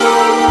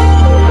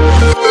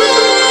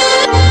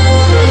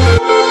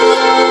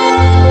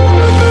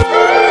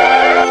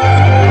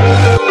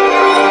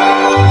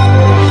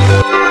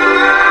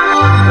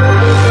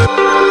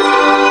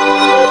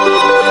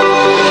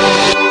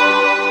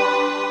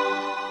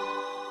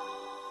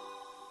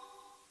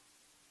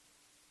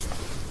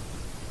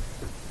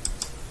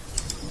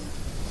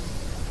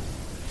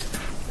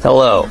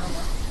Hello.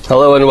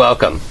 Hello and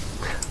welcome.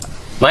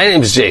 My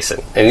name is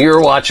Jason, and you're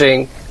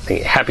watching the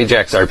Happy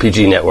Jacks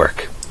RPG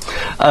Network.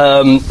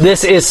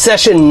 This is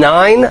session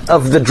 9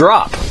 of The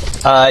Drop.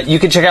 You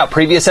can check out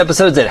previous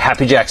episodes at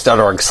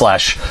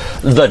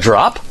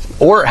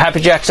happyjacks.org/thedrop or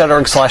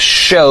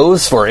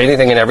happyjacks.org/shows for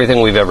anything and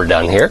everything we've ever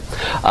done here.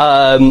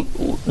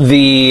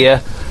 The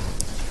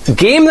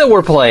game that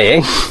we're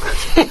playing,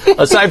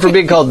 aside from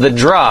being called The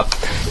Drop,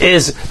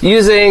 is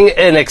using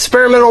an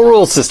experimental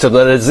rule system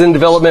that is in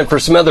development for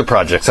some other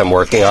projects I'm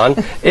working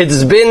on.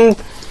 It's been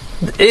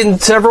in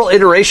several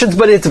iterations,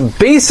 but it's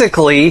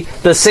basically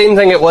the same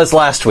thing it was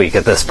last week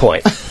at this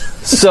point.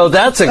 So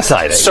that's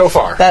exciting. So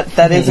far.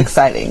 That is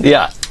exciting.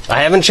 Yeah.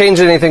 I haven't changed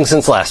anything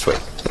since last week,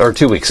 or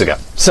 2 weeks ago.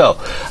 So,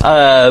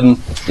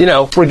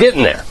 we're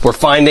getting there. We're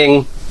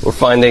finding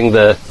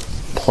the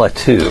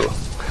plateau.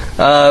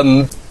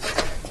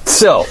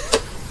 So,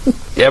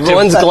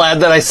 everyone's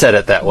glad that I said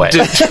it that way.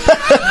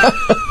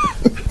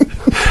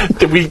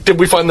 Did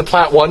we find the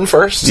Plat 1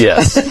 first?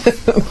 Yes. It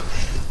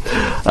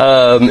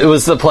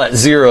was the Plat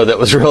 0 that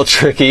was real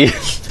tricky.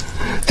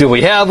 Do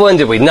we have one?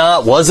 Did we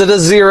not? Was it a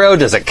 0?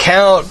 Does it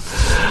count?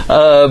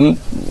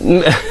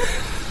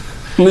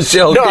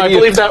 Michelle, no, I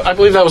believe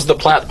that was the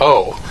Plat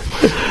O.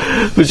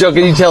 Michelle,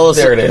 can you tell us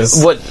there it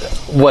is.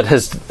 What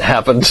has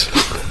happened?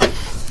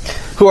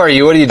 Who are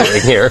you? What are you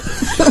doing here?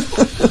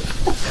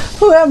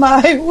 Who am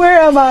I?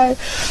 Where am I?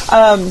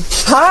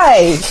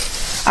 Hi,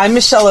 I'm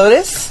Michelle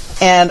Otis,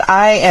 and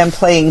I am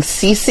playing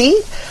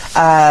Cece,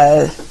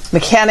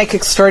 mechanic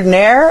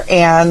extraordinaire,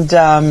 and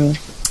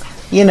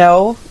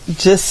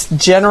just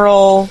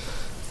general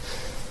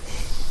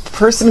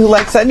person who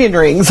likes onion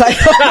rings. I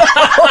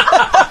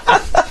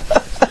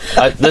don't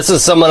know. This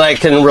is someone I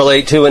can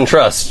relate to and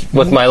trust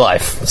with my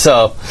life.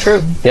 So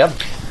True. Yep.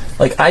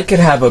 Like, I could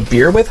have a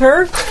beer with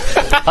her?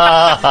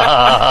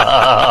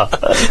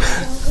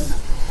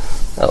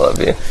 I love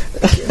you.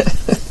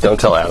 Don't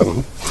tell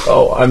Adam.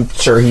 Oh, I'm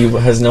sure he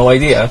has no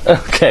idea.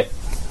 Okay.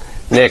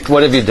 Nick,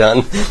 what have you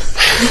done?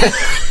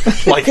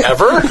 Like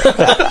ever?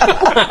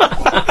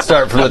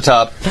 Start from the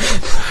top.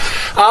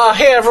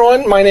 Hey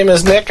everyone, my name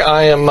is Nick.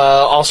 I am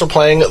also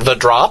playing The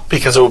Drop,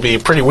 because it would be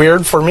pretty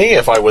weird for me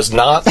if I was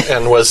not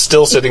and was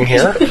still sitting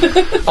here.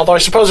 Although I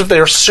suppose if they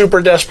are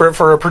super desperate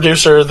for a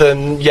producer,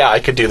 then yeah, I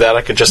could do that.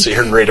 I could just sit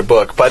here and read a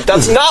book. But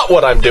that's not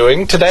what I'm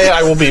doing. Today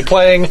I will be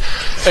playing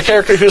a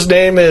character whose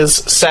name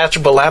is Satch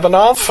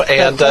Balabanov,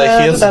 and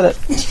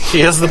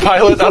he is the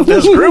pilot of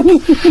this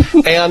group.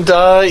 And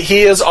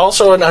he is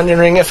also an onion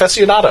ring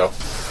aficionado.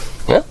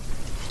 Yeah.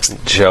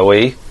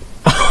 Joey.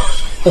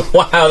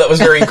 Wow, that was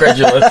very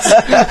incredulous.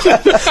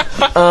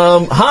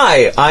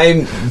 Hi,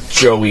 I'm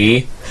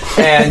Joey,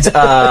 and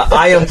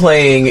I am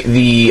playing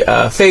the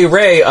Fey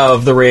Ray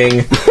of the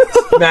ring,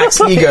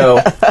 Max Ego,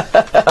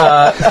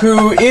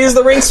 who is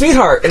the ring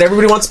sweetheart, and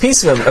everybody wants a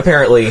piece of him,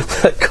 apparently.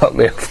 That caught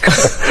me off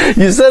guard.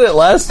 You said it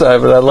last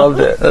time, and I loved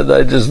it. And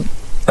I just...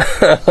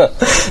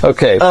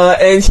 Okay.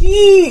 And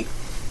he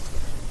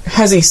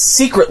has a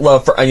secret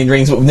love for onion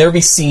rings, but will never be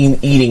seen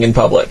eating in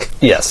public.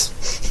 Yes.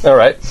 All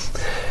right.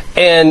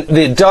 And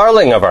the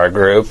darling of our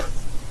group,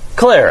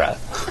 Clara.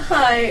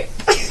 Hi.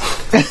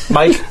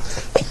 Mike?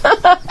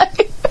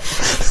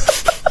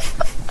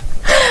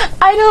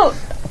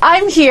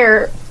 I'm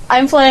here.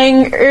 I'm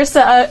playing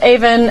Ursa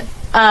Avon,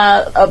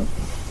 a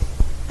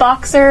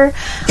boxer.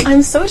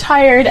 I'm so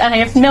tired, and I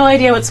have no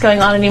idea what's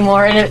going on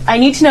anymore. And I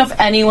need to know if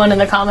anyone in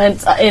the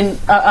comments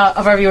of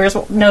our viewers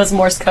knows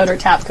Morse code or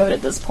tap code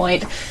at this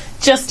point,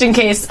 just in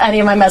case any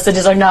of my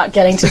messages are not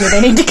getting to who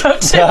they need to go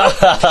to.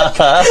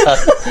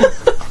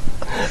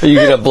 Are you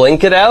going to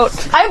blink it out?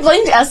 I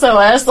blinked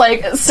SOS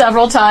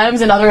several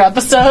times in other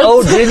episodes.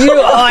 Oh, did you?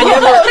 Oh,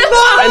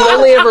 I'm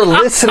only ever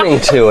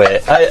listening to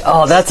it.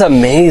 That's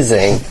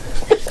amazing.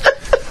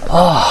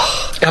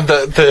 Oh. And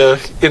the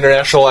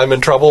international I'm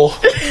in trouble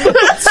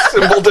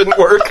symbol didn't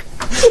work.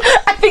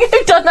 I think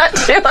I've done that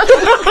too.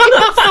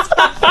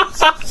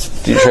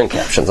 Do you turn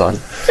captions on?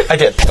 I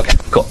did. Okay,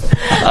 cool.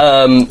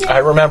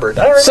 I remembered.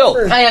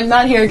 So, I am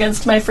not here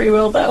against my free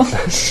will, though.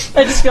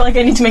 I just feel like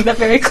I need to make that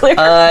very clear.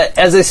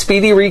 As a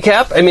speedy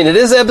recap, I mean, it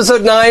is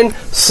episode 9,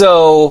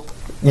 so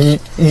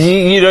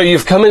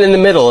you've come in the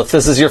middle if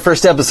this is your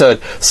first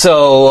episode,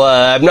 so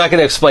I'm not going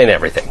to explain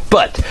everything.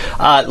 But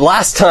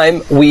last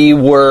time we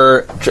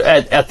were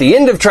at the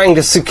end of trying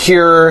to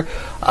secure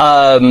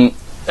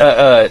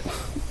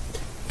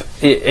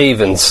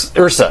Avon's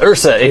Ursa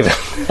Avon.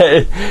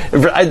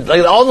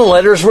 All the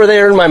letters were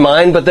there in my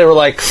mind, but they were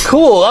like,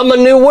 "Cool, I'm a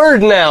new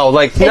word now."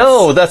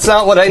 No, that's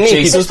not what I need.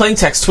 Jason was playing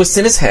text twists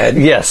in his head.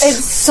 Yes,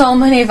 it's so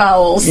many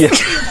vowels. Yeah.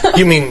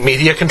 You mean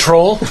media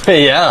control?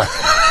 Yeah.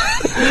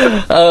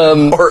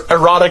 Or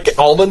erotic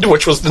almond,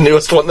 which was the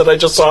newest one that I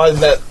just saw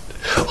in that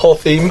whole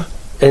theme.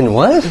 And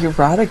what?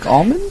 Erotic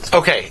almond?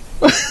 Okay.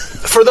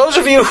 for those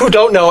of you who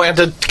don't know, and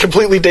to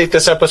completely date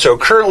this episode,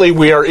 currently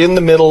we are in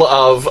the middle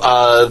of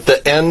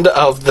the end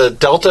of the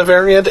Delta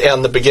variant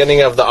and the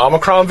beginning of the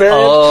Omicron variant.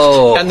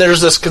 Oh. And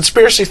there's this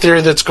conspiracy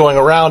theory that's going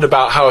around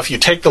about how if you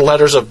take the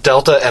letters of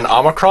Delta and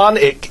Omicron,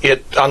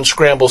 it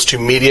unscrambles to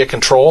media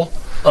control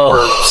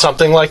or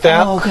something like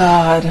that. Oh,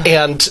 God.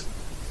 And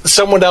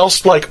someone else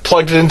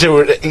plugged it into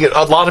it.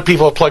 A lot of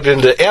people have plugged it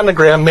into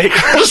anagram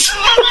makers.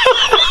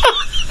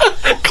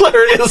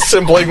 Claire is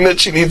symboling that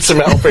she needs some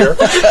help here.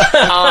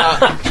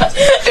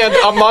 And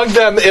among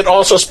them, it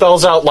also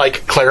spells out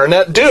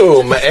clarinet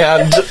doom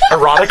and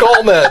erotic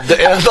almond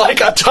and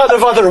a ton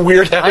of other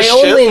weird ass I shit.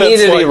 only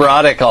that's needed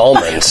erotic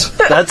almonds.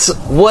 That's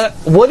what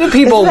do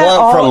people Isn't that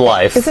want from all-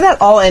 life? Isn't that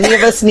all any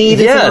of us need?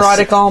 Is an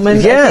erotic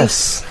almond?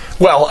 Yes.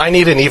 Well, I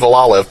need an evil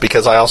olive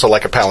because I also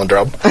like a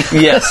palindrome.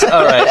 Yes.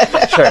 All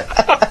right. Sure.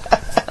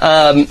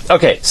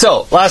 Okay,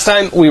 so last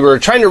time we were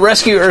trying to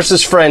rescue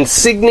Ursa's friend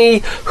Signy,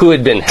 who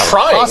had been held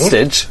Trying?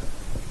 hostage.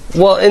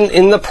 Well,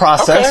 in the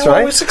process, Okay, well,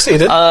 right? we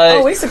succeeded.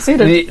 we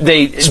succeeded.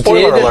 They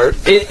Spoiler did.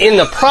 alert. In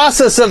the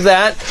process of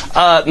that,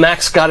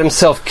 Max got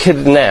himself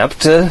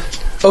kidnapped.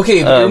 Okay,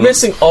 you're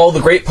missing all the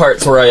great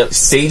parts where I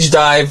stage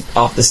dive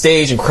off the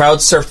stage and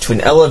crowd surf to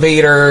an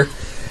elevator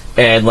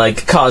and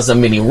caused a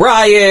mini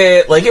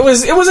riot. It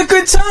was a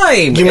good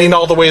time. You mean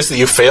all the ways that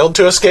you failed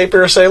to escape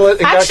your assailant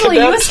and Actually,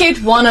 got you kidnapped?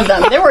 escaped one of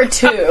them. There were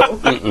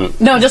two.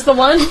 No, just the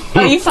one?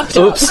 Oh, you fucked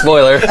up. Oops,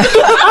 spoiler.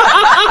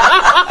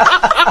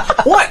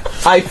 What?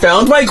 I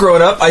found my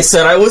grown-up. I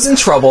said I was in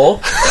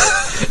trouble.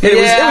 It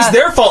was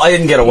their fault I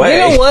didn't get away. You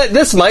know what?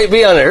 This might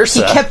be on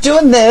Ursa. He kept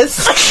doing this.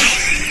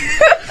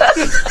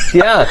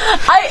 Yeah.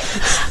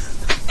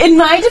 In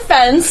my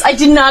defense, I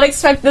did not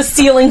expect the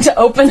ceiling to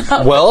open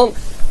up. Well,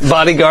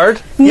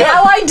 bodyguard.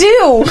 Now I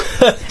do.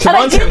 Come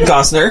on, Kevin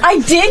Costner. I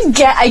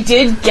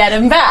did get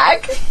him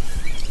back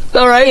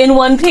All right. in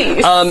one piece.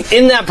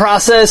 In that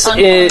process,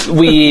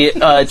 we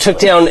took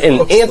down an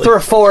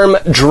anthroform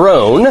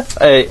drone,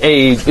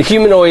 a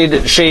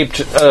humanoid-shaped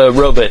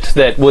robot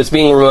that was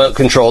being remote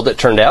controlled, it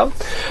turned out.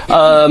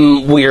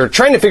 We are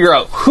trying to figure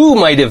out who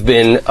might have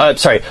been,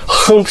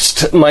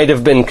 whomst might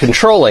have been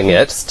controlling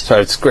it.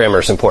 Sorry,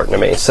 grammar's important to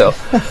me. So,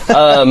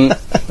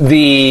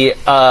 the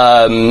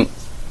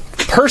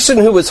person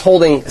who was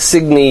holding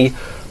Signy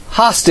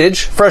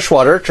hostage,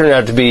 Freshwater, turned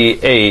out to be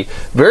a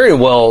very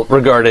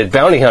well-regarded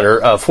bounty hunter,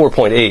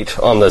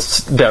 4.8 on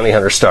the bounty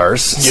hunter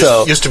stars.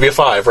 Used to be a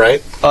 5,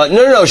 right?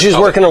 No, she's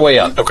working her way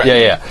up.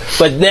 Okay. Yeah.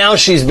 But now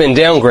she's been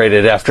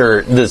downgraded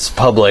after this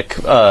public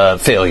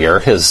failure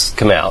has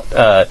come out.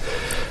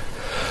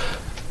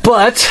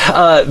 But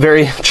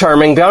very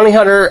charming bounty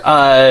hunter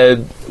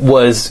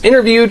was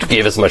interviewed,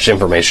 gave as much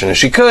information as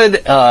she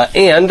could,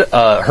 and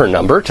her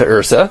number to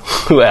Ursa,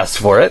 who asked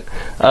for it.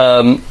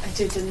 I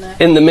did, didn't I?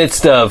 In the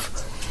midst of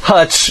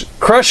Hutch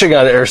crushing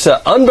on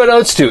Ursa,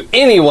 unbeknownst to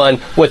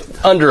anyone,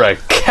 with under a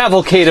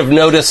cavalcade of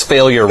notice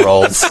failure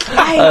rolls.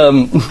 I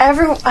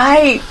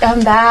am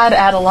bad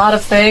at a lot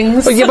of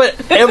things. Yeah,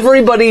 but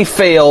everybody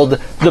failed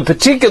the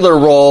particular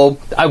role.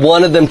 I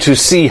wanted them to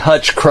see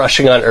Hutch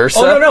crushing on Ursa.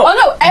 Oh, no. Oh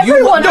no,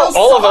 everyone else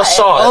all of saw us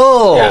saw it.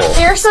 Oh.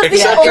 Ursa's the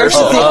Except only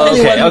Ursa.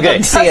 one. Okay.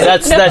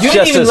 That's You didn't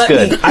just even as let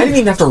good. me. I didn't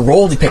even have to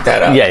roll to pick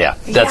that up. Yeah.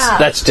 Yeah.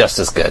 That's just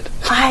as good.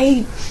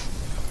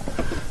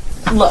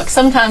 Look,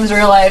 sometimes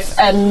real life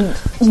and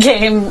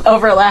game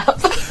overlap.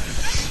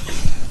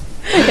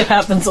 It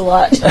happens a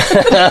lot.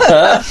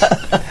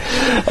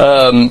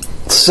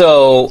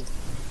 So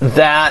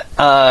that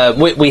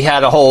we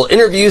had a whole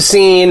interview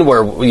scene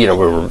where we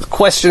were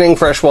questioning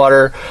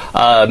Freshwater,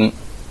 and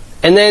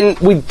then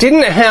we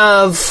didn't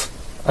have.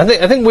 I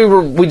think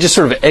we just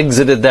sort of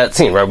exited that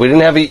scene, right? We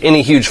didn't have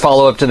any huge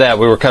follow up to that.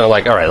 We were kind of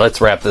like, all right, let's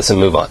wrap this and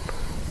move on.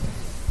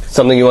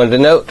 Something you wanted to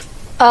note?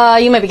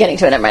 You might be getting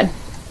to it. Never mind.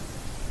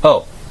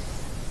 Oh,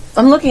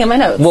 I'm looking at my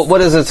notes. what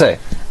does it say?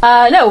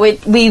 No,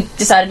 we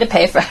decided to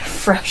pay for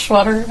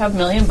Freshwater $1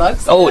 million.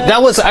 Oh,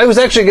 that was. I was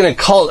actually going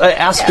to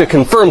ask to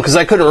confirm because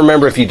I couldn't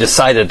remember if you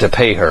decided to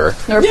pay her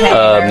Or pay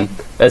her.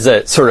 as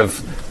a sort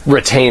of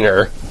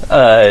retainer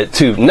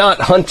to not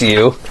hunt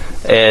you,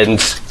 and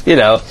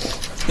Yeah,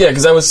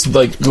 because I was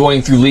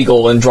going through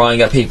legal and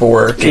drawing up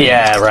paperwork.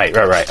 Yeah, right.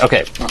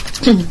 Okay.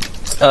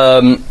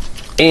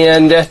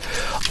 And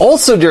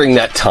also during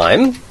that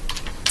time,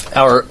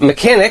 our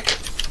mechanic,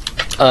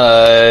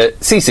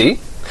 Cece,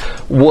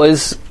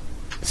 was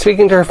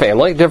speaking to her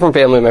family, different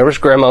family members.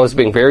 Grandma was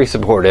being very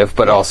supportive,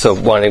 but also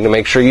wanting to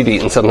make sure you'd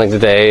eaten something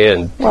today,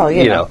 and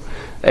you know.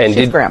 And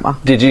She's Grandma.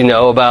 Did you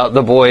know about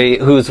the boy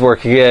who's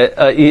working at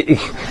the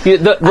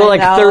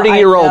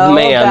 30-year-old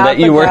man that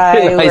you were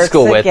in high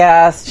school with?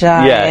 Gas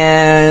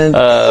giant.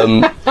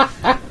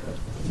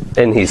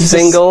 And he's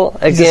single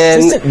He's again.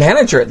 assistant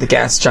manager at the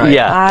gas giant.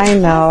 Yeah. I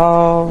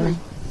know.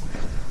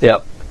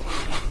 Yep.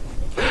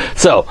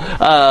 So,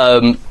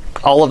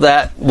 all of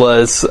that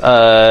was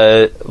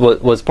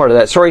part of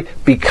that story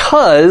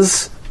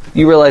because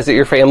you realized that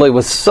your family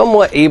was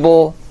somewhat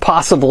able,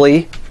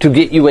 possibly, to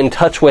get you in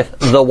touch with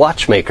the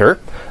Watchmaker,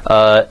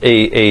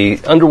 a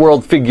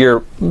underworld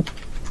figure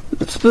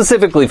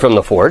specifically from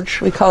the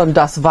Forge. We call him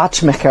Das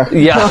Watchmaker.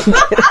 Yeah.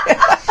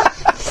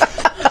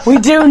 We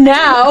do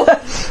now.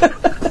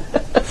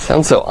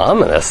 Sounds so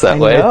ominous that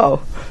way.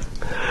 No.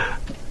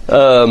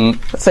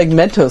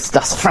 Segmentos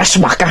Das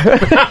Freshmacher.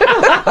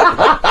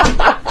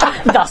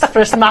 Das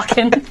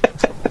Versmachen.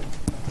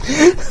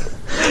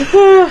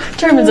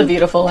 German's a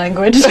beautiful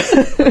language.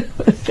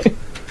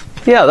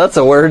 Yeah, that's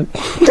a word.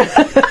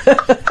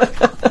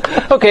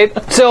 Okay,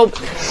 so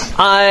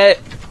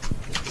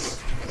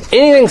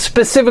anything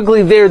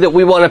specifically there that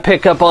we want to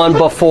pick up on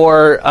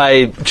before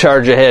I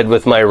charge ahead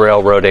with my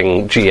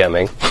railroading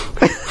GMing?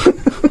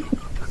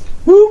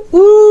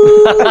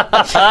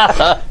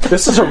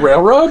 This is a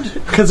railroad?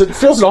 Because it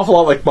feels an awful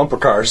lot like bumper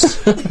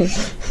cars.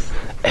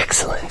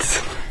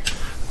 Excellent.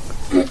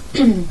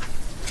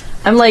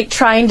 I'm like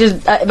trying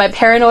to. My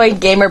paranoid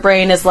gamer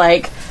brain is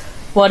like,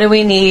 what do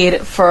we need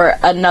for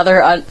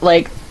another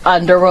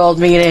underworld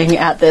meeting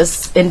at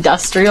this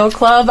industrial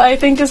club? I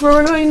think is where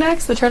we're going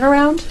next. The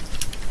turnaround.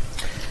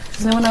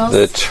 Is no one else?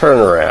 The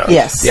turnaround.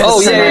 Yes. Yes. Oh,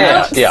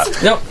 yeah.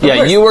 Nope, of Yeah,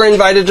 course. you were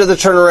invited to the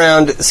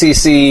turnaround,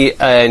 CC,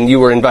 and you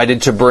were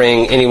invited to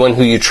bring anyone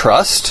who you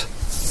trust.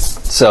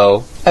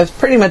 So, I was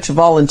pretty much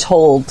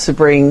voluntold to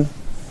bring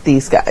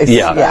these guys.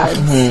 Yeah.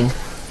 Yeah.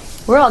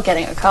 We're all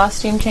getting a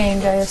costume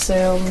change, I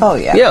assume. Oh,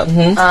 yeah. yeah.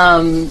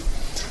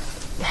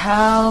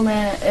 How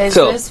many? Is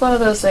So- this one of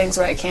those things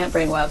where I can't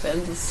bring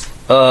weapons?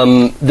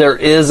 There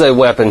is a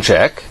weapon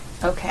check,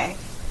 Okay.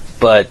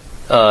 but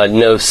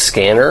no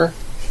scanner.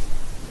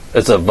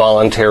 It's a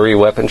voluntary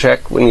weapon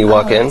check when you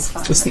walk in. That's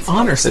fine. It's the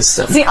honor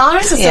system. It's the honor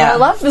system. Yeah. I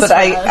love this. But for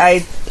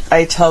us.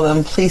 I tell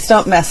them, please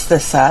don't mess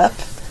this up,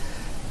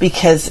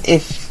 because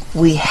if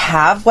we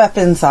have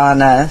weapons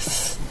on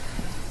us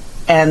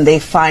and they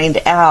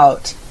find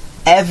out,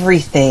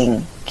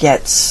 everything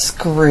gets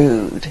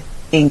screwed,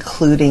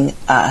 including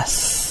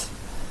us.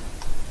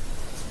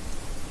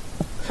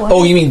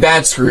 Oh, you mean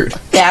bad screwed?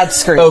 Bad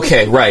screwed.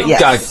 Okay, right.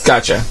 Yes.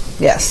 Gotcha. Had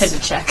Yes. to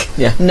check.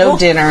 Yeah. No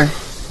dinner.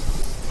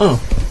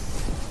 Oh.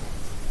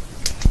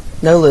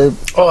 No lube.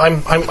 Oh,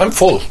 I'm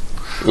full.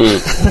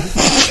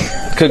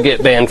 Could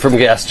get banned from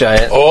Gas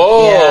Giant.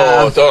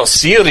 Oh,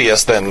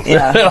 serious then.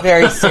 Yeah,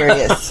 very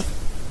serious.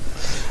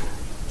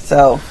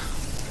 So,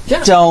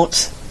 Yeah. don't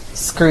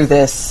screw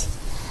this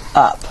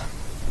up.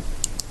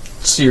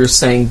 So you're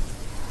saying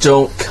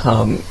don't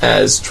come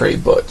as Trey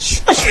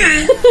Butch.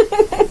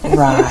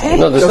 Right.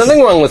 No, there's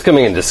nothing wrong with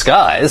coming in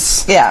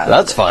disguise. Yeah.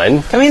 That's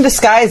fine. I mean,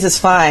 disguise is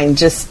fine.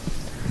 Just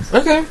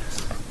Okay.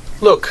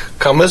 Look,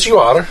 come as you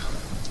are,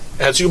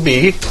 as you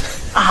be,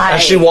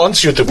 as she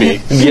wants you to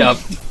be. Yep.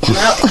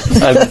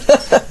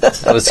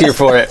 I was here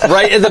for it.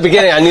 Right at the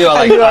beginning, I knew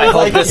I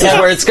hope this is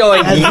where it's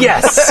going.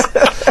 Yes!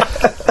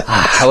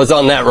 I was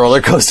on that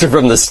roller coaster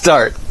from the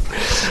start.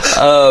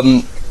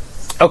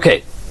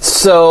 Okay,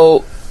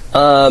 so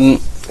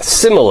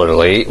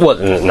similarly, well,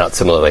 not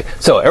similarly.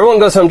 So everyone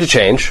goes home to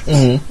change.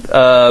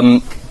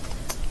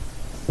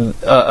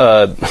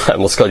 I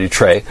almost called you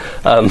Trey.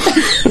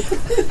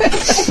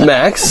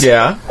 Max,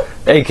 Yeah.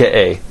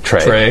 a.k.a.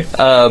 Trey.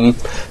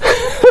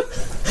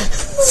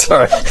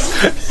 Sorry.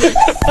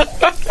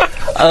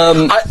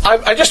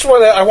 I just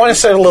want to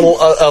say a little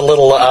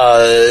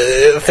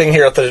thing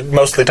here at the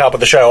mostly top of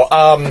the show.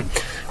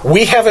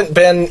 We haven't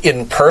been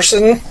in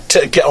person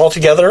to get all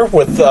together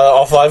with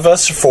all five of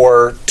us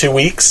for 2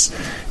 weeks,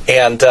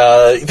 and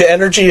the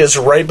energy is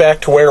right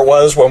back to where it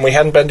was when we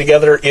hadn't been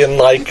together in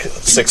like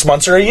 6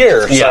 months or a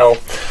year. Yeah. So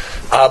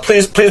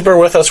please bear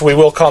with us. We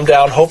will calm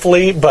down,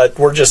 hopefully, but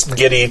we're just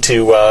giddy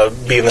to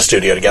be in the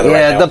studio together right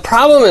Yeah, now. the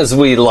problem is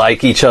we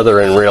like each other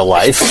in real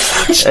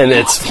life, and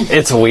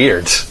it's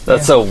weird.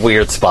 That's a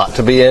weird spot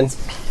to be in.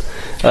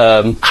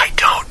 I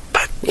don't,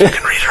 but you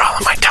can read it all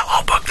in my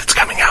tell-all book that's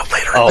coming out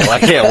later. Oh, I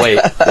can't wait.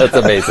 That's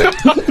amazing.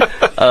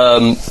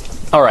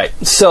 All right,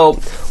 so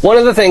one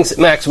of the things,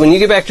 Max, when you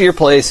get back to your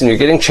place and you're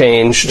getting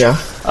changed,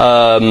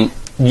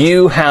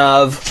 you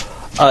have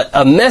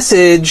a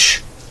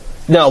message.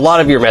 Now, a lot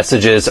of your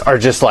messages are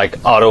just like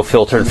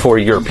auto-filtered for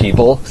your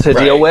people to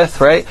deal with,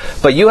 right?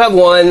 But you have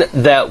one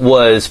that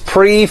was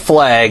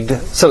pre-flagged.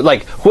 So,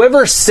 like,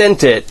 whoever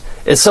sent it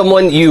is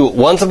someone you,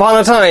 once upon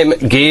a time,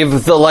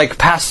 gave the, like,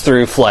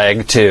 pass-through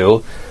flag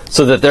to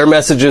so that their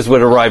messages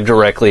would arrive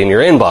directly in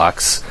your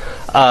inbox.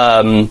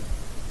 And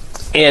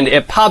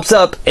it pops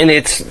up, and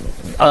it's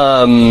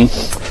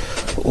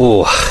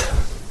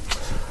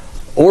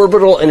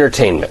Orbital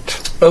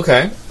Entertainment.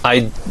 Okay.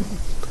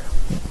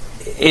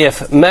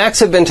 If Max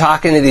had been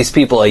talking to these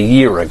people a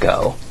year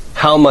ago,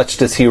 how much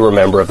does he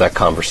remember of that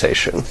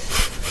conversation?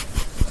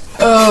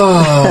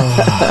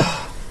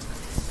 I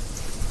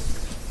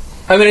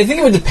mean, I think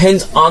it would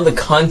depend on the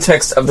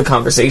context of the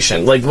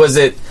conversation. Like, was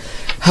it,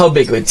 how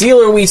big of a deal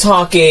are we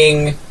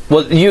talking?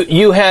 Well,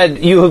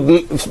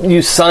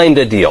 you signed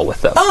a deal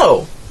with them,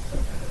 Oh.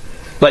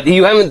 but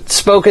you haven't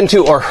spoken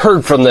to or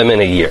heard from them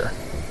in a year.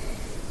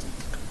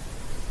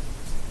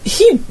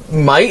 He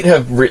might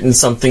have written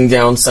something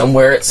down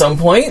somewhere at some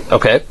point.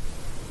 Okay.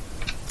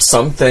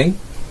 Something.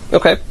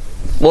 Okay.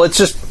 Well, it's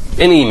just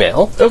an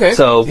email. Okay.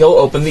 So he'll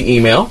open the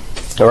email.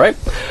 All right.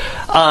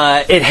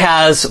 It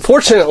has,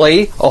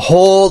 fortunately, the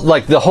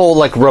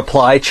whole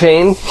reply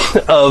chain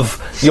of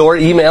your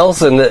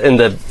emails and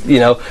the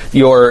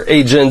your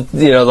agent,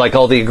 like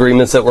all the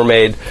agreements that were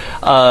made.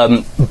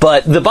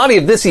 But the body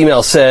of this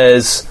email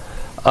says,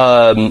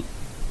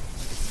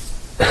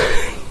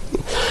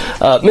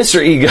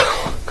 Mr. Ego.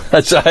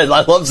 I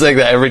love saying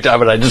that every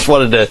time, and I just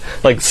wanted to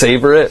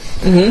savor it.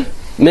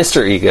 Mm-hmm.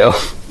 Mr. Ego.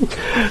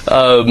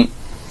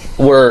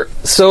 We're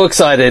so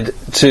excited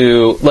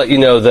to let you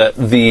know that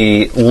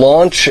the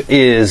launch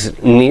is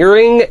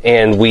nearing,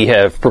 and we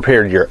have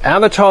prepared your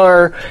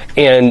avatar,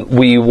 and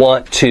we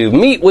want to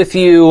meet with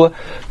you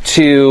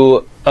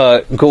to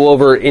go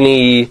over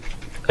any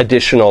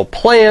additional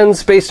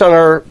plans based on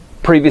our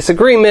previous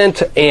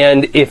agreement,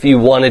 and if you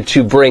wanted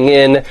to bring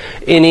in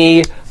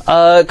any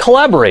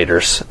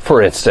collaborators,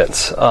 for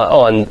instance,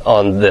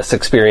 on this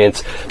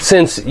experience.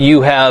 Since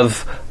you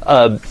have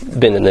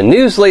been in the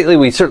news lately,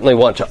 we certainly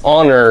want to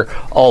honor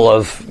all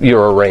of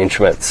your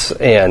arrangements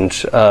and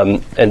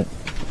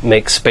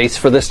make space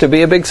for this to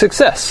be a big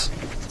success.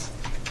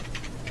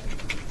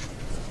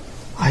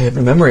 I have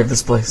no memory of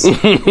this place.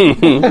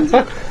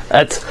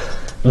 That's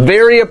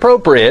very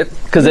appropriate,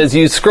 because as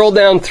you scroll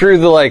down through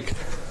the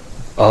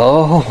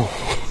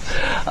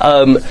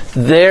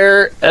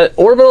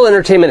Orbital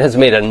Entertainment has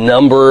made a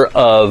number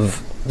of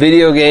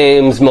video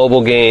games,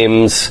 mobile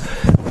games.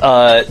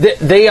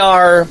 They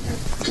are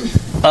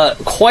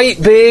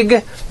quite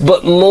big,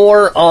 but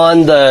more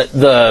on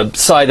the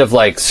side of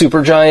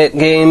Supergiant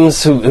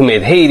Games, who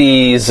made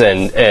Hades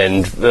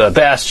and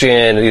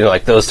Bastion,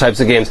 those types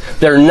of games.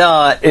 They're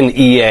not an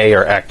EA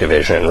or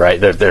Activision, right?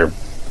 They're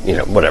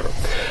whatever.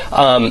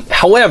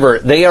 However,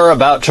 they are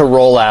about to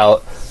roll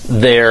out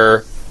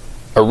their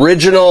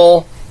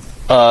original,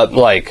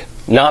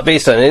 not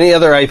based on any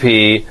other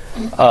IP,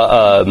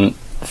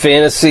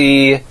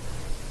 fantasy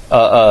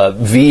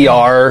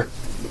VR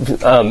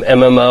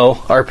MMO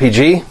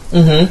RPG,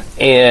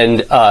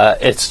 and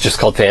it's just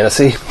called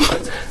Fantasy.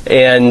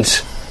 And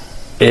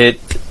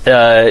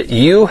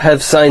you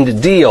have signed a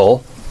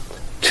deal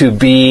to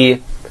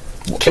be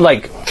can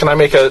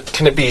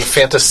it be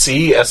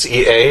Fantasy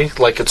SEA,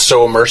 it's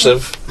so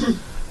immersive?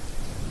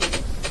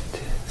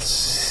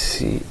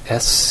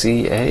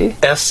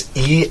 SCA?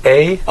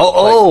 SEA?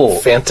 Oh.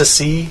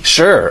 Fantasy?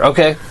 Sure,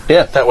 okay.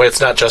 Yeah. That way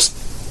it's not just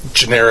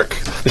generic,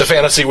 the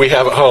fantasy we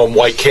have at home,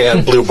 white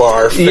can, blue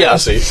bar,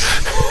 fantasy.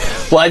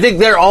 Yeah. Well, I think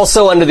they're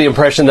also under the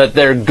impression that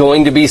they're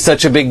going to be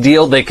such a big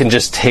deal, they can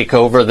just take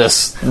over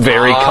this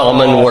very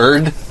common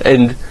word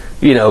and,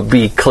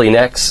 be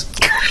Kleenex.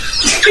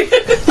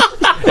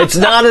 It's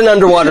not an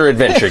underwater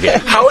adventure game.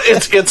 How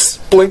it's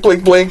blink,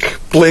 blink, blink,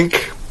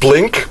 blink,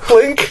 blink,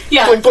 blink.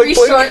 Yeah, blink, three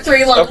short,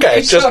 three long.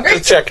 Okay,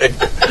 just checking.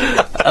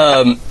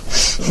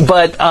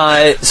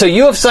 So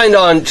you have signed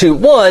on to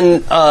one,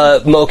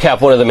 mocap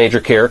one of the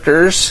major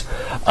characters,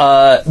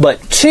 but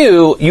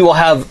two, you will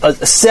have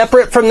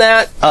separate from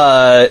that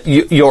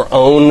your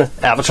own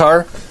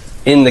avatar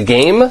in the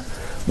game,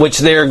 which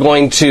they're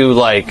going to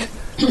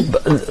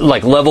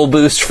level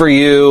boost for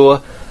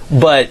you.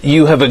 But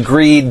you have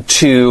agreed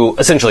to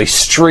essentially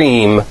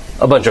stream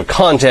a bunch of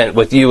content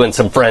with you and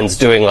some friends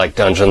doing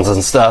dungeons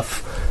and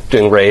stuff,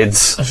 doing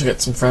raids. I should get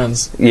some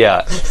friends.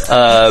 Yeah.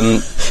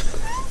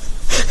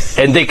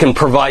 And they can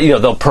provide,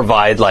 they'll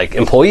provide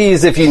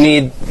employees if you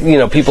need,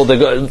 people to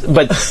go.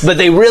 But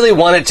they really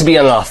want it to be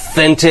an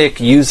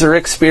authentic user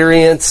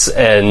experience,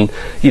 and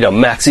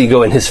Max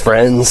Ego and his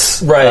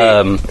friends,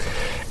 right?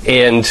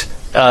 In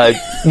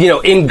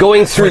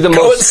going through the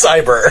most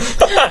cyber.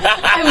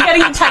 I'm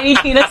getting a tiny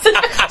penis in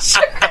the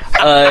picture.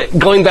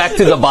 Going back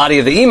to the body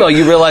of the email,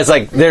 you realize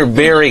they're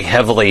very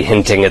heavily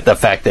hinting at the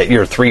fact that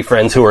your three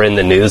friends who are in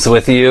the news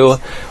with you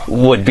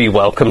would be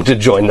welcome to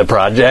join the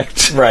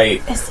project.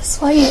 Right. Is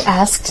this why you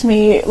asked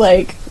me,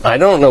 I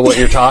don't know what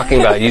you're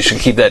talking about. You should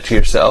keep that to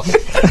yourself.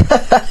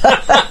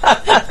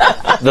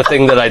 The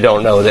thing that I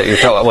don't know that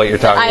what you're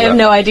talking about. I have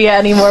no idea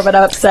anymore, but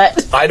I'm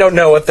upset. I don't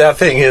know what that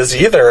thing is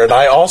either, and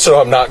I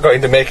also am not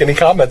going to make any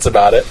comments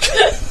about it.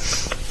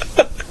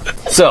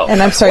 So,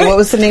 and I'm sorry, what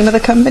was the name of the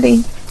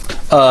company?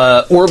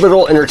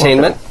 Orbital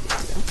Entertainment.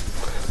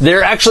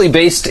 They're actually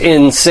based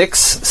in 6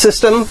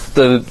 system,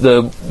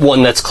 the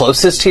one that's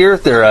closest here.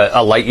 They're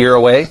a light year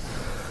away.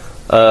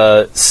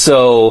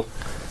 So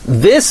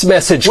this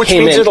message Which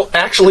came means in. It'll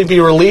actually be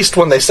released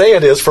when they say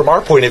it is, from our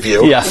point of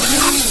view. Yeah.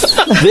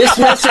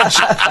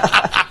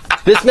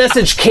 This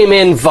message came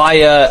in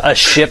via a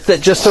ship that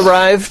just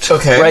arrived.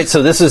 Okay. Right?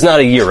 So this is not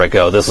a year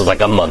ago. This was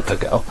a month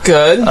ago.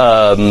 Good.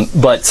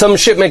 But some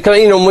shipment,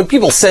 when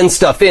people send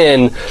stuff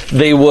in,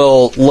 they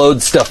will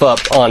load stuff up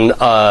on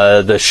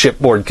the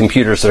shipboard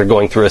computers that are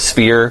going through a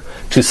sphere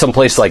to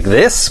someplace like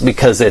this,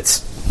 because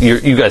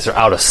you guys are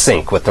out of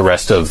sync with the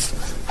rest of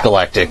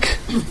galactic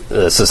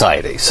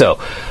society. So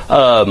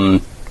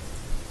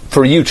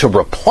for you to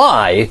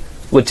reply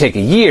would take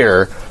a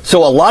year.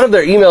 So a lot of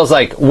their emails,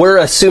 we're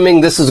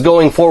assuming this is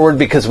going forward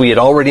because we had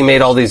already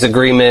made all these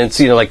agreements,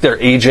 their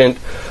agent,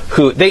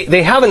 who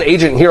they have an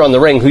agent here on the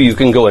ring who you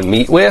can go and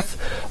meet with,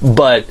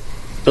 but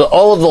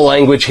all of the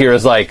language here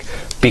is like,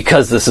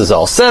 because this is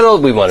all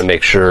settled, we want to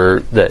make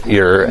sure that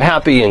you're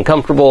happy and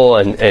comfortable,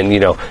 and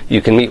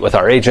you can meet with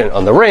our agent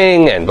on the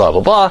ring, and blah,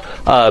 blah,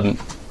 blah.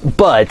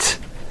 But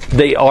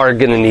they are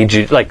going to need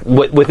you, like,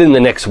 within the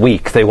next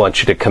week, they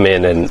want you to come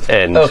in and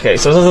Okay,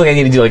 so it's not something I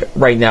need to do, like,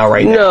 right now.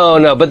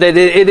 No, but it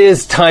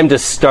is time to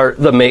start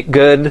the make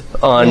good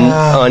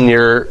on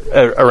your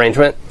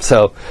arrangement.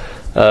 So,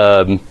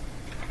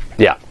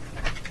 yeah.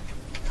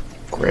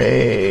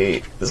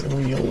 Great. There's going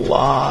to be a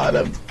lot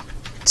of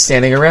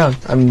standing around.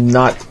 I'm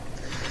not...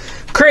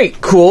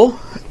 Great, cool.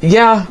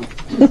 Yeah.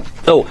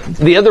 Oh,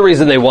 the other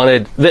reason they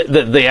wanted,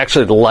 they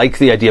actually like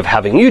the idea of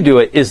having you do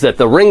it, is that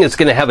the ring is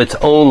going to have its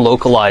own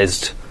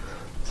localized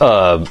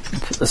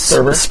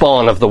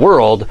spawn of the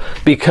world,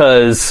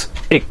 because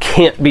it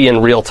can't be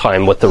in real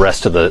time with the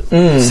rest of the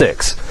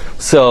 6.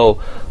 So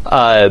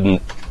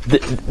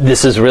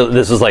this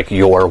is like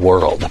your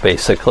world,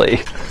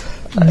 basically.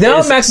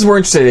 Now Max is more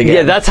interested again.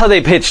 Yeah, that's how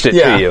they pitched it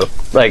to you.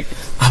 Like,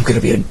 I'm going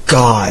to be a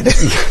god.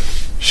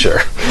 Sure.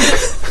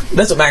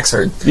 That's what Max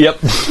heard. Yep.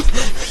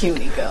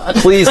 Puny god.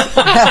 Please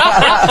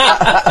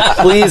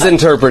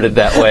interpret it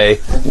that way.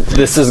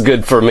 This is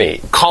good for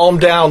me. Calm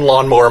down,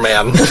 Lawnmower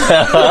Man.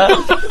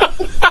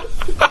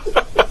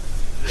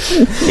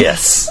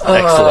 Yes.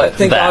 Excellent.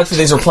 Thank God for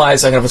these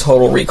replies. I can have a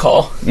total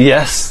recall.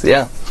 Yes.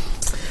 Yeah.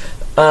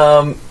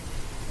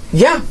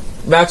 Yeah.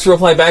 Max will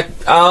reply back.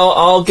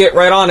 I'll get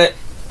right on it.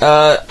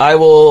 I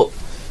will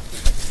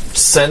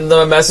send them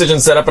a message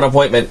and set up an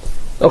appointment.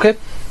 Okay.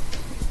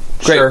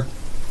 Great. Sure.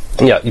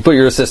 Yeah, you put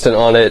your assistant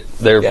on it.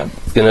 They're going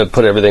to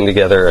put everything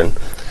together and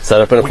set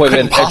up an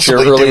appointment at your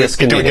earliest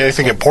be doing convenience.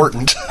 anything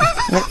important.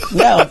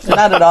 No,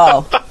 not at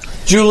all.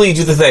 Julie,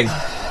 do the thing.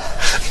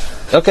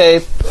 Okay.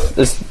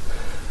 This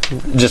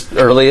just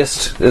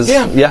earliest is...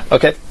 Yeah,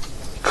 okay.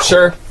 Cool.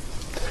 Sure.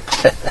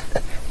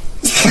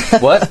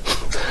 What?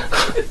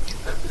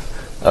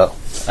 Oh,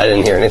 I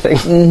didn't hear anything.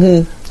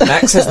 Mm-hmm.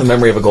 Max has the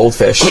memory of a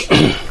goldfish.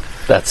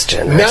 That's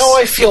generous. Now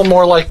I feel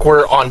more like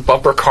we're on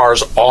bumper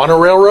cars on a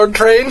railroad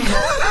train.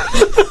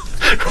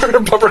 We're in a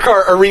bumper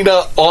car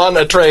arena on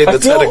a train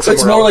that's heading somewhere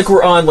it's more like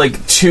we're on,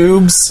 like,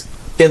 tubes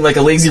in, like,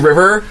 a lazy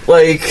river.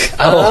 Like...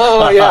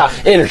 Oh, yeah.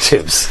 Inner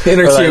tubes.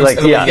 Inner Or tubes. Like,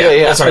 yeah.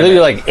 That's I right. think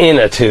you're like in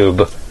a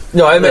tube.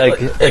 No, I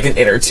meant like an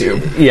inner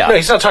tube. Yeah. No,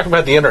 he's not talking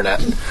about the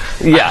internet.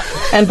 Yeah.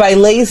 And by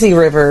lazy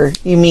river,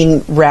 you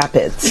mean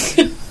rapids.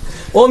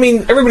 Well, I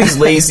mean, everybody's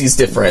lazy is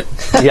different.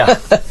 Yeah.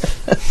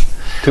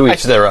 To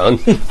each their own.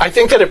 I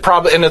think that it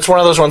probably, and it's one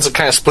of those ones that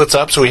kind of splits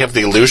up, so we have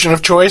the illusion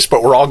of choice,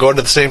 but we're all going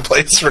to the same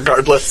place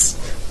regardless.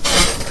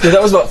 Yeah,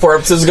 that was about 4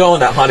 episodes ago on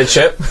that haunted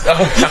ship.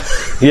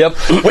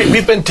 Yep. Wait,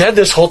 we've been dead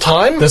this whole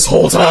time? This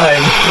whole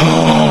time.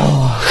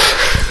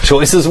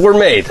 Choices were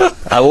made.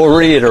 I will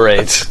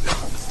reiterate.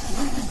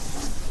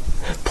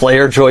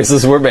 Player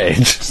choices were made.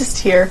 I'm just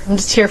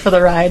here for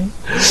the ride.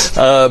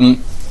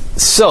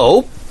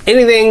 So,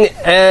 anything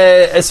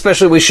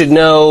especially we should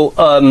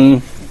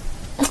know...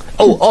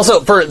 also,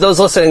 for those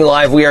listening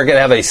live, we are going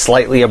to have a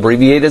slightly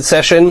abbreviated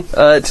session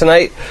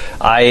tonight.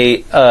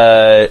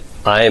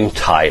 I'm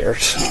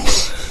tired.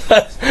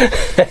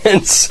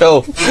 And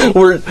so,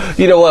 we're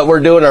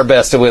doing our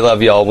best, and we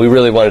love y'all. We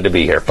really wanted to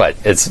be here, but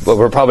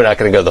we're probably not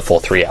going to go the full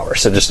 3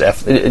 hours. So just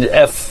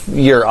F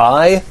your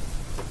eye.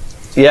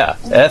 Yeah,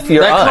 F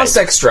your eye. That costs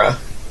extra.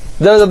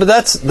 No, but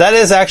that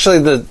is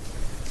actually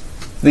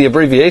the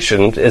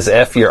abbreviation is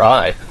F your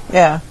eye.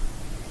 Yeah.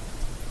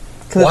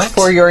 Because it's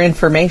for your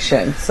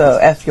information, so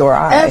F your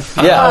eye.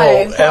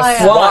 Yeah.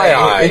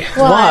 FYI.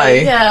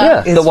 Why?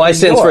 Yeah. The Y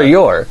stands for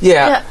your.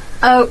 Yeah.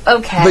 Oh,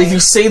 okay. But if you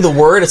say the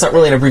word, it's not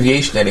really an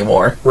abbreviation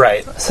anymore.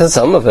 Right. I said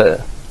some of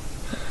it.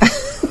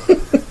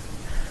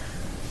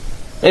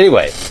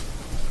 Anyway.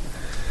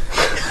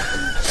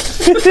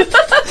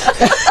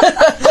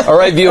 All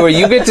right, viewer,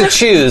 you get to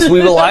choose.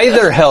 We will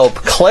either help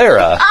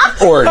Clara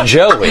or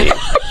Joey.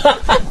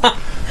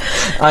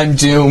 I'm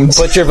doomed.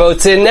 Put your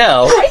votes in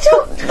now.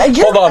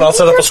 Hold on, I'll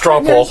set up a straw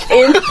poll.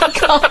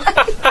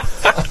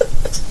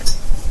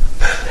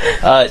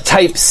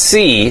 Type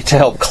C to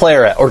help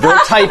Clara, or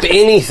don't type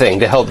anything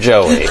to help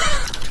Joey.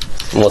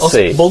 We'll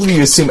see. Both of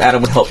you assume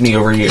Adam would help me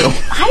over you.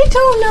 I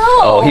don't know.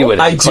 Oh, he would.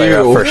 I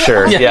Clara do. for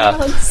sure. Yeah.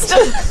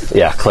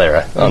 Yeah,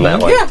 Clara on that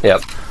one. Yeah.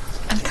 Yep.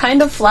 I'm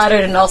kind of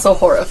flattered and also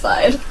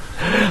horrified.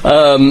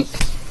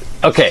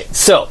 Okay,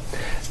 so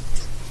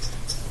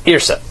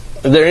Yrsa,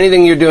 is there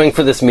anything you're doing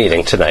for this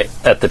meeting tonight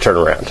at the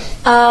turnaround?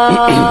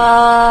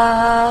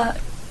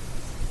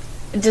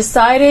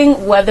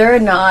 Deciding whether or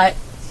not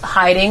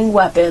hiding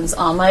weapons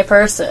on my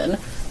person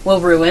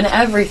will ruin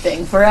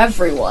everything for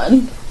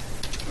everyone.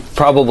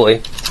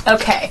 Probably.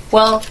 Okay,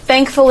 well,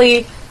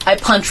 thankfully, I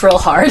punch real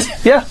hard.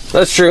 Yeah,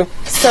 that's true.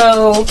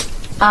 So,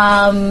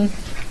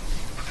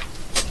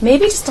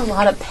 maybe just a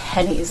lot of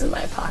pennies in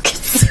my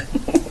pockets.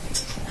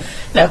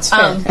 That's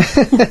fair.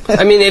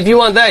 I mean, if you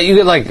want that, you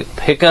could, like,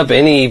 pick up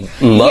any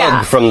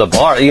mug from the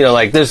bar. You know,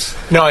 like, there's...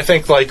 No, I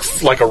think like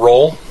a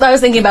roll. I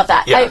was thinking about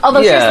that. Yeah.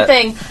 Although, here's the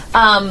thing.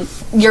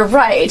 You're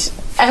right.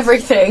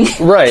 everything.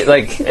 Right,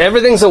 like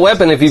everything's a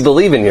weapon if you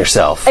believe in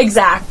yourself.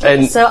 Exactly.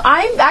 And- so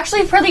I'm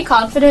actually pretty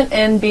confident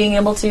in being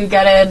able to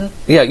get in.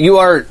 Yeah, you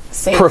are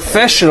Same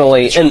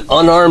professionally an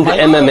unarmed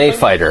MMA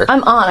fighter.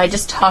 I'm on. I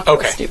just talk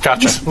Okay, stupid.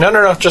 gotcha.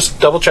 No, just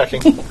double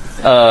checking.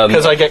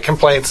 Because I get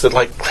complaints that,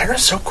 like,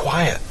 Clara's so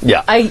quiet.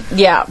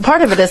 Yeah.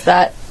 Part of it is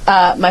that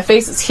my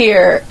face is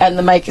here and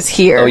the mic is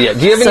here. Oh yeah.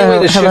 Do you have any way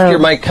to shift your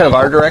mic kind of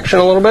our direction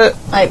a little bit?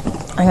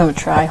 I'm going to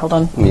try. Hold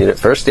on. Mute it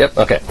first. Yep.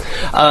 Okay.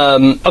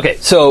 Okay.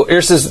 So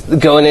Ursa's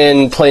going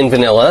in plain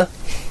vanilla.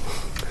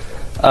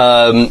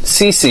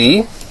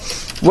 Cece,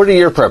 what are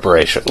your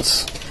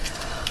preparations?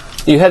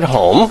 You head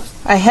home.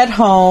 I head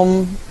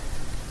home.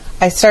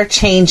 I start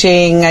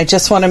changing. I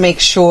just want to make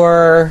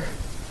sure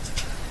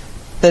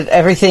that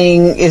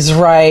everything is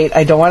right.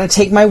 I don't want to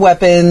take my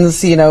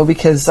weapons,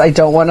 because I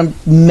don't want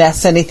to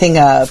mess anything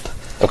up.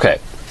 Okay.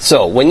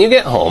 So when you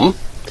get home,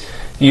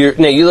 you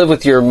live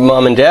with your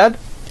mom and dad?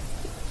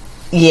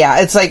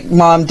 Yeah, it's like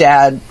mom,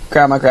 dad,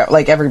 grandma,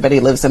 like everybody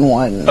lives in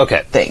one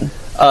thing.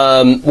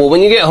 Well,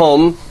 when you get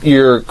home,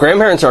 your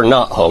grandparents are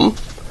not home.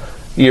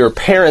 Your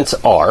parents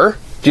are.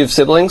 Do you have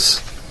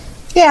siblings?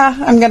 Yeah,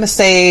 I'm going to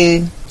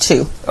say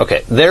 2.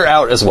 Okay. They're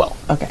out as well.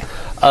 Okay.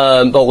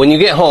 But when you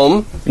get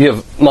home, you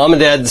have mom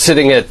and dad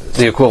sitting at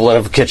the equivalent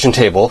of a kitchen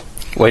table,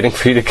 waiting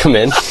for you to come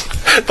in.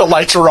 The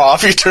lights are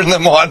off, you turn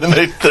them on, and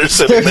they're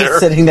sitting They're there. just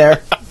sitting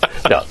there.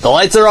 No, the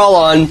lights are all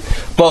on,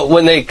 but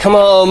when they come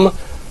home,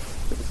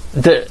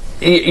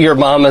 your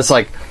mom is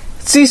like,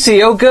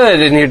 Cece, oh good,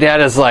 and your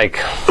dad is like,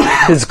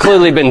 has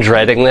clearly been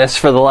dreading this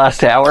for the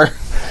last hour.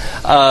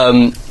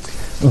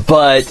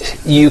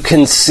 But you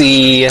can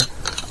see,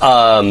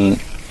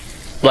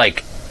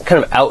 like,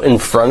 kind of out in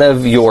front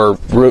of your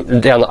room,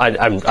 I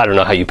don't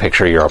know how you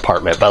picture your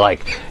apartment, but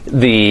like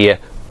the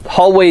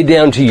hallway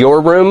down to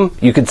your room,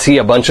 you could see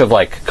a bunch of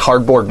like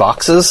cardboard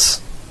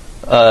boxes.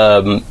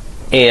 And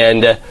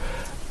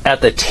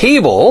at the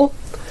table,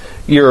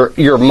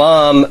 your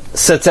mom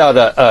sets out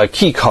a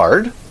key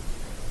card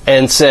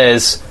and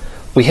says,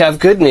 "We have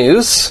good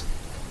news.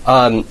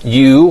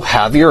 You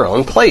have your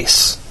own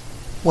place."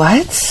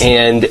 What?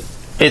 And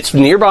it's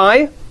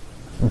nearby,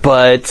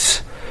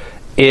 but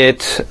we'd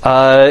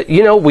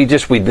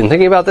been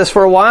thinking about this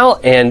for a while,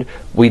 and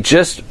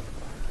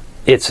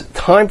it's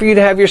time for you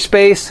to have your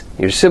space.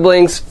 Your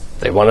siblings,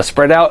 they want to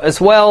spread out as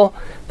well.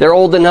 They're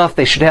old enough,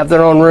 they should have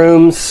their own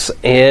rooms,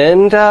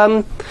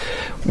 and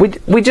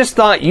we just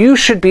thought you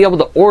should be able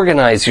to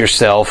organize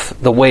yourself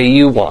the way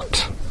you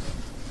want.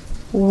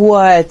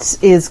 What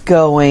is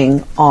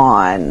going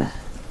on?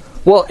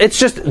 Well, it's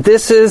just,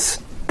 this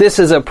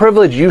is a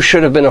privilege you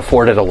should have been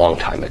afforded a long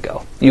time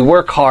ago. You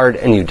work hard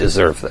and you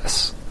deserve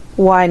this.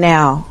 Why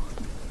now?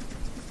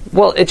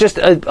 Well, it just,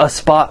 a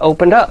spot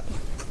opened up.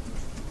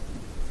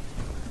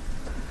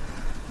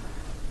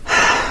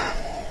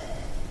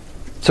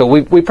 So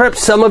we prepped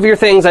some of your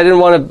things. I didn't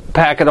want to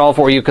pack it all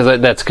for you because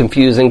that's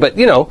confusing, but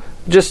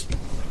just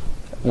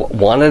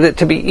wanted it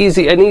to be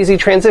an easy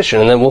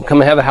transition, and then we'll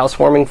come have a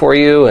housewarming for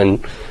you,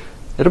 and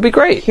it'll be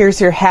great. Here's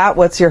your hat.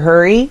 What's your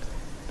hurry?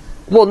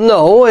 Well,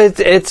 no,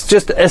 it's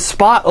just a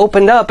spot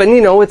opened up, and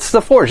it's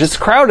the Forge. It's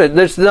crowded.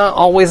 There's not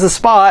always a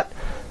spot,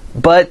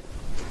 but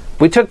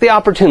we took the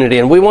opportunity,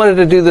 and we wanted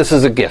to do this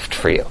as a gift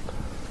for you.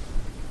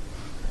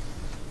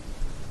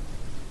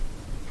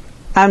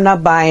 I'm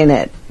not buying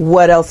it.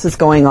 What else is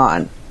going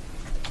on?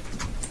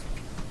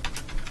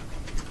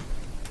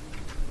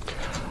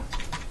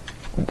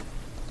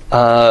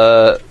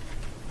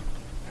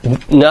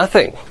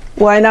 Nothing.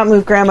 Why not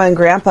move Grandma and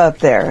Grandpa up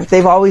there?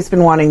 They've always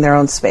been wanting their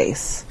own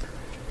space.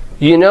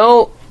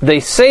 They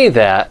say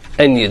that,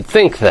 and you'd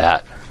think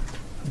that,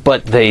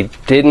 but they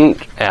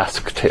didn't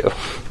ask to.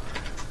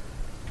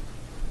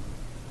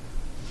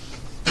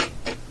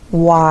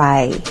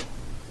 Why?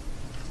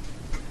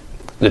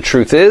 The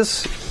truth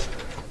is,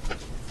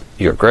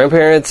 your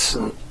grandparents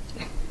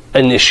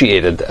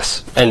initiated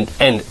this and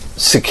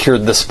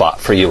secured the spot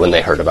for you when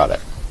they heard about it.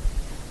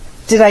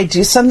 Did I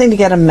do something to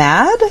get them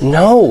mad?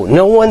 No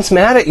one's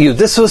mad at you.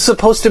 This was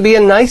supposed to be a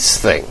nice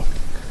thing.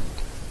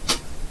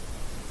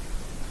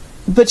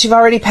 But you've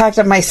already packed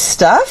up my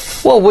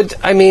stuff? Well,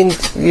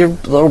 your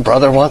little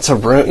brother wants a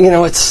room.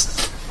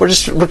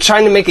 We're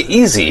trying to make it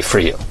easy for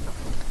you.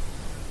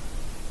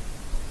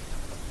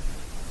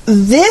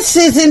 This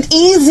isn't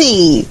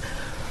easy.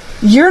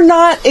 You're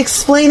not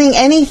explaining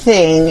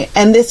anything,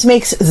 and this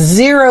makes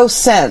 0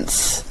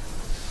 sense.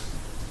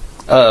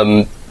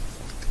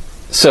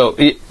 So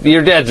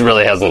your dad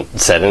really hasn't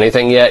said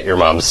anything yet. Your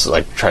mom's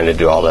trying to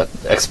do all the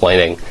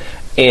explaining,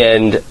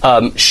 and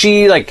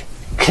she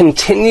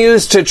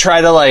continues to try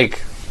to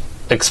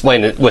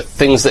explain it with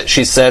things that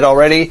she said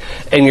already.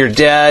 And your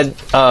dad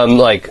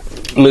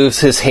moves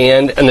his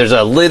hand, and there's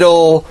a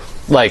little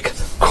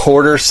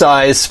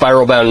quarter-size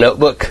spiral-bound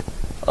notebook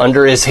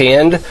under his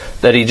hand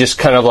that he just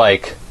kind of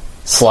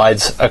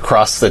slides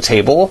across the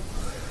table,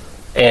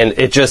 and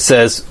it just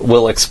says,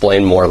 "We'll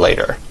explain more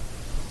later."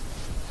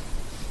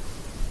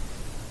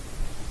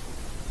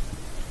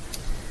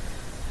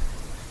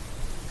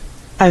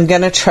 I'm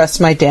going to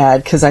trust my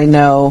dad because I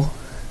know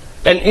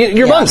And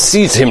your mom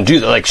sees him do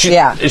that. Like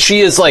she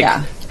is like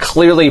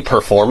clearly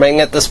performing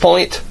at this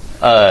point.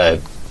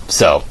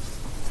 So.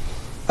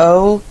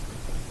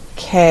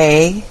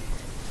 Okay.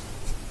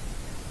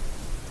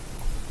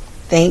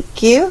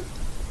 Thank you.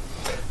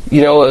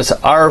 You know, it was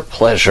our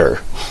pleasure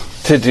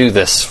to do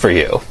this for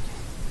you.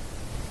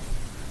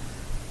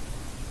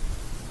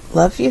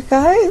 Love you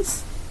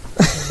guys.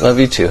 Love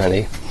you too,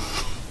 honey.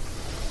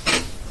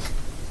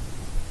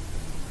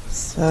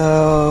 So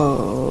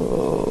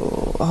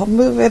I'll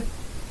move it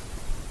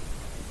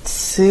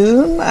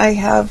soon. I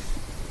have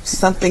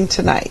something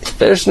tonight.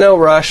 There's no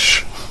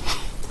rush.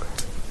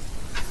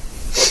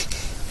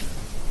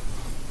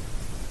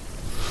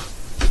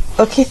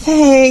 Okay,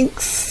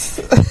 thanks.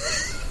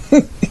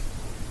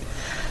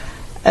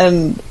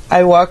 And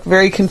I walk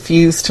very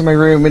confused to my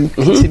room and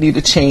continue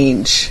to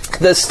change.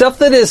 The stuff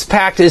that is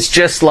packed is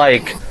just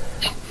like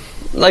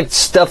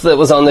stuff that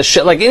was on the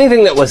ship, like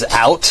anything that was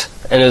out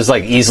and is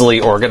like easily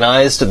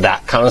organized.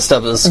 That kind of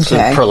stuff is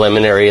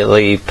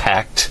preliminarily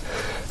packed.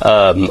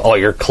 All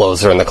your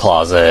clothes are in the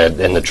closet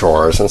and the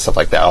drawers and stuff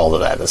like that. All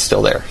of that is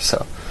still there.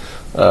 So,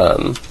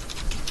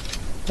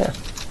 yeah.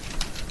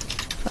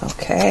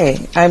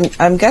 Okay,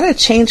 I'm gonna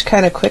change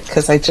kind of quick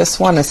because I just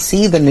want to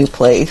see the new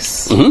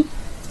place. Mm-hmm.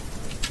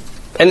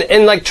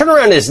 And like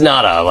Turnaround is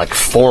not a like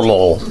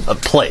formal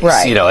place,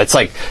 right? You know, it's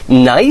like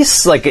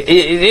nice, like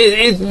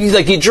it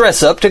like you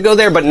dress up to go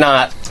there, but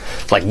not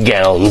like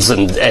gowns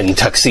and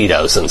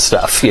tuxedos and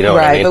stuff. You know,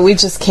 right? What I mean? But we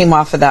just came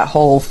off of that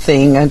whole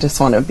thing. I just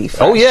want to be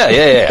fresh. Oh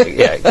yeah.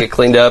 Get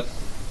cleaned up,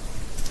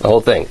 the whole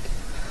thing.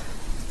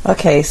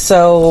 Okay,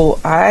 so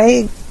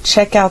I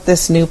check out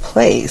this new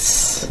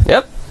place.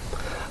 Yep.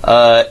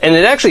 And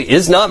it actually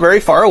is not very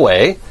far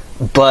away,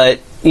 but,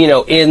 you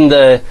know,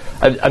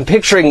 I'm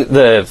picturing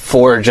the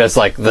forge as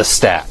like the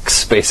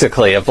stacks,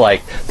 basically, of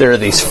like, there are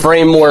these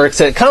frameworks,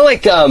 that kind of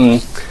like,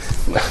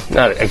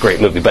 not a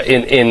great movie, but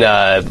in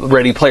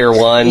Ready Player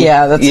One.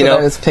 Yeah, that's what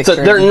I was picturing.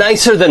 So they're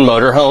nicer than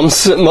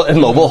motorhomes,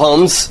 mobile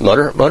homes.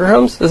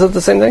 Motorhomes? Is that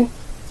the same thing?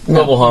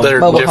 Mobile home. They're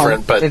Mobile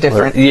different, home. but They're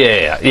different.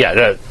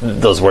 Yeah.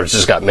 Those words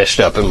just got meshed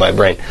up in my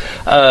brain.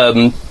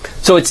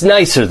 So it's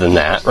nicer than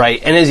that,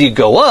 right? And as you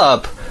go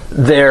up,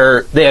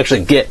 they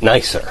actually get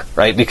nicer,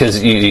 right?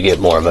 Because you get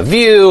more of a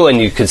view, and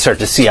you can start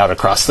to see out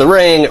across the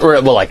ring,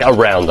 or well, like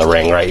around the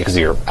ring, right? Because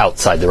you're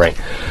outside the ring.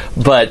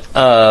 But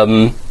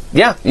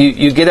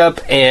you get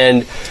up,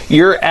 and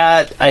you're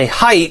at a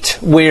height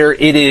where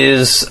it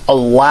is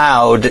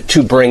allowed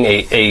to bring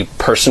a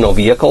personal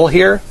vehicle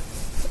here.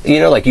 You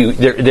know, like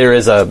there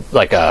is a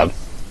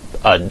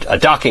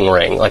docking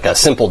ring, like a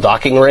simple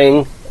docking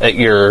ring at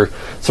your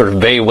sort of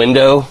bay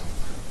window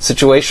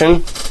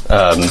situation.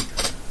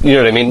 You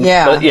know what I mean?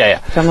 Yeah. But,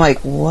 yeah. I'm like,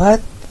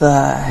 what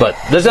the But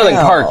there's nothing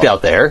hell? parked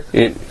out there.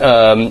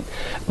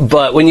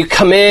 But when you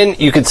come in,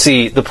 you can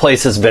see the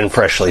place has been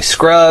freshly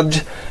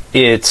scrubbed.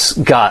 It's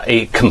got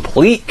a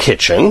complete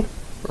kitchen,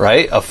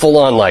 right? A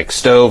full-on, like,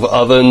 stove,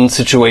 oven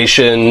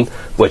situation,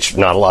 which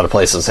not a lot of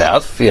places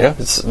have, you know?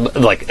 It's,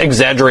 like,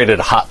 exaggerated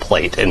hot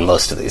plate in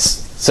most of these.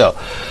 So,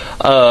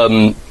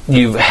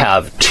 you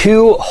have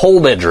 2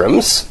 whole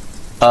bedrooms,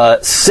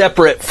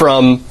 separate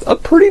from a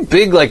pretty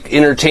big, like,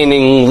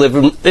 entertaining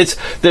living.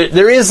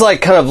 There is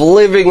like kind of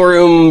living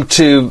room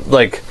to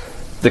like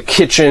the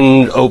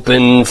kitchen,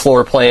 open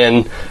floor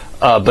plan,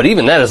 but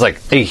even that is like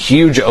a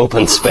huge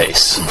open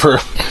space for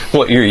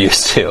what you're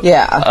used to.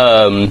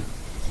 Yeah.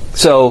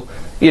 So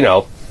you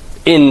know,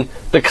 in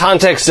the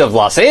context of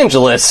Los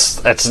Angeles,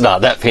 that's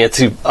not that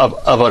fancy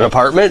of an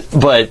apartment,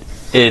 but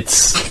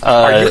it's.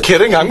 Are you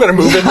kidding? I'm going to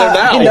move in there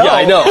now. I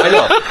know. Yeah, I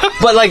know.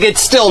 But like,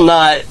 it's still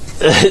not.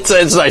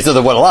 It's nicer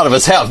than what a lot of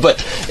us have, but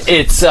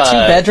it's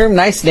 2-bedroom,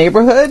 nice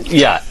neighborhood.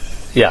 Yeah.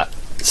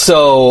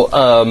 So,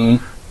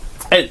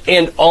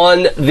 and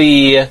on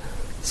the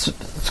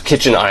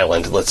kitchen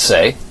island, let's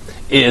say,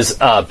 is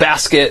a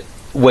basket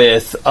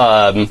with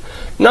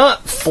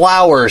not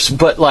flowers,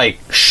 but like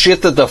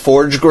shit that the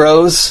forge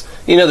grows.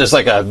 You know, there's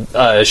like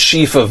a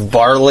sheaf of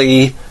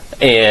barley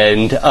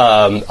and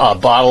a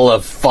bottle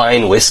of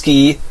fine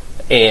whiskey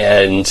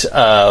and.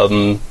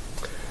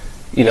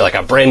 You know, like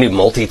a brand new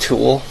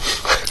multi-tool.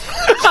 It's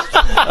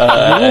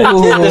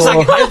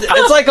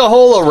like a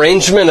whole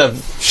arrangement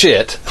of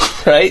shit,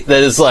 right?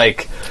 That is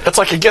like... It's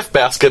like a gift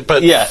basket,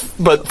 but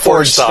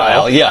forge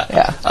style.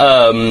 Yeah.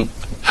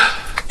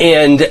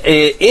 And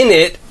in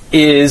it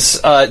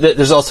is...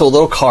 there's also a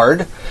little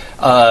card.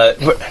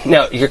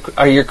 Now,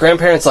 are your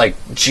grandparents like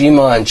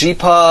Jima and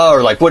Jipa,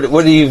 or like what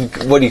do you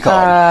call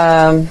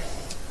them?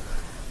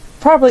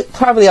 Probably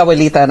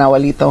abuelita and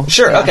abuelito.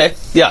 Sure. Yeah. Okay.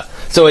 Yeah.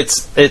 So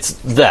it's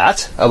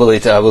that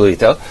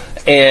abuelito,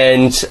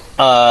 and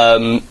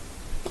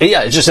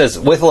it just says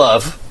with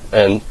love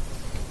and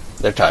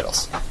their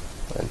titles,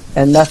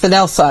 and nothing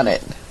else on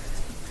it.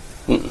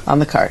 On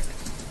the card.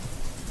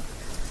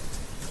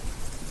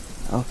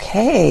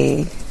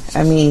 Okay.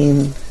 I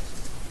mean,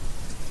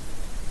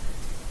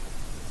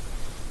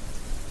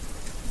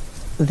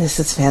 this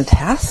is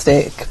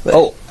fantastic. But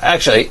oh,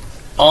 actually,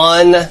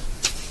 on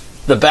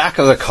the back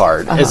of the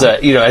card is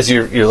a, as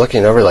you're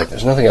looking over, like,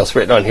 there's nothing else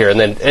written on here. And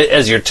then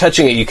as you're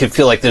touching it, you can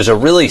feel like there's a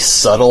really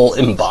subtle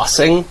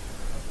embossing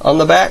on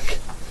the back.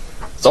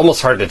 It's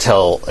almost hard to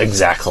tell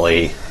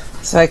exactly.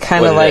 So I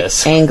kind of what it like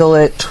is. angle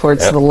it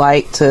towards the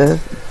light to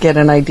get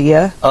an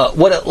idea.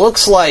 What it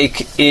looks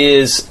like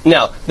is,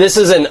 now, this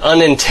is an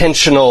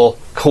unintentional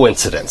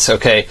coincidence,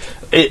 okay?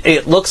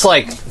 It looks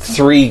like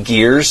 3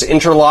 gears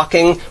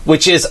interlocking,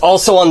 which is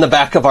also on the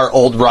back of our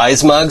old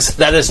Rise mugs.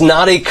 That is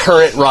not a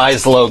current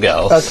Rise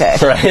logo. Okay.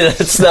 Right?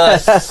 It's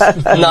not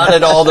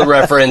at all the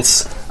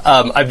reference.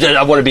 I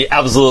want to be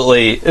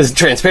absolutely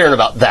transparent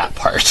about that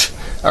part.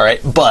 All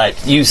right?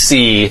 But you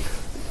see,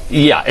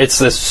 it's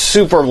this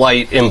super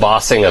light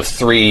embossing of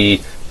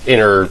 3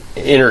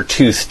 inner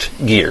toothed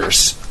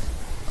gears.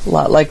 A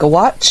lot like a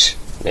watch.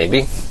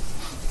 Maybe.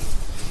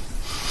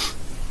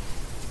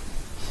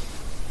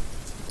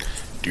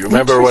 Do you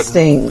remember what?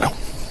 Interesting. No,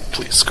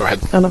 please go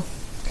ahead. Oh, no. Go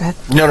ahead.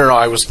 No,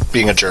 I was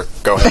being a jerk.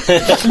 Go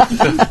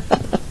ahead.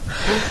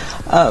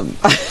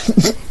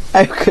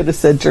 I could have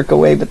said jerk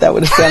away, but that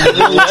would have sounded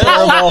really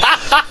terrible.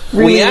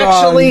 Really We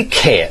actually wrong.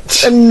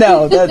 can't.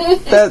 No,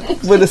 that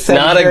would have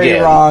sounded Not very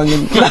again. wrong.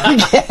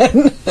 Not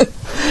again.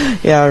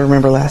 Yeah, I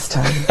remember last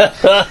time.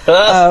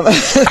 I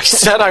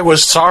said I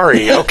was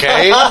sorry.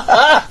 Okay.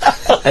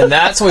 And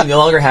that's why we no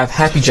longer have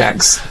Happy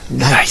Jacks.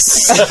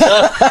 Nice.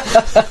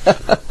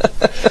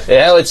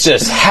 Now it's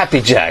just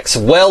Happy Jacks,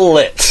 well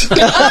lit.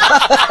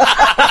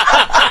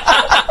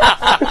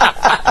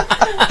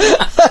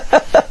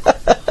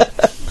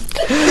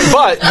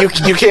 But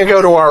you can't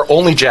go to our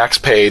Only Jacks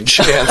page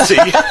and see.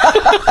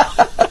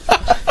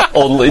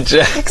 Only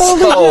Jacks.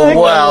 Oh,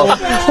 wow.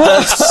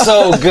 That's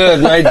so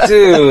good, my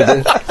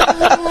dude.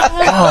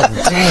 God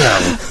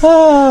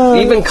damn.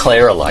 Even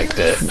Clara liked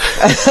it.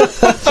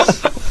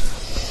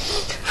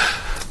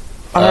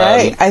 All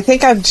right. I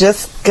think I'm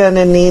just going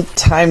to need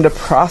time to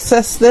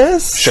process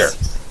this. Sure.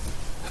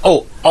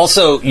 Oh,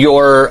 also,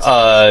 your,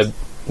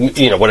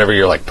 whatever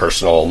your, like,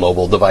 personal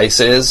mobile device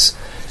is,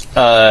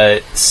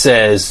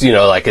 says,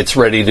 like, it's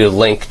ready to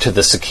link to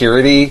the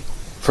security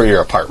for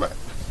your apartment.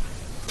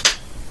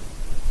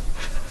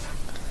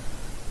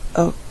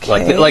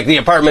 Okay. Like the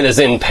apartment is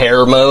in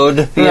pair mode,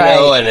 you Right.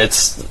 know, and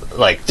it's,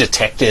 like,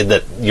 detected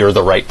that you're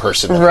the right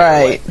person.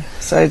 Right. apparently.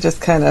 So I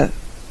just kind of...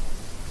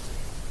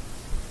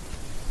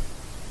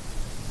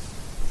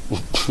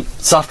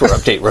 Software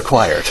update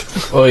required.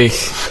 Oy.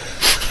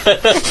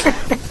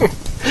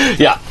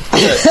 Yeah.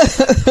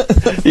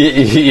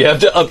 You have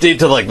to update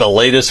to like the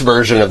latest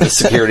version of the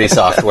security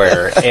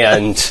software,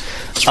 and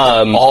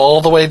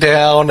All the way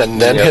down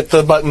and then Yep. hit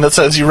the button that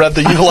says you read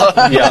the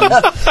EULA.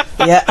 yeah.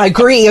 Yeah,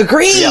 agree.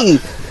 Yeah.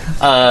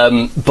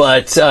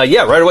 But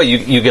right away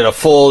you get a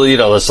full,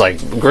 this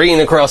like green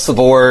across the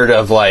board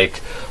of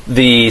like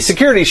the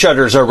security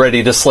shutters are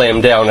ready to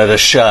slam down at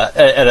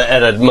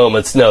a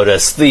moment's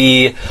notice.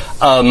 The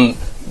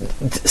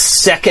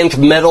second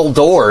metal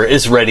door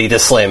is ready to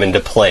slam into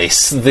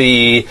place.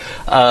 The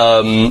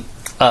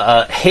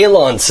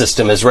halon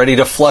system is ready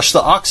to flush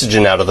the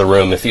oxygen out of the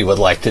room if you would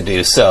like to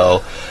do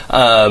so.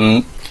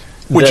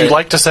 Would you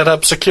like to set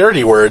up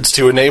security words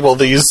to enable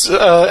these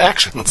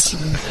actions?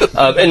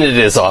 And it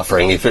is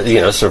offering,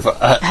 sort of.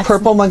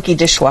 Purple monkey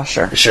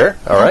dishwasher. Sure.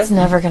 All right. It's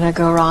never going to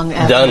go wrong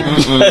ever.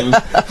 Done.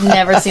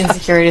 Never seen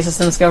security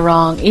systems go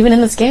wrong, even in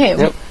this game.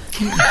 Yep.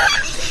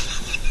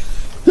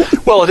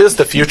 Well, it is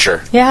the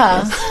future.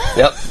 Yeah.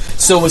 Yep.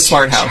 So with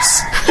Smart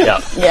House.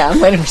 Yeah. Yeah, I'm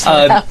waiting for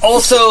someone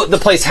Also, the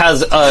place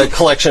has a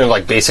collection of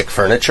like basic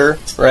furniture.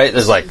 Right.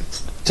 There's like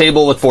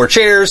table with 4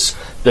 chairs.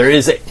 There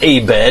is a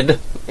bed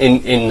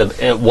in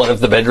one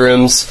of the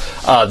bedrooms.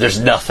 There's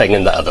nothing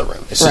in the other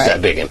room. It's just Right.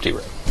 that big empty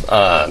room.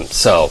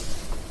 So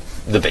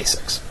the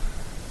basics.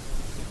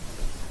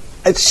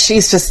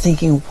 She's just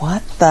thinking,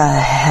 what the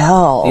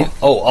hell?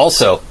 Oh,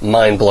 also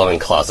mind-blowing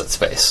closet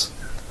space.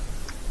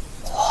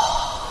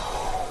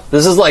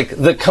 This is like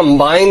the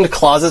combined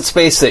closet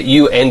space that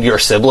you and your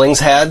siblings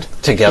had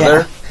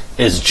together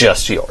is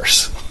just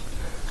yours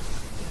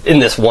in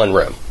this one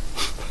room.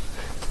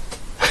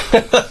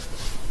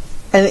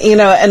 And,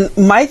 and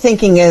my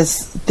thinking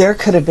is there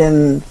could have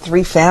been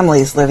 3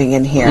 families living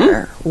in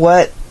here.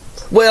 What?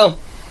 Well,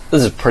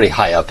 this is pretty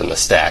high up in the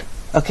stack.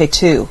 Okay,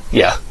 2.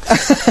 Yeah.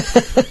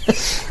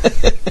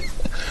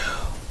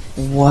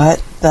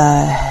 What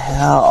the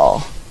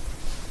hell?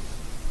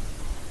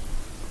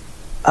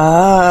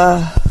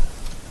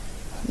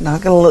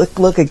 Not gonna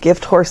look a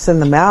gift horse in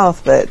the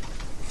mouth, but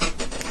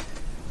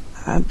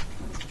I'm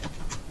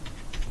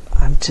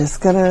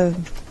just gonna,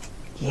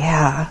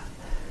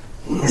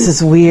 this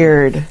is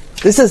weird.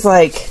 This is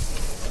like,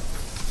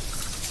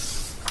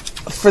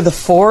 for the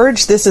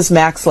Forge, this is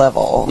max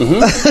level.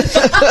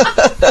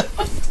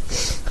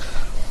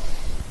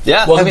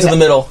 Yeah. Welcome to the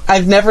middle.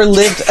 I've never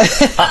lived.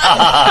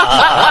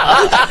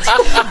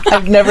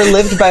 I've never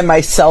lived by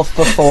myself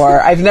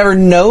before. I've never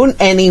known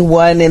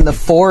anyone in the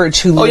Forge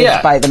who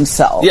lived by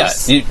themselves. Yeah,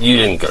 you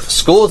didn't go to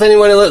school with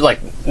anyone who lived,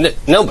 like,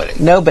 nobody.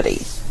 Nobody.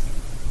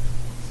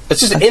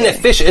 It's just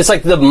inefficient. It's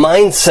like the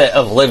mindset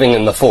of living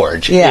in the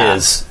Forge Yeah.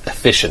 is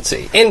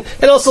efficiency. And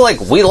also, like,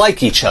 we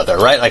like each other,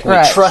 right? Like, we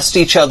Right. trust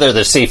each other.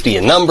 There's safety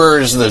in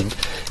numbers. The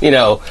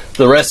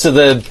rest of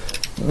the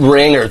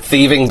ring are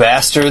thieving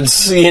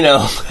bastards,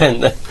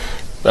 and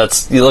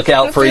that's, you look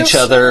out for each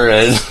other.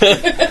 And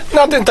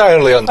Not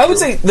entirely untrue. I would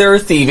say there are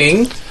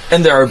thieving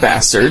and there are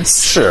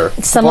bastards. sure.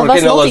 Some of us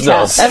Porque no los multitask.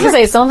 dos. I was going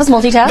to say, some of us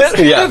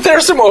multitask. Yeah.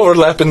 There's some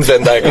overlap in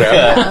Venn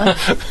diagram.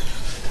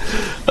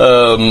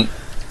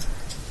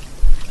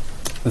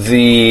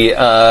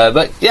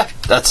 But yeah,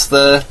 that's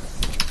the.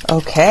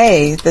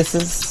 Okay, this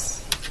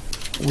is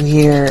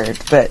weird,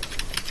 but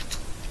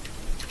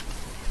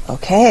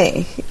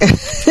okay.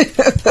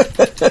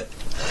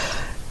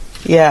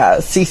 Yeah,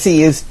 Cece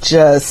is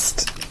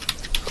just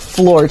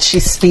floored.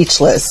 She's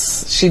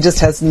speechless. She just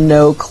has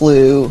no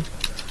clue.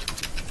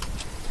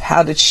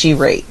 How did she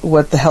rate?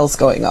 What the hell's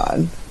going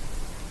on?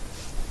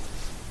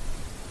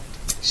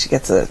 She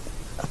gets an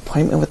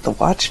appointment with the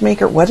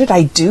watchmaker. What did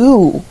I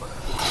do?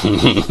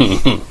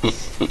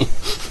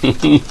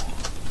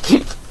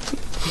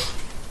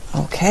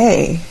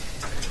 Okay.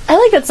 I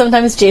like that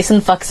sometimes Jason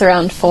fucks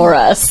around for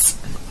us,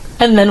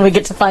 and then we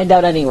get to find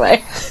out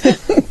anyway.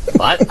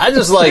 I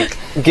just like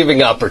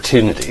giving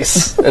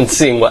opportunities and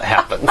seeing what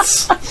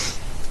happens.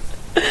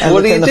 I What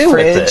look do you in the do with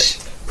fridge.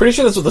 it? Pretty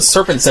sure that's what the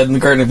serpent said in the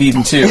Garden of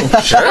Eden, too.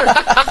 Sure.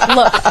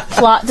 Look,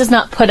 plot does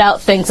not put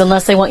out things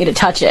unless they want you to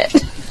touch it.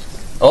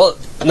 Well,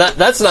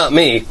 that's not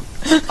me.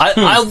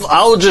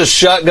 I'll just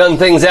shotgun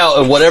things out,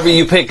 and whatever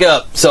you pick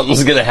up,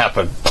 something's gonna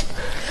happen.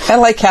 Kind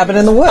of like Cabin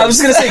in the Woods. I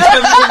was going to say,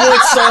 Kevin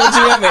Wood silent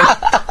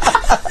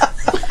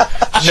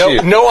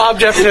at me. No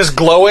object is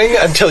glowing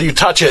until you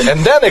touch it, and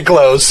then it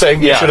glows,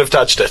 saying you Yeah. should have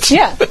touched it.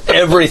 Yeah,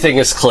 Everything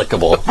is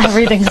clickable.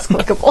 everything is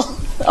clickable.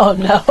 Oh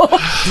no.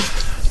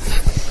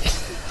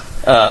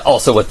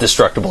 Also with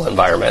destructible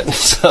environment.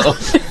 So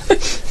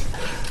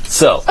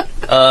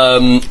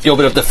you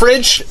open up the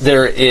fridge.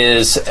 There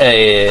is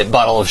a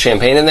bottle of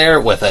champagne in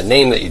there with a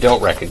name that you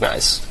don't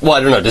recognize. Well,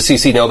 I don't know. Does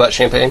CC know about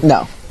champagne?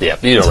 No. Yeah,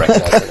 you don't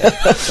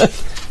recognize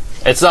it.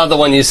 It's not the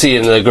one you see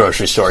in the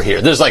grocery store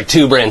here. There's like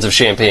 2 brands of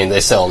champagne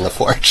they sell in the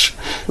Forge.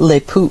 Le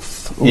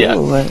Pouf. Ooh,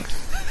 Yeah.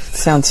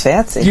 sounds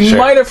fancy. You Sure.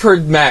 might have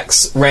heard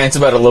Max rant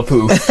about a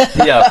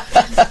LaPouf. Yeah.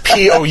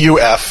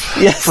 POUF.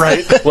 Yes.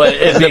 Right? What,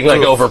 it being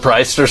like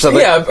overpriced or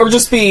something? Yeah, or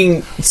just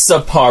being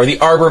subpar, the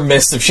Arbor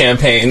Mist of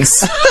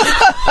champagnes.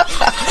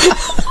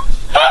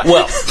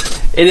 Well,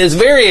 it is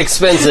very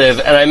expensive,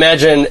 and I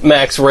imagine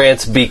Max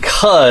rants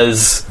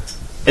because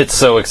it's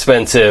so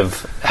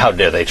expensive. How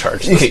dare they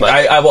charge this Okay, much?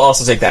 I will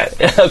also take that.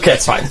 Okay.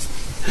 That's fine.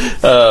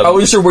 I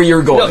wasn't sure where you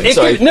were No, going. it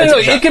so could, I no, took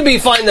a shot. it could be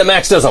fine that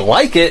Max doesn't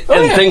like it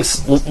and yeah. thinks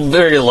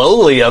very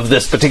lowly of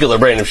this particular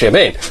brand of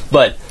champagne,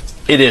 but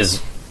it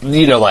is,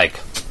 like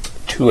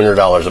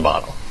 $200 a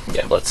bottle.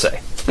 Yeah, let's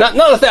say not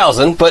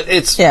 1,000, but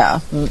it's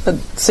Yeah, but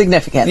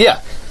significant.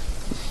 yeah.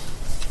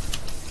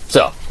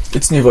 So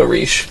It's Nouveau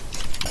Riche.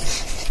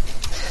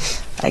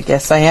 I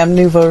guess I am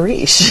nouveau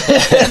riche.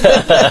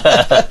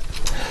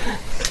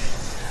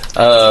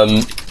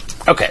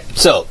 okay,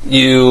 so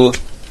you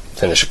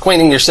finish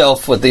acquainting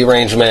yourself with the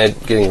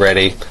arrangement, getting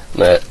ready. I'm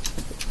gonna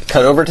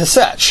cut over to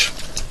Satch.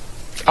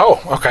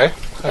 Oh, okay.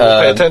 I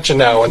will pay attention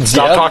now and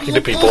stop yeah. talking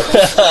to people.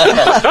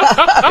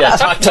 Yeah,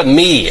 talk to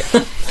me.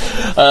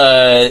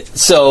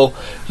 So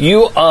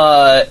you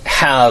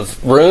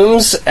have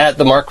rooms at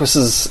the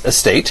Marquis's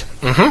estate.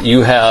 Mm-hmm.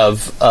 You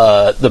have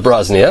the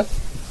Brosnia.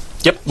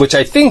 Yep. Which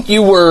I think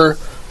you were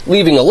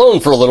leaving alone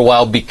for a little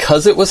while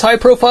because it was high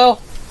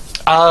profile.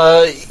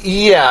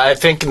 Yeah, I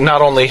think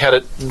not only had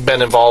it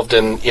been involved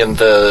in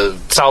the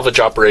salvage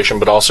operation,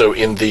 but also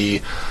in the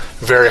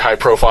very high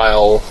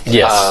profile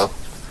Yes.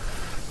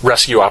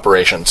 rescue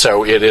operation.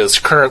 So it is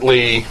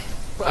currently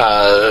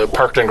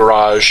parked in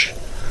garage,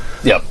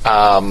 Yep.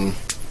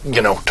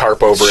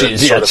 tarp over it.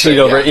 Sort of sheet thing,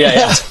 over it.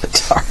 Yeah.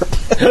 Tarp.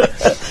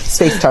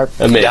 Space tarp.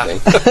 Amazing.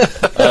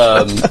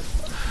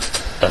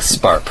 A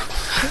sparp.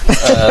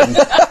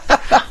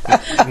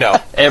 No.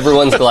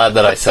 Everyone's glad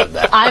that I said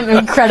that. I'm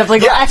incredibly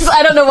glad.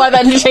 I don't know why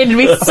that entertained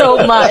me so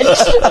much.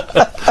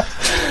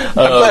 I'm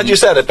glad you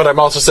said it, but I'm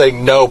also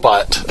saying no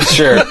but.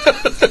 Sure.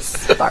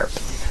 Barb.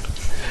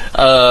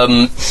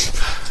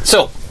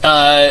 So,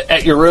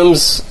 at your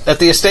rooms at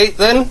the estate,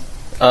 then?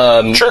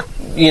 Sure.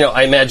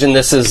 I imagine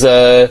this is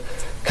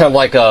kind of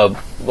like a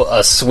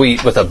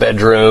suite with a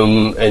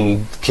bedroom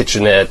and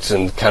kitchenette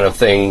and kind of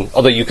thing.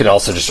 Although you can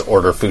also just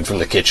order food from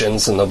the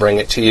kitchens and they'll bring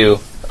it to you.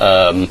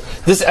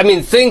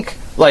 Think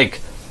like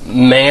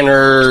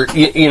manor.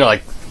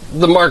 Like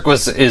the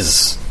Marquis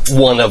is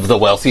one of the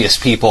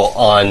wealthiest people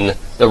on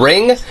the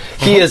ring.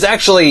 He is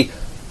actually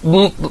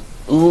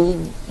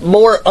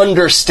more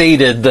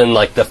understated than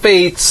like the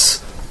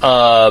Fates.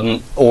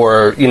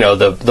 Or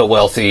the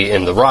wealthy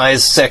in the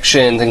Rise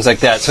section, things like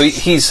that. So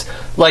he's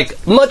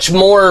like much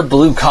more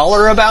blue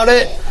collar about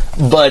it,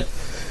 but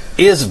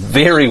is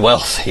very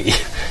wealthy,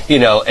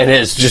 and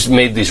has just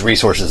made these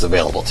resources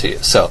available to you.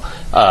 So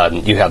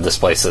you have this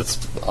place that's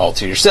all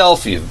to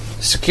yourself. You have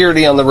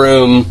security on the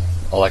room.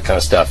 all that kind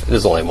of stuff. It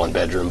is only one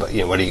bedroom, but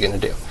what are you going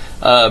to do?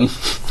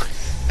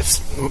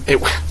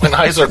 When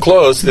eyes are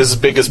closed, it's as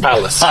big as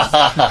palace.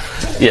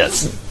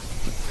 Yes.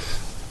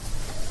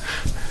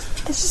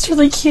 This is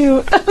really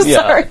cute. I'm Yeah.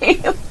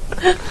 sorry.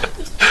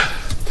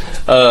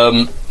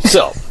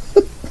 So,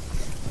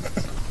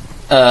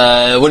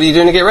 what are you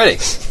doing to get ready?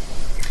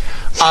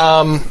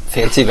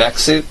 Fancy vac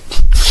suit?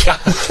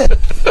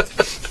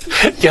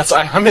 Yes,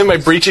 I'm in my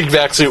breaching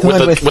vac suit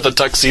One with a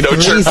tuxedo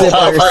Three shirt.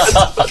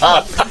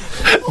 zippers.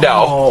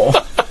 No.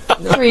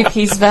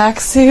 Three-piece vac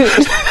suit.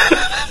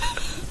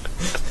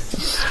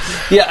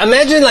 Yeah,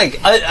 imagine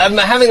I'm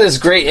having this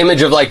great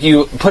image of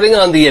you putting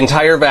on the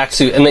entire vac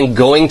suit and then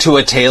going to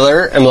a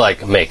tailor and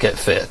make it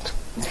fit.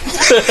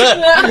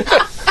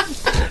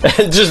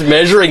 And just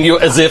measuring you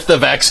as if the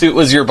vac suit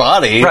was your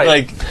body.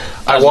 Right.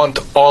 I want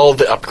all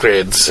the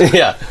upgrades.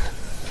 Yeah.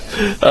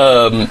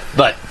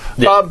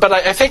 But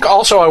I think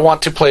also I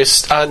want to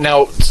place...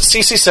 now,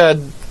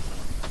 Cece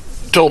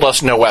told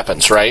us no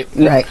weapons, right?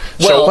 Right.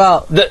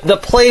 Well, the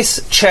place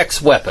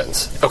checks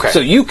weapons. Okay. So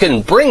you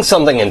can bring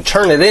something and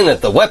turn it in at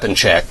the weapon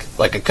check,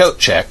 like a coat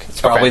check. It's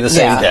probably the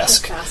same Yeah.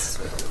 desk.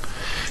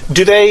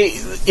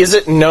 Is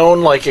it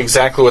known,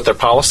 exactly what their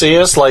policy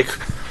is? Like,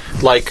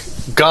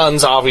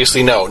 guns,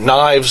 obviously, no.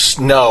 Knives,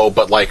 no.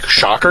 But,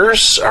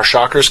 shockers? Are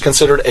shockers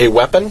considered a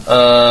weapon?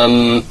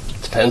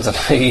 Depends on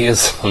how you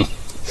use them.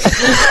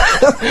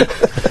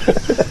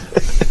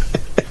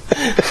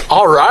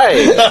 All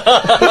right.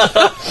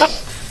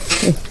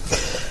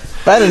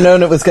 If I'd have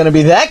known it was going to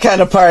be that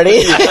kind of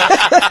party.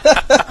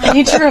 I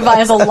need to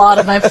revise a lot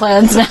of my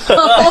plans now.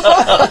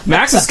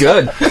 Max is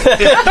good.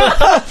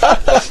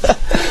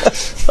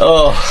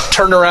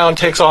 Turnaround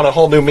takes on a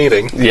whole new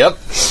meaning. Yep.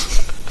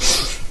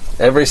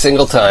 Every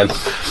single time.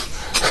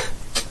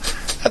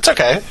 That's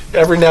okay.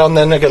 Every now and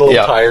then I get a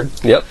little tired.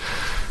 Yep.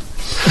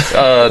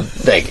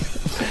 Thank you.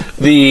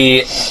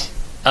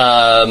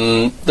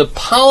 The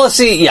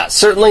policy,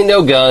 certainly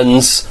no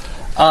guns.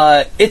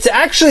 It's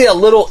actually a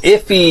little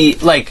iffy.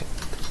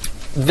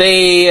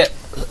 They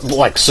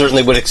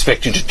certainly would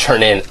expect you to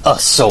turn in a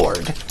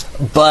sword,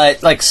 but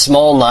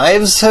small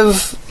knives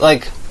have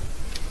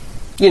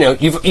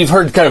you've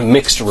heard kind of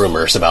mixed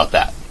rumors about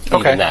that. Okay.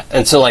 Even that.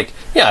 And so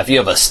if you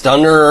have a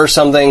stunner or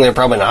something, they're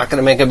probably not going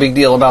to make a big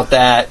deal about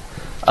that.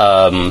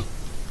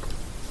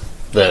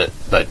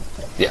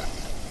 Yeah.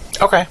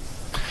 Okay.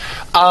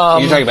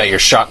 You're talking about your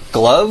shock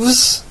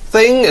gloves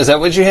thing? Is that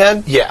what you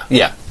had? Yeah.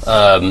 Yeah.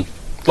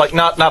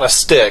 Not a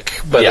stick,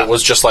 but Yeah. it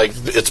was just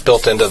it's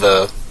built into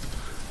the...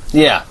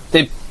 Yeah.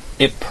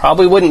 It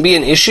probably wouldn't be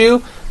an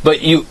issue, but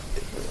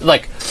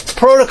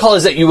protocol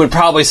is that you would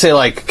probably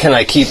say, can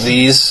I keep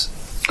these?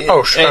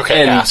 Oh,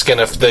 okay. And asking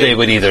if they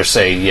would either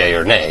say yay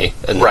or nay.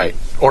 And Right.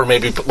 Or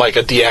maybe a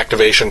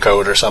deactivation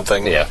code or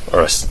something. Yeah.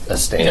 Or a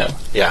stamp.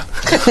 Yeah.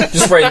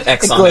 Just write an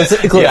X It on glows,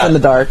 it. it glows Yeah. in the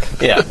dark.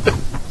 Yeah.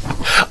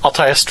 I'll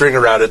tie a string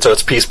around it so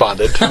it's peace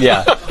bonded.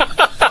 Yeah.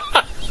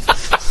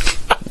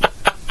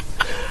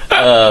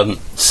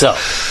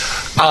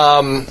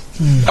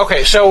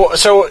 Okay,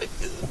 so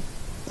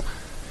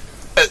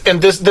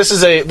and this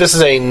is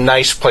a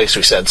nice place,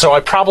 we said. So I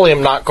probably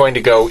am not going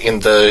to go in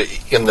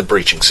the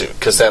breaching suit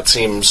because that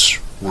seems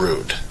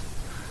rude.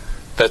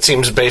 That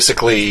seems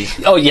basically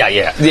Oh,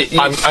 yeah.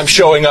 I'm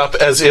showing up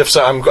as if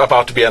I'm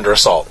about to be under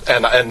assault,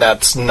 and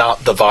that's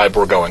not the vibe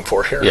we're going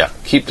for here. Yeah.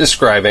 Keep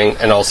describing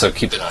and also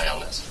keep an eye on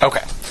this.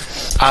 Okay.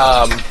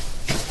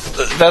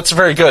 That's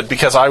very good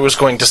because I was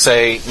going to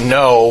say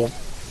no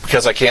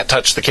because I can't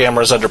touch the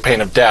cameras under pain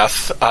of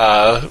death.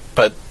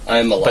 But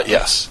I'm alive. But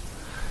yes,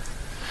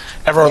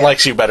 everyone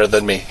likes you better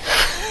than me.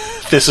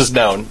 This is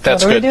known.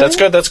 That's What are we good. doing? That's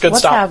good. That's good.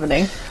 What's Stop.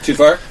 happening? Too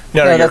far?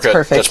 No, No, you're that's good.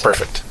 perfect. That's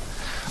perfect.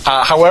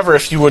 However,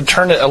 if you would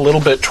turn it a little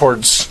bit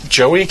towards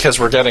Joey, because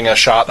we're getting a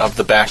shot of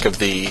the back of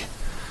the.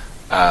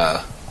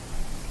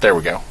 There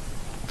we go.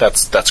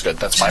 That's good.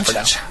 That's fine for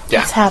now. Yeah.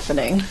 What's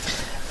happening?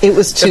 It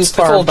was too It's the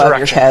far full above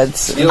direction. your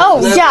heads.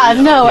 Oh, yeah,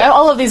 no.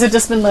 All of these have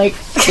just been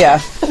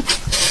Yeah.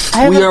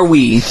 I have, We are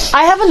we.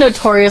 I have a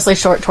notoriously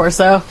short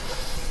torso.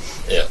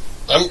 Yeah.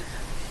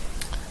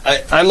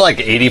 I'm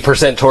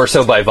 80%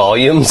 torso by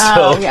volume, so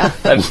Oh, yeah.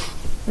 I'm,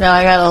 No,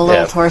 I got a little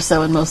Yeah.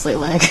 torso and mostly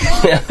leg.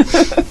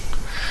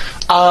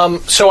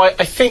 So I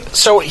think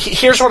so.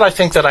 Here's what I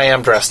think that I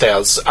am dressed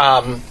as.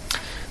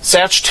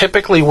 Satch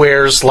typically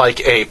wears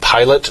a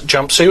pilot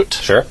jumpsuit,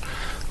 sure.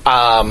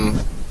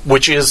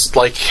 which is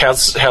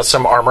has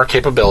some armor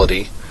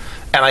capability,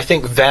 and I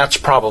think that's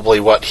probably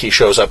what he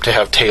shows up to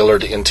have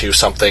tailored into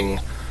something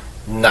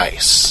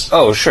nice.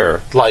 Oh,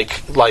 sure.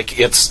 Like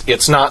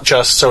it's not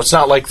just so it's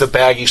not like the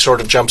baggy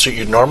sort of jumpsuit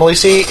you'd normally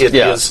see. It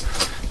is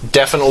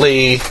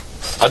definitely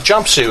a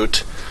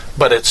jumpsuit,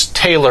 but it's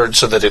tailored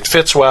so that it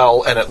fits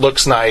well and it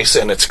looks nice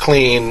and it's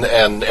clean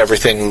and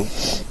everything,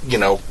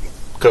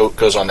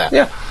 goes on that.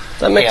 Yeah,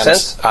 that makes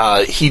sense.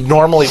 He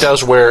normally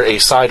does wear a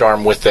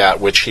sidearm with that,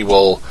 which he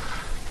will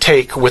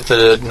take with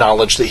the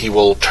knowledge that he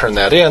will turn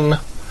that in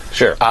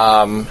Sure.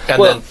 And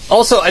Well, then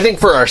also, I think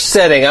for our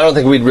setting, I don't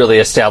think we'd really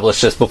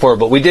established this before,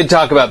 but we did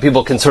talk about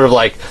people can sort of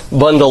like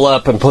bundle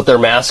up and put their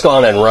mask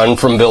on and run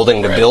from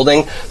building to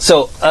building.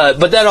 So,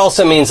 but that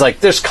also means like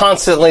there's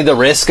constantly the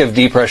risk of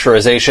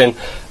depressurization,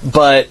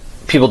 but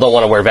people don't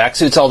want to wear vac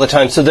suits all the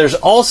time. So there's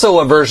also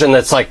a version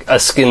that's like a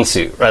skin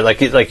suit, right?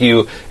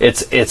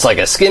 It's like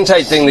a skin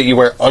tight thing that you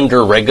wear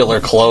under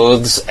regular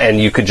clothes, and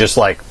you could just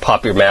like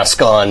pop your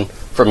mask on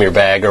from your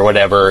bag or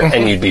whatever,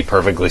 and you'd be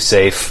perfectly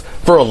safe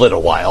for a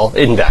little while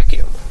in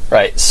vacuum,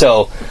 right?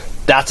 So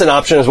that's an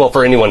option as well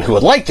for anyone who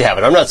would like to have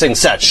it. I'm not saying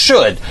Sats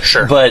should,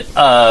 Sure. but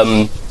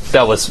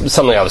that was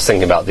something I was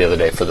thinking about the other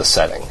day for the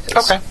setting.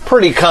 It's Okay.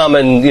 pretty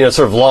common,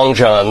 sort of long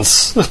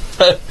johns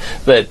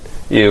that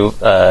you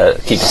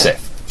keep you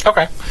safe.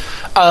 Okay.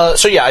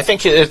 So yeah, I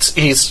think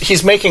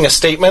he's making a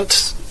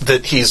statement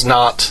that he's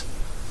not,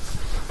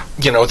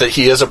 that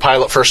he is a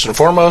pilot first and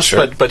foremost,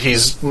 Sure. but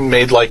he's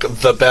made like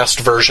the best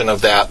version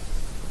of that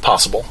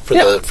possible for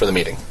Yeah. the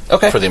meeting.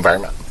 Okay. For the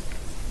environment.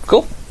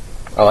 Cool.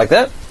 I like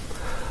that.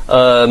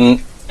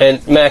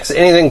 And Max,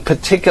 anything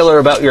particular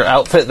about your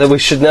outfit that we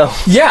should know?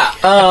 Yeah,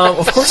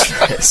 of course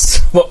there is.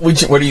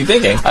 What are you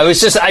thinking?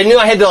 I knew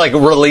I had to like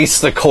release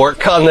the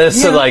cork on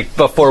this, so like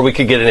before we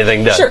could get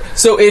anything done. Sure.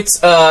 So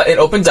it's an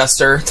open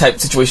duster type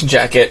situation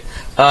jacket.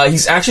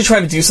 He's actually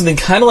trying to do something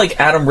kind of like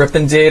Adam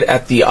Rippon did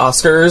at the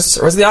Oscars.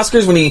 Or was it the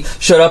Oscars when he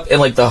showed up in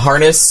like the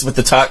harness with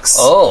the tux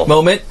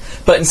moment?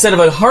 But instead of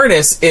a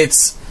harness,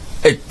 it's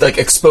a, like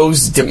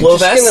exposed Diplo You're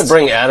just vest. going to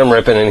bring Adam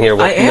Rippon in here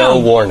with no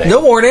warning.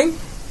 No warning.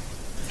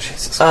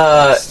 Jesus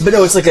But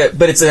no, it's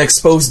an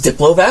exposed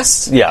Diplo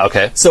vest. Yeah,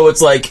 okay. So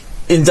it's like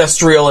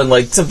industrial and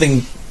like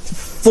something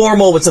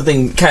formal with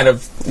something kind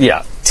of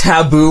Yeah,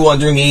 taboo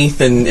underneath,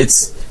 and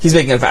he's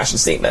making a fashion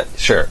statement.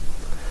 sure.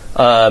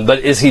 But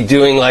is he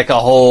doing like a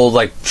whole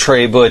like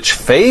Trey Butch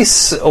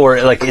face,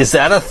 or like is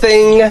that a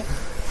thing?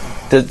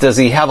 Does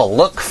he have a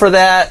look for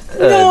that?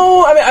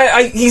 No,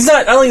 I mean, he's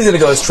not. I don't think he's going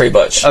to go as Trey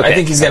Butch. Okay. I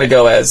think he's going to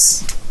go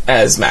as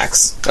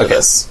Max for Okay.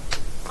 this.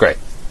 Great.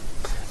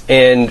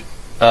 And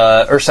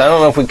Ursa, I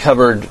don't know if we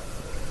covered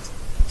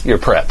your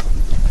prep.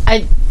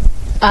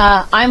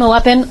 I'm a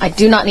weapon. I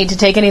do not need to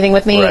take anything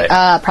with me.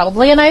 Right.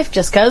 Probably a knife,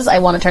 just because I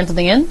want to turn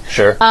something in.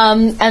 Sure.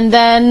 And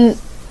then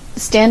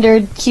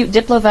standard cute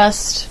Diplo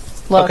vest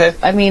look. Okay.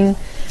 I mean,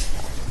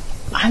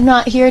 I'm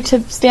not here to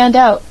stand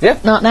out. Yeah.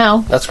 Not now.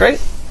 That's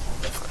great.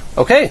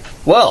 Okay,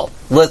 well,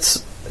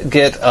 let's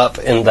get up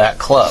in that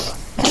club.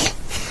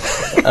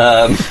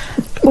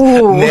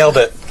 Nailed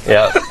it.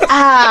 Yeah.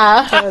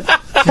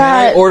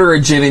 I order a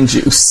gin and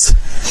juice.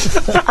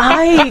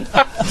 I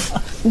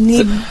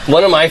need.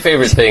 One of my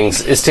favorite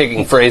things is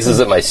taking phrases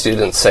that my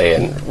students say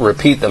and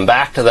repeat them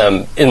back to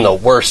them in the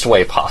worst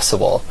way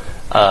possible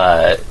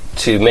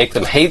to make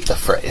them hate the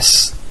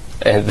phrase.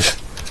 And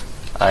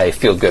I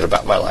feel good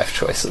about my life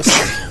choices.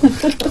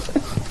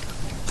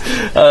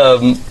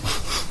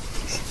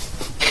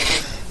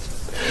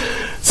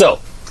 So,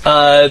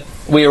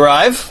 we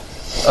arrive.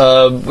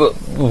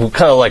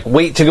 Kind of like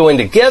wait to go in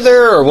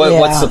together, or what? Yeah.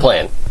 What's the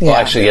plan? Well, Yeah.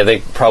 actually, yeah,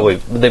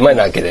 they might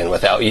not get in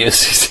without you,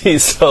 CC.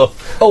 So,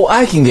 Oh,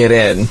 I can get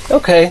in.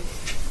 okay.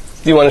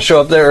 Do you want to show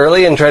up there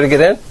early and try to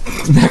get in?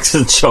 Max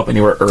doesn't show up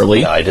anywhere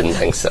early. No, I didn't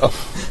think so.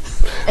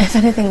 If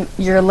anything,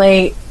 you're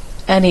late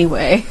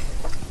anyway.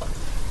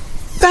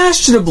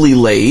 Fashionably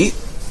late.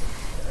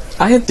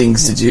 I had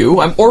things to do.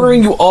 I'm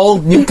ordering you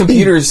all new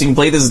computers so you can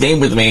play this game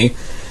with me,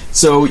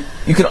 so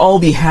you can all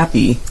be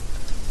happy.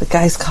 The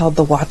guy's called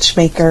the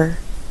Watchmaker.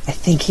 I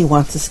think he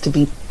wants us to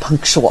be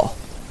punctual.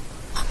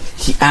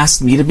 He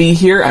asked me to be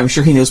here. I'm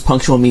sure he knows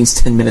punctual means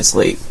 10 minutes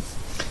late.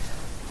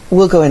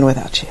 We'll go in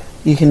without you.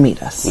 You can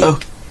meet us. Oh,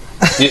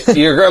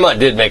 Your grandma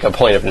did make a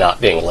point of not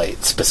being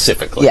late,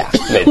 specifically. Yeah.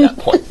 Made that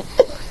point.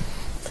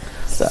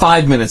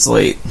 5 minutes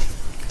late.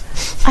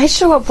 I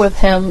show up with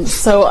him,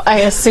 so I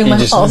assume You I'm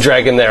just also.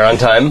 drag him there on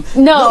time?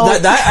 No.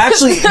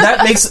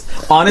 That makes,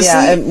 honestly,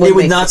 Yeah, it would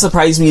make not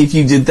surprise me if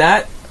you did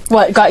that.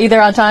 What, got you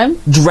there on time?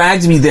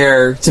 Dragged me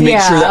there to make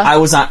Yeah. sure that I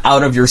was not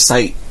out of your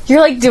sight. You're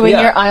like doing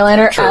Yeah, your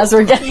eyeliner true. as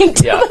we're getting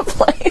to Yeah. the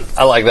place.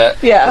 I like that.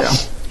 Yeah.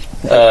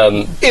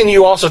 And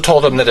you also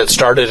told him that it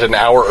started an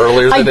hour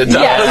earlier than it does.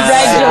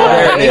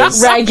 There it is.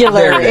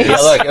 Regularly. There it Yeah,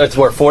 look,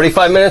 we're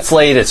 45 minutes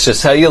late. It's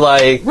just how you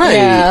like. Right.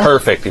 Yeah.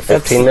 Perfect. You're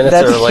 15 minutes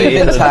That's early.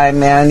 Cuban time,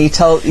 man.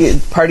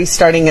 Party's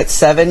starting at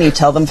 7. You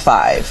tell them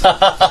 5.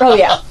 Oh,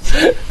 yeah.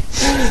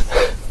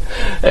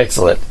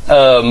 Excellent.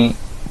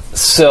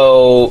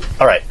 So,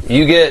 all right,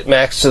 you get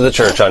Max to the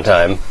church on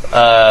time.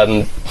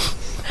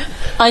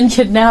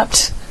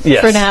 Unkidnapped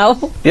Yes. for now.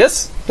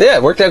 Yes? Yeah,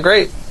 it worked out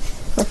great.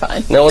 We're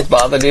fine. No one's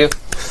bothered you.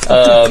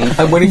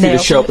 I'm waiting for you No.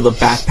 to show up with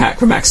a backpack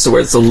for Max to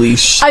wear. It's a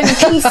leash. I'm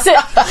consider.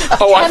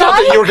 Oh, I thought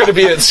that you were going to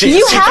be at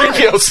You have-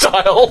 C3PO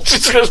style.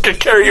 She's just going to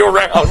carry you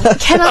around.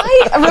 Can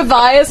I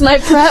revise my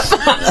prep?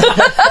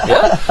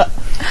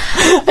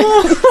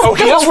 Oh,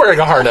 he is wearing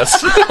a harness.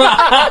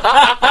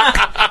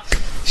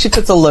 She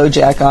puts a low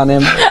jack on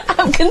him.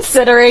 I'm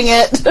considering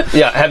it.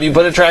 Yeah, have you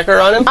put a tracker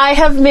on him?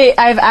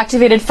 I've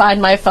activated Find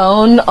My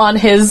Phone on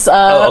his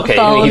okay.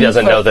 phone. He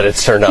doesn't know that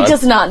it's turned on. He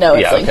does not know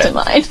it's Yeah, linked okay. to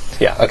mine.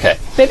 Yeah, okay.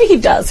 Maybe he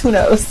does. Who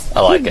knows? I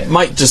like it.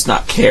 Might just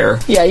not care.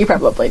 Yeah, you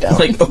probably don't.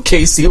 Like,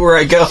 okay, see where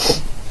I go.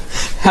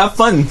 Have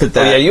fun with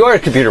that. Yeah, you are a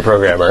computer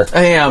programmer.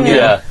 I am.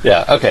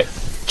 Yeah, okay.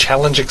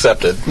 Challenge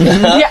accepted.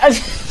 yeah.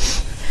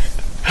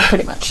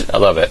 Pretty much. I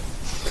love it.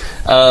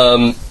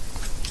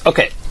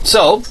 Okay,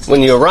 so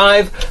when you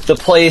arrive, the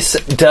place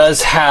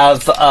does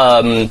have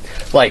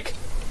like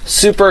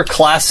super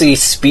classy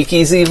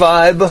speakeasy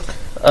vibe.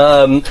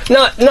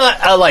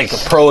 Not a like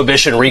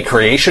Prohibition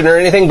recreation or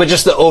anything, but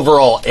just the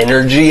overall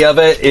energy of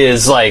it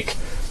is like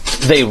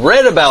they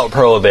read about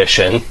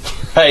Prohibition,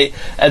 right?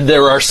 And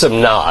there are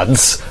some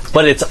nods,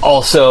 but it's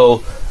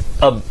also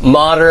a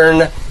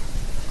modern,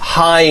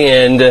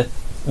 high-end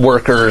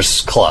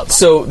workers club.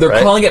 So they're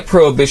right? calling it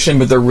Prohibition,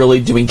 but they're really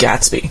doing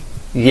Gatsby.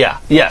 Yeah.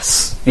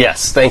 Yes.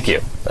 Thank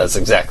you. That's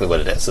exactly what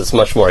it is. It's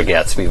much more a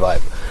Gatsby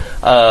vibe.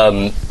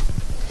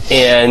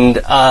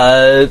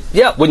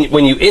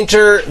 When you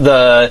enter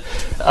the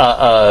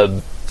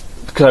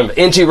kind of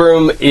ante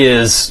room,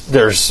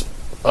 there's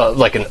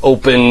like an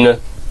open,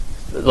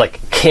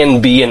 like can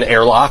be an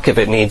airlock if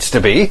it needs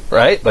to be,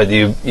 right? But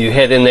you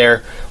head in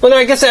there. Well, no,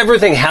 I guess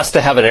everything has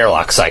to have an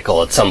airlock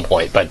cycle at some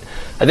point, but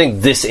I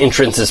think this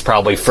entrance is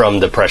probably from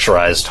the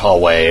pressurized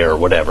hallway or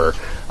whatever.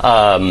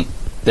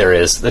 There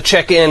is the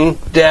check-in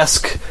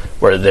desk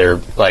where they're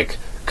like,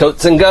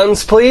 coats and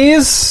guns,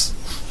 please.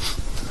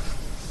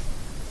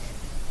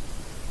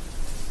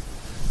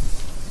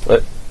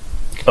 What?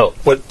 Oh,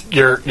 What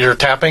your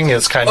tapping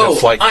is kind Oh,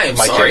 of like I am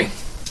my sorry. game.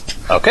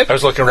 okay. I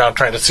was looking around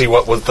trying to see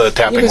what the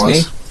tapping It was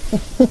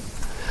was. me.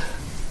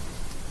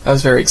 I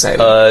was very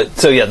excited.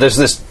 So yeah, there's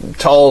this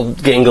tall,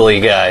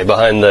 gangly guy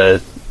behind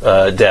the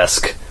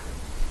desk.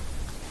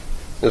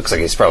 Looks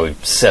like he's probably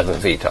 7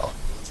 feet tall.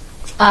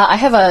 I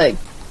have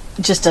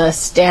just a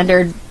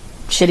standard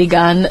shitty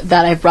gun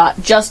that I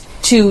brought just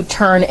to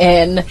turn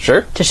in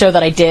Sure. to show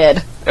that I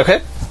did.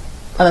 Okay.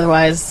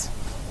 Otherwise,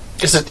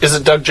 Is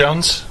it Doug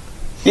Jones?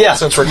 Yeah.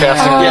 Since we're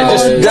casting, Yeah,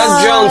 just Oh, Doug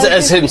God. Jones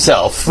as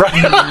himself. Right.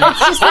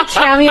 just the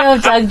cameo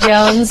of Doug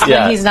Jones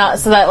Yeah. when he's not,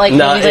 so that like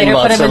Not when we later in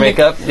put him monster in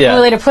makeup? The, Yeah. when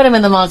we later put him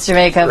in the monster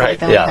makeup. Right, Like,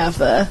 then yeah. we have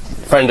the.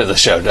 Friend of the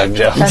show, Doug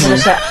Jones.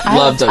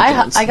 Love Doug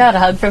Jones. I got a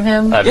hug from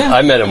him.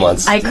 I met him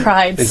once. I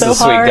cried He's so a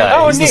sweet hard. guy.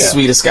 Oh, He's the neat.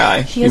 sweetest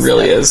guy. He is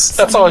really the- is.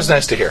 That's always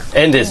nice to hear.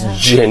 And is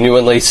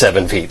genuinely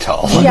 7 feet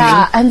tall.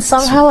 Yeah, and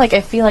somehow like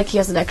I feel like he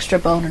has an extra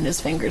bone in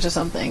his fingers or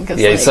something. Cause,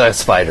 Yeah, he's like, a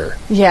spider,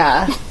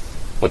 yeah.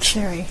 which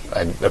Very.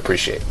 I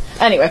appreciate.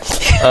 Anyway.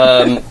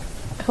 I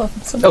love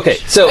him so much. Okay,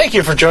 so Thank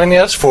you for joining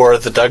us for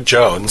the Doug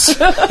Jones.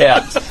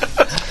 yeah.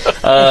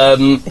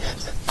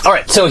 All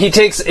right, so he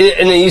takes,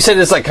 and you said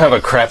it's like kind of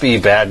a crappy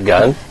bad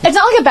gun. It's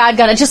not like a bad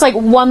gun. It's just like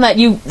one that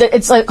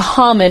it's like a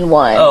common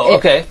one. Oh,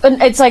 okay.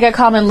 It's like a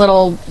common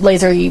little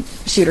lasery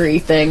shootery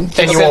thing.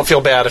 And you won't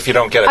feel bad if you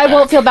don't get it I back.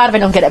 won't feel bad if I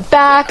don't get it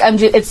back.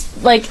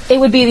 It's like it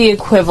would be the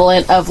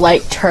equivalent of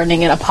like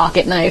turning in a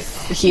pocket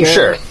knife here.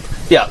 Sure.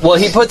 Yeah. Well,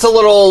 he puts a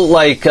little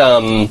like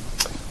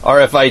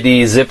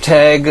RFID zip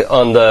tag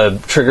on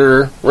the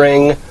trigger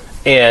ring,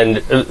 and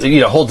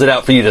holds it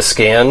out for you to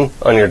scan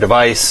on your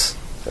device.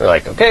 They're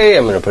like, okay,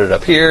 I'm going to put it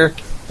up here.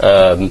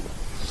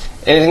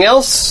 Anything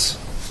else?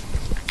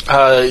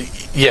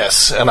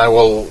 Yes, and I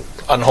will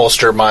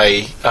unholster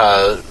my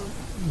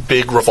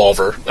big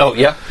revolver Oh,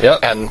 yeah.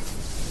 and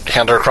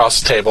hand her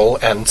across the table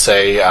and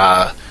say,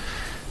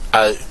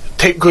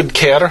 take good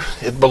care.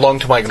 It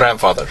belonged to my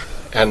grandfather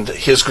and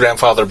his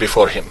grandfather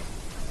before him.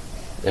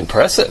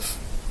 Impressive.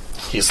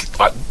 He's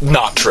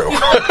not true.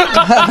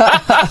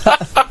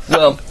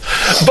 Well,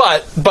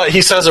 but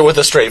he says it with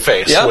a straight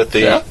face. Yeah, with the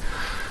yeah.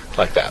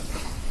 like that.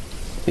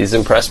 he's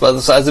impressed by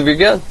the size of your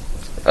gun.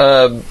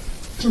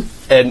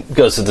 And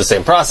goes through the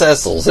same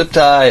process, little zip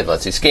tie, it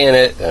lets you scan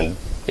it, and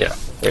yeah,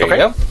 there Okay.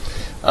 you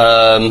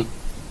go.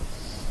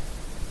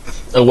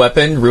 A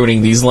weapon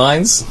ruining these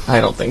lines? I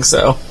don't think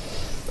so.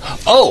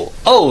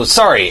 Oh,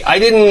 sorry, I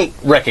didn't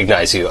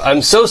recognize you.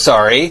 I'm so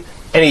sorry.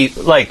 And he,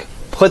 like,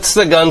 puts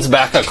the guns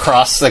back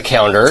across the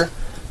counter.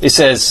 He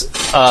says,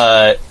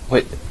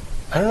 wait,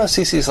 I don't know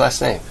Cece's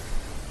last name.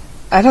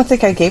 I don't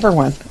think I gave her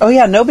one. Oh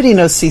yeah, nobody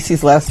knows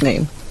Cece's last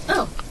name.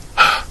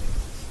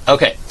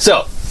 Okay,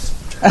 so.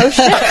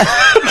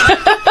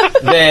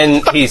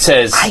 Then he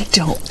says, I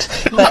don't.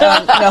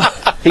 But,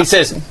 no. he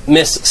says,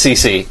 Miss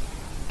Cece,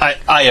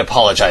 I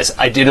apologize.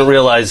 I didn't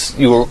realize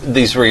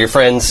these were your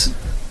friends.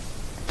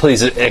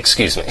 Please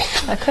excuse me.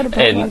 I could have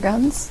brought more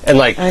guns. And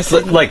like I see.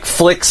 like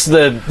flicks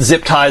the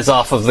zip ties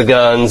off of the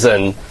guns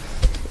and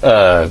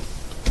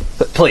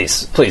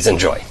please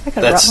enjoy. I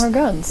could have brought more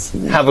guns.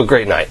 Have a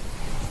great night.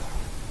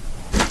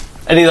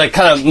 And he like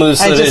kind of moves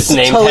so I that just his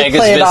name totally tag is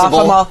play it off. visible.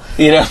 I'm all,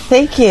 You know?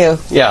 thank you,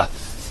 Yeah.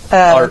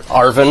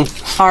 Arvin.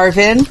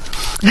 Arvin.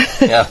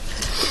 Yeah.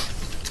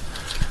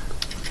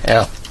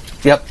 Yeah.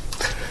 Yep.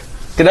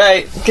 Good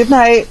night. Good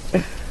night.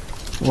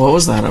 What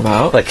was that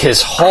about? Like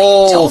his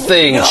whole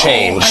thing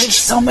changed. I have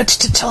so much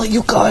to tell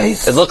you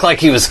guys. It looked like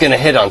he was going to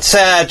hit on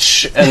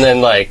Satch, and then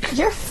like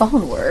Your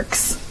phone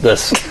works.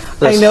 this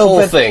I know, whole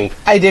but thing.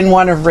 I didn't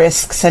want to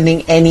risk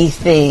sending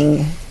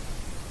anything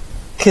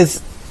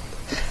because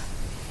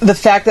the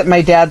fact that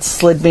my dad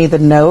slid me the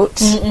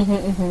note,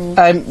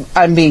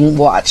 I'm being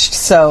watched,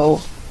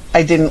 so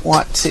I didn't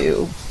want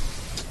to,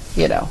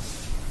 you know.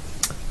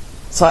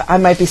 So I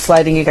might be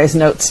sliding you guys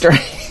notes during.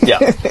 Yeah.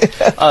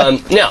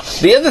 Now,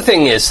 the other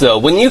thing is, though,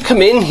 when you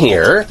come in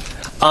here,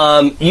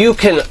 you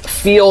can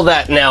feel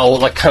that now,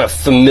 like, kind of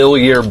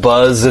familiar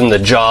buzz in the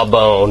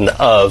jawbone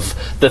of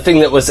the thing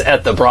that was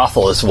at the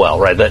brothel as well,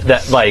 right?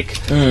 That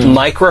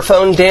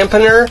microphone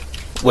dampener,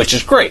 which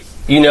is great.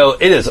 You know,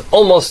 it is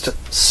almost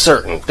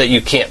certain that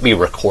you can't be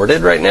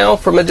recorded right now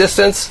from a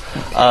distance.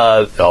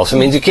 It also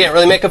means you can't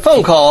really make a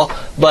phone call,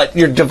 but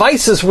your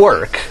devices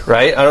work,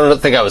 right? I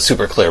don't think I was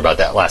super clear about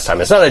that last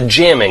time. It's not a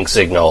jamming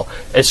signal.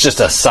 It's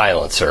just a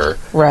silencer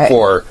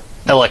for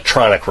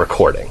electronic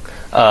recording.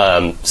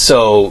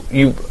 So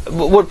you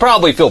would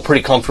probably feel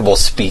pretty comfortable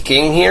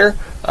speaking here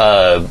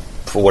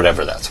for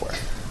whatever that's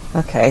worth.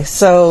 Okay,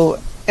 so,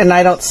 and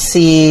I don't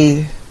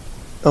see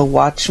the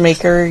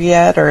watchmaker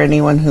yet, or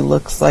anyone who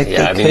looks like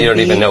Yeah, I they mean, you don't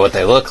could even be. know what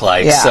they look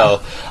like. Yeah.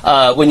 So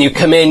when you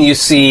come in, you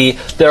see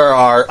there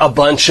are a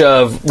bunch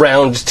of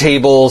round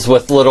tables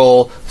with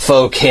little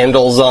faux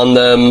candles on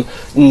them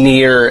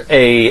near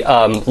a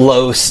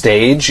low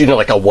stage, you know,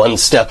 like a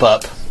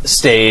one-step-up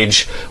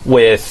stage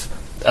with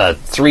a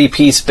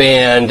three-piece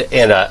band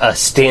and a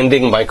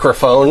standing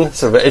microphone.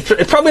 So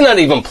it's probably not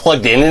even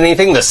plugged in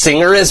anything. The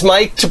singer is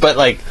mic'd, but,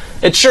 like,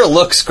 it sure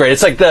looks great.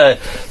 It's like the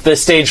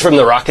stage from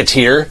The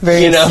Rocketeer,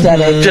 Very you know,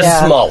 aesthetic, just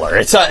yeah. smaller.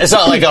 It's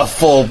not like a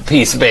full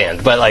piece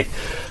band, but like,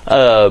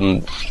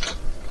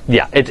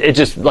 yeah, it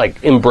just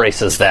like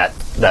embraces that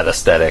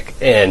aesthetic,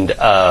 and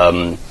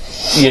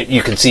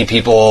you can see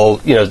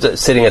people, you know,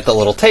 sitting at the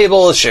little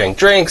tables, sharing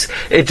drinks.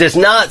 It does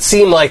not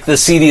seem like the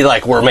seedy,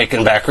 like, we're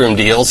making backroom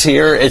deals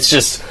here. It's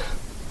just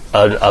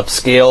an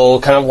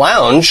upscale kind of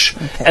lounge.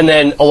 Okay. And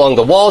then along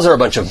the walls are a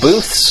bunch of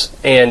booths,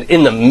 and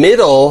in the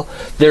middle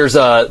there's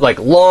a like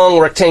long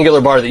rectangular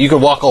bar that you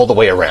can walk all the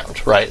way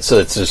around, right? So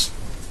it's just,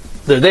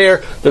 they're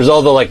there. There's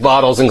all the like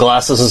bottles and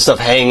glasses and stuff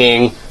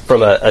hanging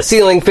from a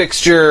ceiling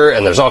fixture,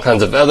 and there's all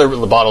kinds of other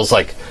bottles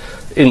like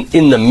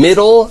in the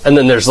middle, and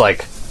then there's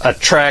like a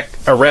track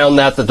around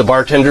that the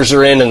bartenders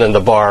are in, and then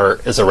the bar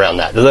is around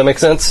that. Does that make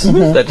sense?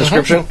 That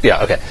description?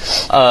 Yeah, okay.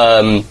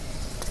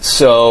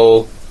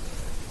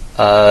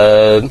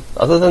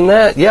 Other than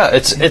that, yeah,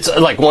 it's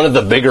like one of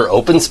the bigger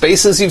open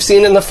spaces you've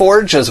seen in the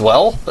Forge as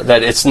well.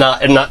 That it's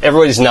not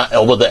everybody's not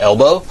elbow to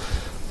elbow,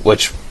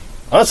 which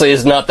honestly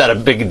is not that a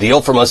big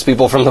deal for most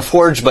people from the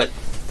Forge. But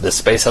this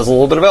space has a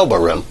little bit of elbow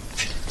room,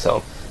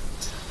 so.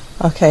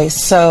 Okay,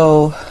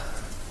 so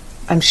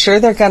I'm sure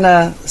they're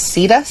gonna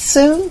seat us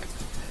soon,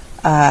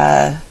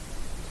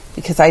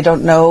 because I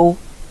don't know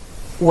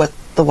what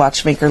the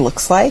watchmaker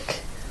looks like,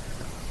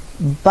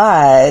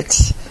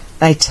 but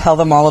I tell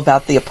them all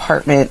about the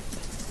apartment,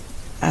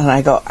 and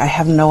I go, I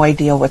have no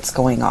idea what's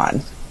going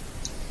on.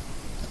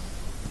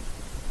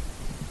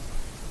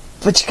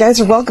 But you guys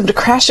are welcome to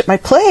crash at my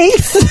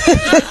place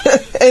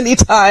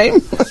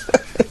anytime.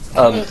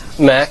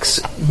 Max,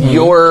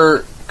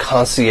 your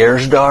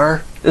concierge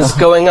dar is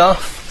going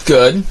off.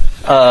 Good.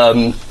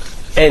 But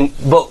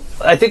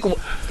I think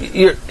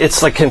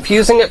it's like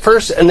confusing at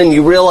first, and then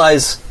you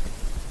realize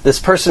this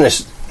person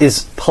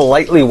is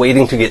politely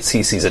waiting to get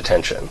Cece's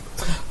attention.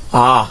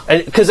 Ah.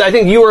 Because I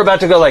think you were about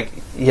to go like,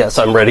 yes,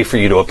 I'm ready for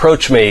you to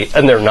approach me,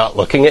 and they're not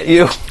looking at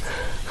you.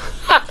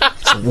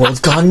 The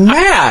world's gone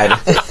mad.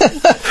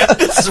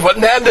 This is what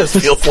madness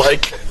feels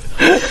like.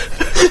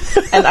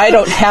 And I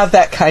don't have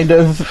that kind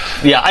of...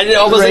 Yeah, I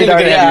wasn't even Radar,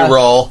 going to have you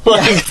roll.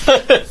 Like,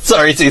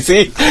 sorry,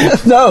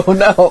 Cece. No.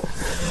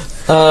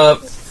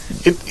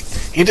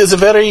 It is a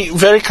very,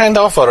 very kind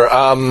offer.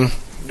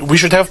 We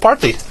should have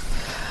party.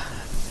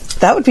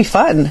 That would be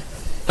fun.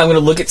 I'm going to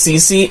look at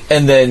Cece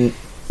and then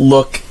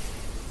look,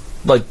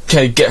 like,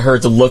 kind of get her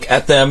to look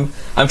at them.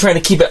 I'm trying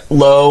to keep it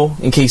low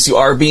in case you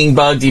are being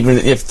bugged, even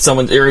if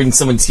someone's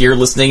here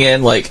listening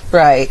in, like...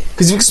 Right.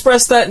 Because you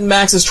expressed that, and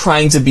Max is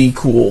trying to be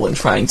cool and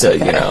trying to,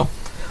 you know...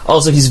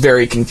 Also, he's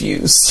very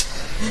confused.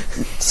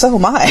 So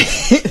am I.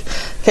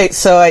 Okay,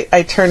 so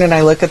I turn and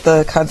I look at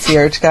the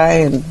concierge guy,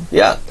 and...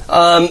 Yeah.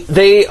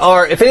 They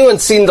are... If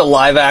anyone's seen the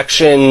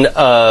live-action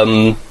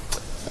Cowboy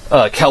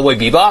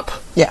Bebop...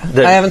 Yeah,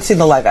 I haven't seen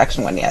the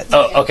live-action one yet.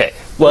 Oh, okay.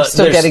 Well,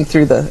 Still getting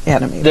through the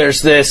anime.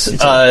 There's this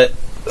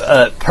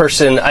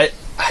person...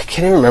 I can't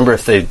even remember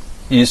if they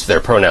used their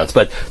pronouns,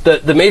 but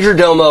the major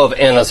domo of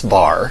Anna's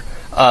bar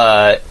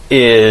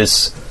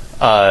is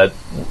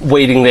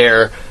waiting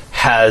there,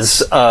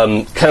 has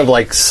kind of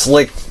like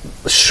slick,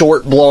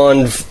 short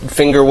blonde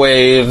finger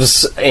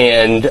waves,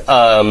 and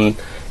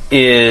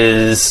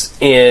is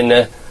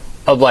in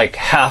a like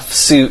half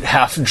suit,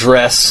 half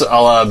dress, a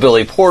la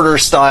Billy Porter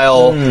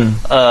style,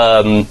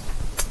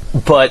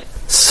 but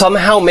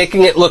somehow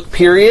making it look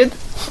period,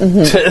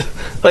 to,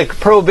 like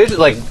prohibition,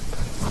 like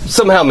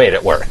somehow made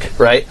it work,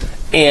 right?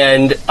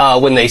 And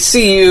when they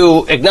see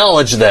you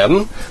acknowledge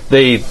them,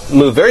 they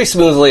move very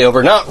smoothly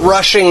over, not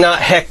rushing, not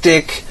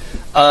hectic,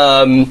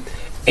 and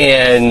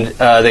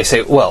they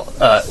say, well,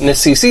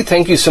 Miss Cece,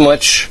 thank you so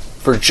much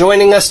for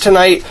joining us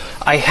tonight.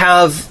 I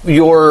have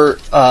your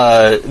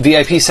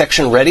VIP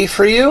section ready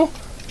for you,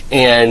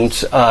 and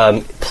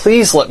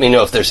please let me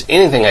know if there's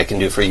anything I can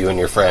do for you and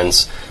your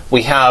friends.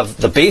 We have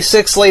the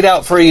basics laid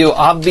out for you,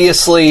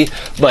 obviously,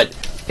 but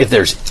if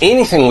there's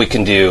anything we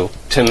can do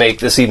to make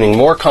this evening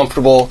more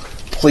comfortable,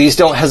 please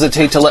don't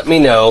hesitate to let me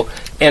know.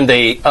 And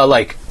they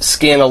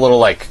scan a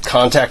little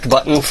contact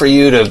button for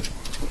you to,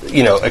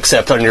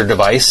 accept on your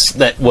device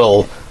that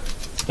will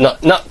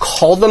not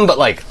call them, but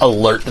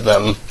alert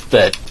them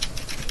that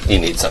you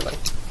need something.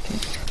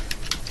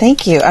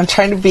 Thank you. I'm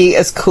trying to be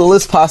as cool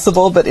as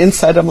possible, but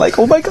inside I'm like,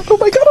 oh my god.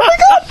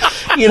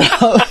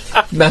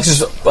 Max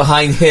is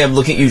behind him,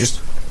 looking at you, just.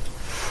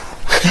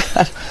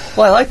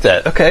 Well, I like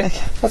that. Okay,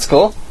 that's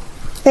cool.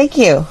 Thank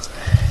you.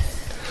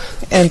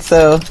 And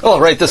so,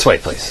 right this way,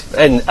 please.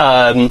 And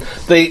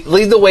they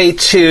lead the way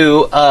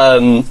to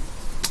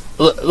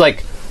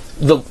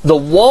the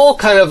wall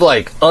kind of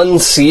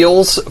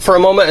unseals for a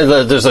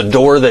moment. There's a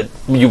door that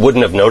you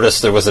wouldn't have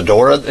noticed there was a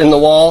door in the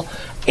wall,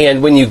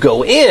 and when you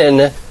go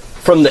in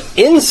from the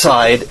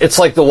inside, it's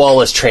like the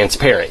wall is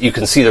transparent. You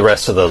can see the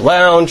rest of the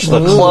lounge, the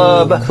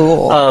club.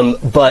 Cool.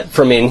 But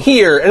from in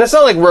here, and it's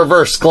not like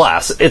reverse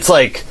glass. It's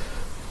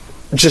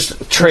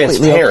just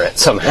transparent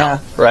somehow,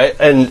 right?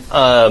 And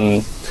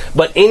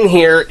but in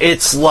here,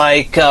 it's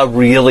like a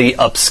really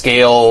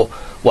upscale,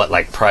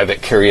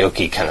 private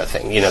karaoke kind of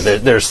thing.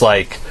 There's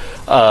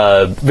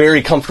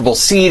very comfortable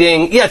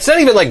seating. Yeah, it's not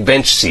even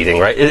bench seating,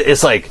 right?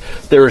 It's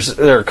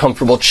there are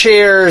comfortable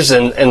chairs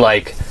and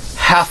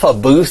half a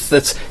booth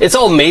it's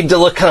all made to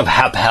look kind of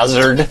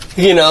haphazard.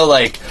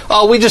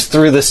 We just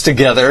threw this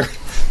together.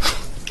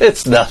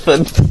 It's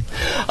nothing.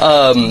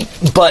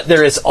 But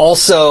there is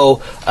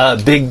also a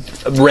big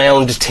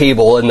round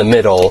table in the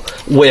middle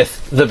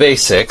with the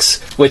basics,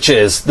 which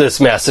is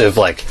this massive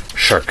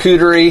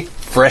charcuterie,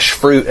 fresh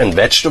fruit and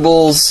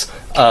vegetables,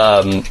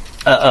 not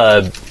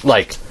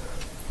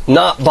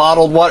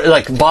bottled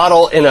water,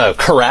 bottle in a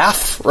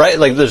carafe, right?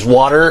 There's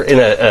water in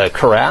a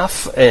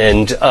carafe,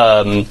 and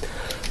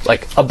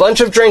a bunch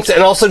of drinks,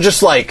 and also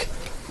just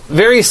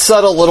very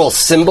subtle little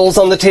symbols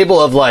on the table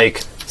of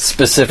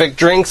specific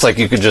drinks.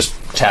 You could just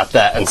tap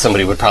that and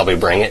somebody would probably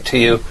bring it to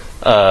you.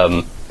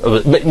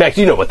 Mac,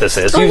 you know what this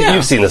is.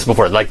 You've seen this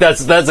before.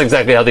 That's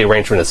exactly how the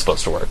arrangement is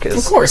supposed to work.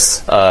 Of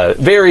course.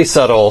 Very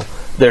subtle.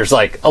 There's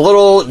a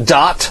little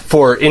dot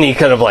for any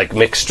kind of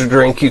mixed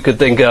drink you could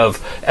think of,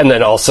 and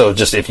then also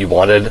just if you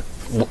wanted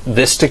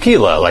this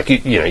tequila,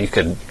 you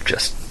could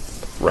just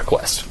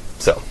request.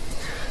 So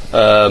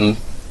the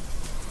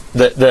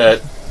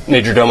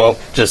Majordomo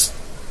just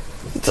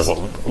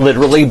doesn't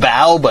literally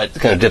bow, but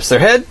kind of dips their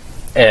head,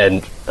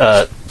 and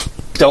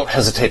don't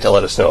hesitate to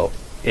let us know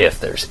if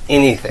there's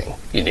anything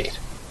you need.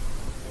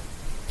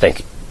 Thank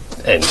you.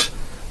 And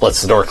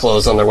lets the door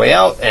close on their way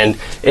out, and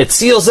it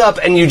seals up,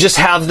 and you just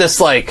have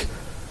this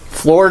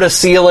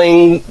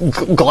floor-to-ceiling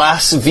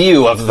glass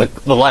view of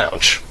the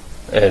lounge,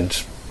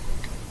 and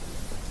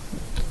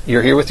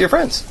you're here with your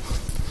friends.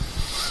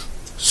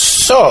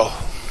 So,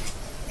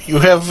 you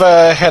have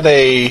had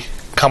a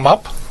come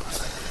up?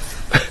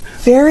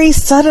 very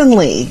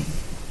suddenly.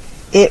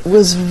 It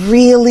was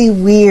really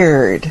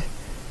weird.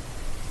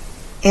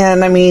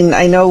 And I mean,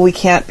 I know we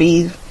can't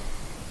be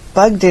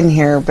bugged in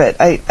here, but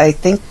I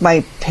think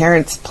my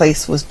parents'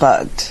 place was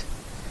bugged.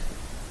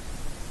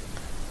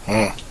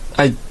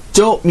 I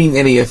don't mean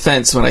any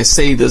offense when I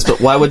say this, but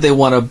why would they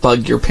want to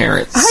bug your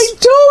parents? I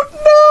don't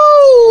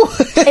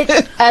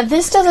know!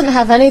 This doesn't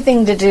have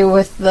anything to do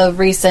with the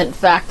recent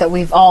fact that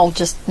we've all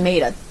just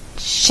made a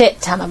shit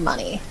ton of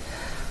money.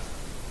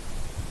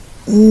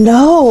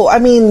 No, I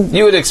mean...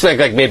 You would expect,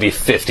 like, maybe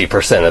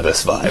 50% of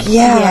this vibe.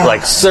 Yeah.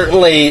 Like,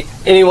 certainly,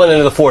 anyone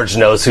in the Forge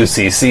knows who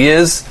Cece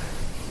is,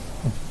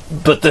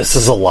 but this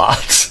is a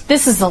lot.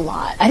 This is a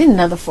lot. I didn't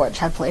know the Forge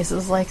had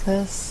places like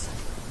this.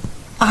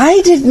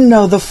 I didn't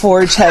know the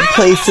Forge had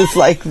places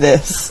like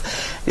this.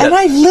 Yep. And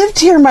I've lived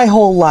here my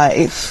whole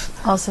life.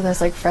 Also,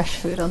 there's, like, fresh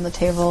food on the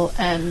table,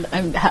 and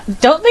I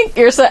don't think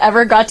Yrsa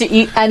ever got to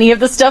eat any of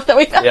the stuff that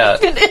we've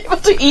been able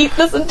to eat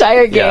this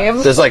entire game.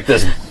 Yeah. There's, like,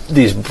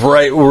 these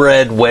bright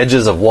red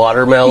wedges of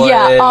watermelon.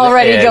 Yeah,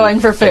 already going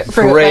for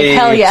fruit. Like,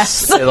 hell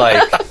yes.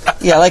 Like,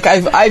 yeah, like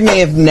I may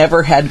have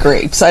never had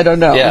grapes. I don't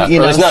know. Yeah, you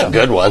or know, there's not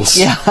good ones.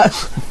 Yeah.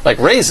 Like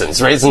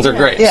raisins. Raisins are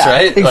grapes, Yeah,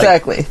 right?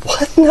 exactly. Like,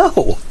 what?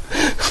 No.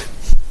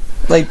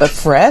 Like, but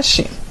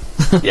fresh.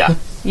 Yeah.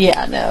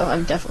 Yeah, no,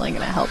 I'm definitely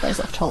going to help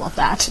myself to all of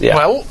that. Yeah.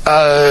 Well,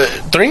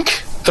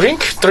 drink.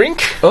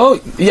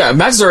 Oh, yeah,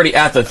 Max is already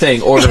at the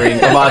thing ordering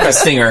a vodka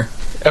stinger.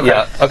 Okay.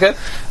 Yeah, okay.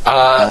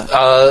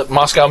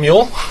 Moscow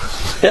Mule.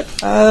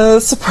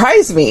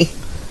 Surprise me.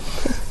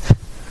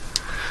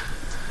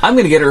 I'm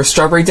going to get her a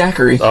strawberry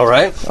daiquiri. All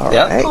right. All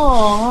yeah. right.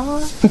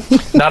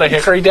 Aww. Not a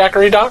hickory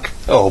daiquiri, Doc?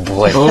 Oh,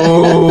 boy.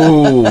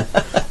 Oh.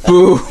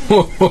 Boo.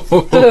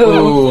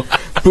 Boo.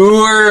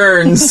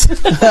 Burns.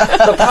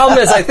 The problem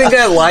is, I think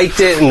I liked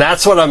it, and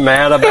that's what I'm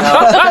mad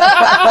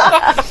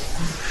about.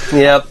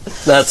 Yep,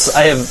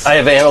 I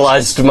have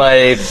analyzed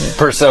my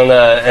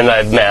persona, and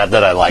I'm mad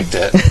that I liked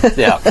it.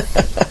 Yeah,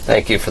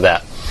 thank you for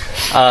that.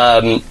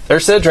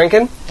 Ursa,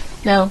 drinking?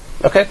 No.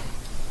 Okay.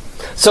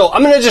 So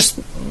I'm going to just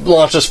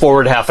launch us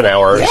forward half an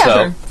hour or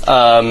so.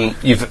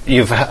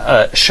 You've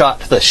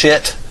shot the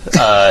shit.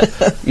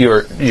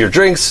 Your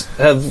drinks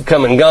have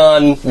come and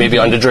gone. Maybe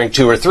on to drink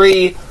 2 or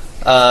 3.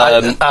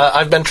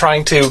 I've been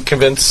trying to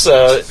convince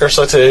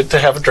Ursa to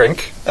have a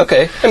drink.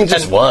 Okay, I mean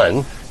just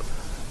one.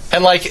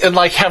 And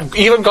have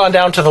even gone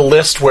down to the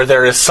list where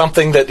there is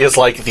something that is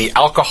like the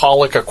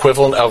alcoholic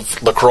equivalent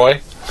of LaCroix.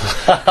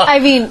 I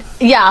mean,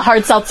 yeah,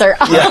 hard seltzer.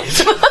 Yeah.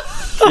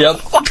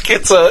 Yep.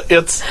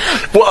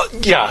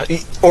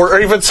 Or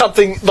even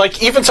something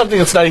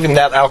that's not even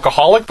that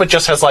alcoholic, but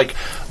just has like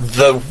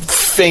the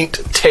faint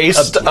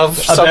taste of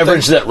A something.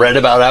 beverage that read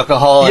about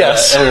alcohol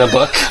Yes. in a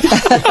book.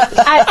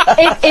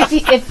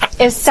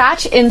 If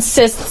Satch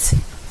insists,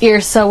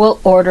 Yrsa will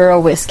order a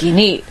whiskey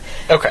neat.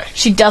 Okay.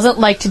 She doesn't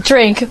like to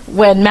drink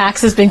when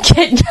Max has been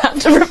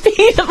kidnapped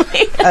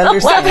repeatedly. That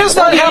has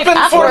not happened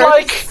for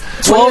like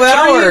 12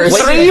 hours.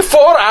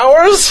 3-4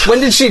 hours.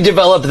 When did she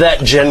develop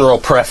that general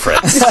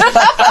preference?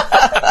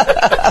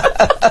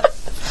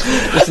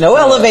 There's no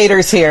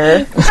elevators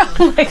here.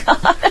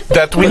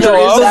 That we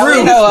know of. That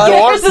we know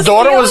of.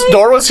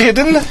 Door was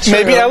hidden.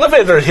 Maybe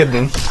elevator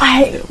hidden.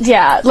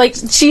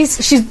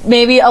 She's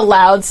maybe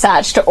allowed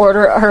Satch to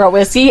order her a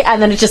whiskey,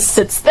 and then it just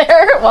sits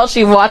there while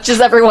she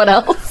watches everyone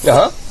else.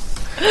 Uh-huh.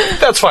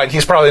 That's fine.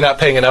 He's probably not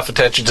paying enough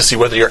attention to see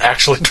whether you're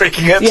actually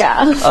drinking it.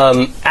 Yeah.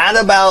 At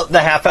about the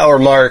half-hour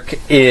mark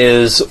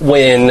is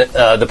when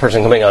the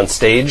person coming on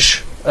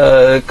stage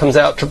comes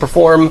out to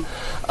perform.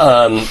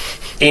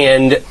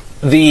 And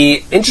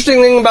the interesting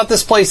thing about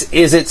this place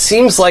is it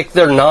seems like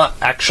they're not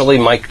actually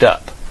mic'd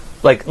up.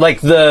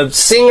 Like the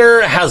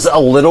singer has a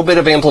little bit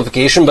of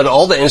amplification, but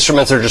all the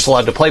instruments are just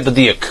allowed to play. But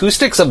the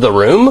acoustics of the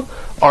room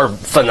are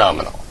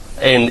phenomenal.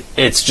 And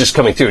it's just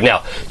coming through.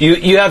 Now,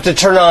 you have to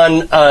turn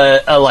on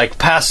a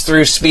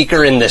pass-through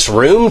speaker in this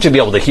room to be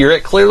able to hear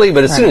it clearly,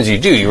 but as soon as you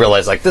do, you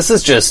realize, this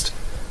is just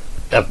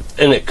an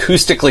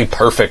acoustically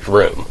perfect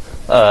room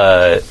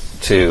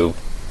to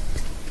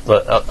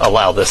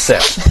allow this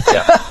sound.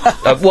 Yeah.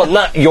 Well,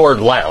 not your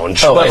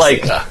lounge, but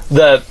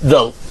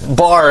the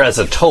bar as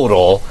a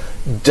total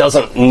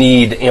doesn't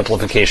need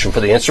amplification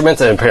for the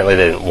instruments, and apparently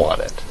they didn't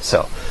want it.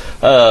 So,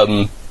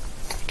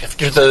 if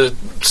you're the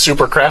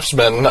super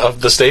craftsman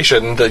of the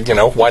station,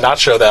 why not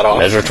show that off?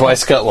 Measure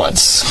twice, cut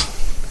once.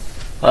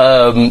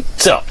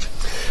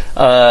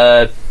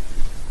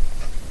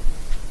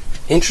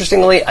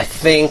 Interestingly, I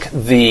think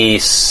the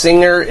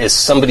singer is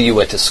somebody you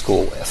went to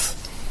school with.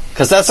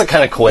 Because that's the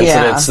kind of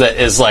coincidence that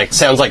is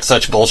sounds like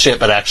such bullshit,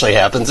 but actually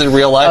happens in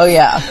real life. Oh,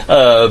 yeah.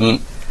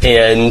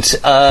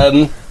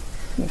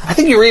 I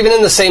think you were even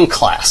in the same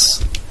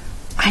class.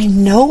 I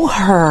know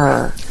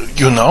her.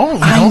 You know?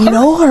 I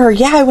know her.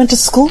 Yeah, I went to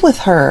school with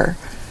her.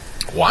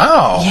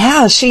 Wow.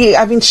 Yeah, she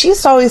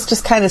used to always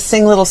just kind of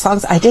sing little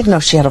songs. I didn't know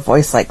she had a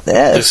voice like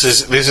this.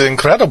 This is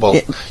incredible.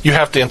 You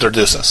have to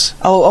introduce us.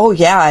 Oh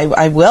yeah,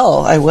 I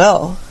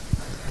will.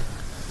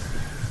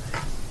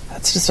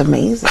 That's just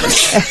amazing.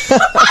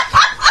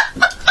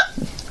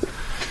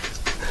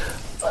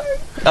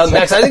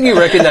 Max, I think you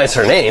recognize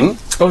her name.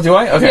 Oh, do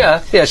I? Okay.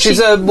 Yeah.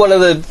 She's one of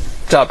the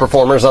top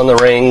performers on the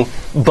ring,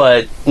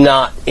 but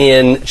not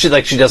in. She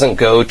doesn't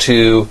go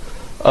to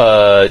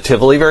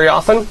Tivoli very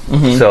often,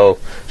 so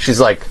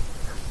she's like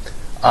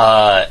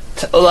one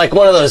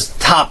of those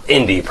top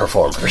indie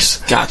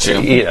performers.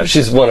 Gotcha.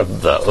 She's one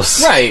of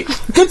those. Right.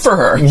 Good for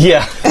her.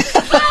 Yeah.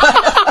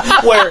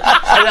 Where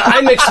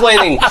I'm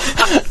explaining.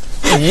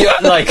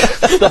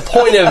 The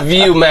point of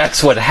view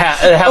Max would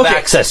have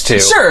access to.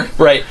 Sure.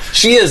 Right.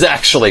 She is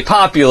actually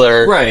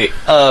popular. Right.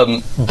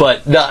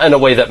 But not in a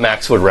way that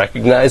Max would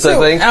recognize, I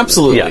think.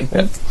 Absolutely.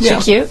 Yeah. She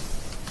cute?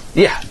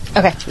 Yeah.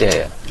 Okay.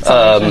 Yeah.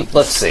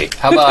 Let's see.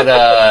 How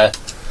about,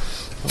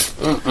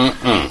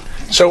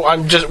 So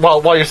I'm just,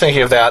 while you're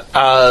thinking of that,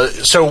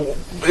 so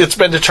it's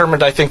been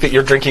determined, I think, that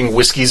you're drinking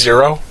Whiskey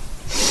Zero.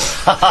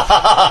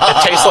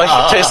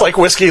 It tastes like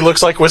whiskey,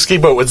 looks like whiskey,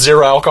 but with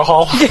zero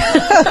alcohol.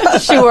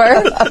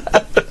 Sure.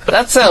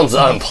 That sounds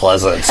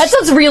unpleasant. That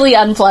sounds really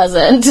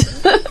unpleasant.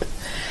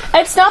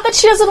 It's not that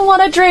she doesn't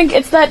want to drink,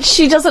 it's that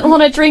she doesn't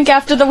want to drink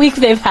after the week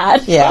they've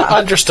had. Yeah.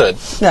 Understood.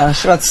 No,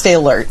 she wants to stay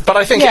alert. But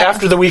I think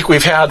after the week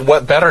we've had,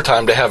 what better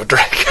time to have a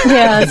drink?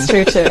 Yeah, that's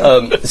true,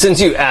 too.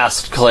 Since you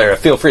asked, Clara,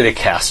 feel free to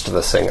cast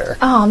the singer.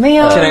 Oh,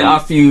 man. Can I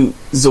offer you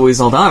Zoe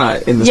Saldana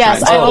in this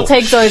Yes, trying I will Oh.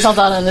 take Zoe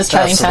Saldana in this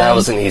trying time. That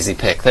was an easy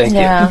pick. Thank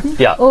Yeah. you.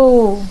 Yeah.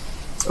 Oh.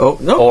 Oh,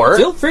 no. Or-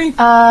 feel free.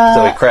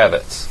 Zoe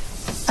Kravitz.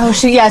 Oh,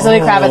 Zoe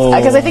Kravitz.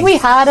 Because I think we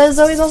had a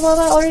Zoe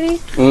Saldana already.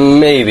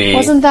 Maybe.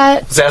 Wasn't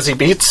that... Zazie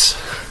Beetz?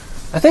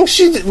 I think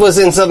she was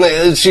in something.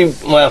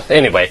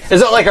 Anyway,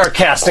 it's not like our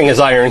casting is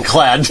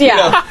ironclad.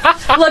 Yeah.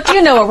 Look,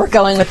 you know where we're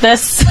going with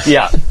this.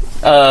 Yeah.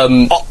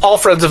 All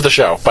friends of the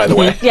show, by the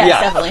way.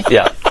 Yes, definitely.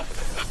 Yeah.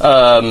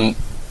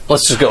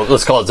 let's just go.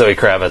 Let's call it Zoe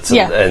Kravitz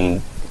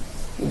and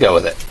go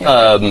with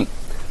it.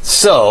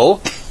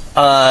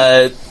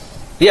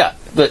 Yeah,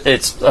 but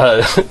it's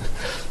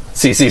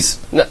Cece's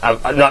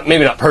not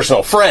maybe not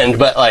personal friend,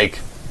 but like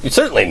you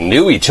certainly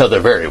knew each other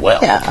very well,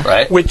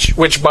 right?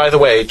 Which, by the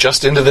way,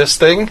 just into this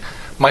thing,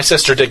 my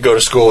sister did go to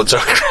school with Zoe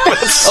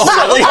Kravitz. Oh,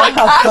 really?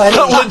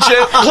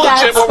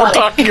 legit what we're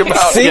talking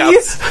about.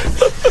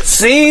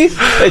 See,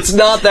 it's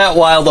not that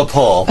wild a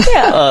pull.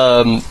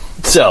 Yeah.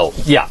 So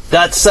yeah,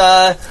 that's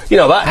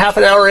about half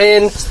an hour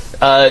in.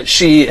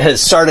 She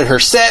has started her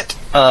set.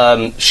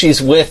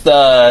 She's with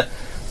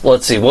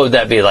let's see, what would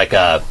that be, like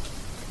a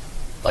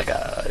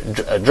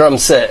drum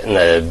set and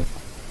a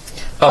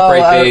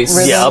upright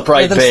bass.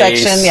 Upright rhythm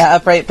bass. section,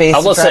 upright bass. I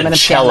almost drum said and a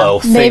cello,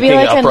 piano. Maybe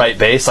thinking like upright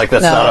bass, like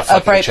that's No, not a fucking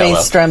upright cello.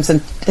 bass, drums,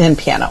 and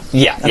piano.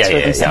 Yeah, That's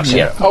rhythm section.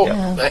 yeah. Oh,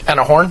 and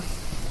a horn?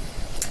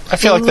 I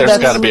feel like there's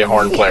got to be a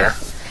horn player.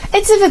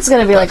 It's if it's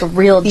going to be like a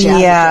real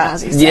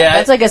jazzy set. Yeah.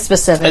 That's like a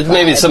specific It's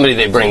maybe vibe. somebody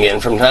they bring in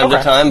from time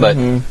to time, but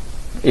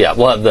yeah,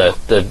 we'll have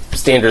the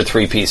standard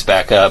 3-piece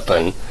backup,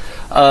 and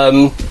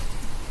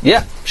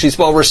she's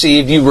well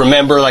received. You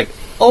remember, like,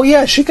 oh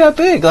yeah, she got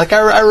big. Like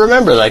I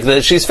remember, like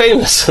that she's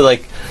famous.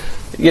 Like,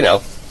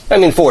 I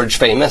mean, Forge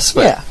famous,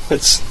 but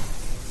it's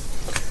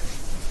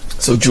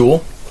So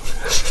Jewel.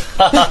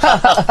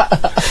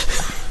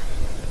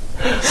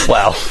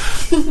 wow.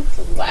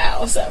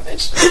 Wow,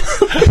 savage.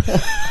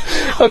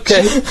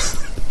 Okay.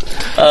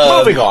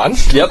 Moving on.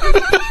 Yep.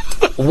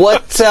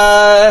 What's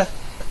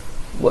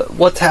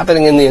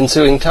happening in the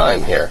ensuing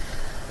time here?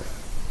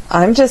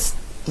 I'm just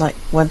like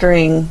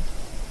wondering.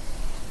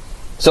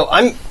 So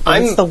I'm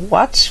When's the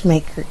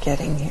watchmaker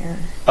getting here?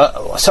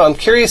 so I'm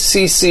curious,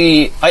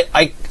 Cece.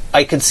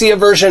 I could see a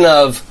version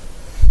of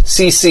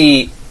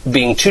Cece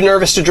being too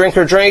nervous to drink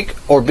her drink,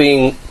 or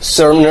being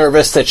so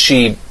nervous that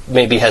she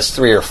maybe has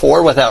 3 or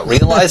 4 without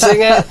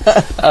realizing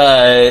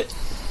it.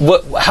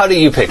 How do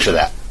you picture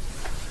that?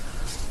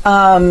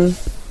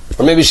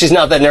 Or maybe she's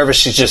not that nervous.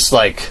 She's just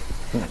like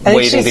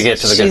waiting to get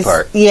to the good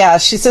part. Yeah,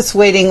 she's just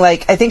waiting.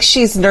 Like, I think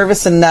she's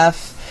nervous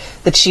enough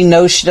that she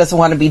knows she doesn't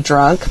want to be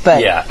drunk,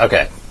 but Yeah.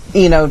 Okay.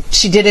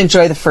 she did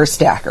enjoy the first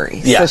daiquiri,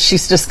 Yeah. so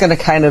she's just going to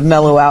kind of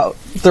mellow out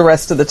the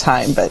rest of the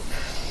time. But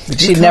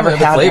she'd never the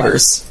had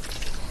flavors. one.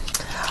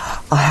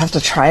 I'll have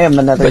to try them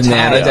another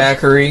Banana time.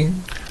 daiquiri.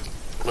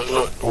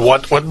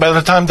 What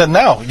better time than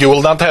now? You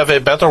will not have a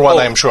better one,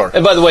 I'm sure.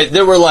 And by the way,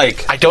 there were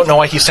like I don't know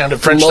why he sounded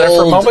French there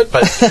for a Mold. moment,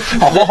 but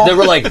there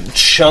were like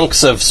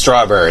chunks of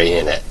strawberry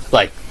in it.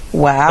 Like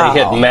Wow.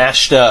 they had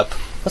mashed up.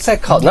 What's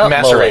that called? Not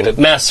Macerated. mulled,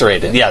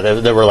 macerated. Yeah,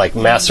 there were like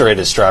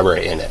macerated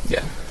strawberry in it.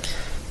 Yeah.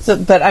 So,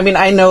 but I mean,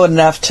 I know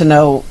enough to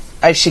know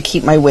I should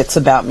keep my wits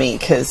about me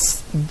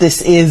because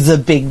this is a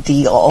big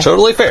deal.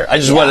 Totally fair. I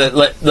just want to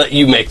let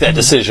you make that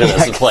decision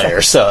as a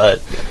player. So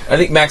I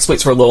think Max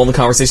waits for a lull in the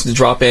conversation to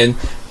drop in.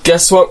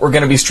 Guess what? We're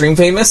going to be stream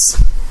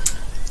famous.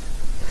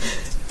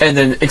 And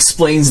then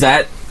explains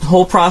that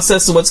whole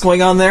process of what's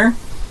going on there.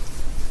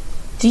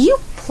 Do you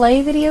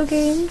play video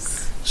games?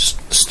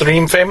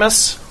 stream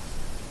famous?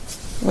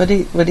 What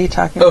are you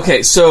talking about?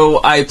 Okay,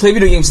 so I play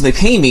video games and they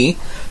pay me.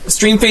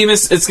 Stream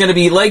famous, it's going to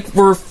be like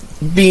we're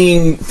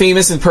being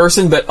famous in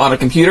person, but on a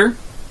computer.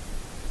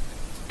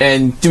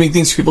 And doing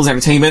things for people's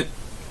entertainment.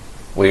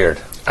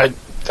 weird. I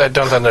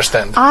don't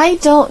understand. I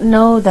don't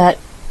know that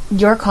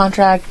your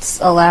contracts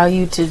allow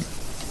you to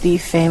be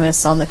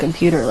famous on the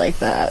computer like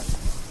that.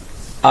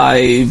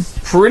 I'm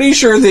pretty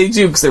sure they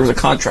do, because there was a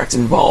contract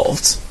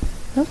involved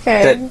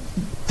Okay. that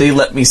they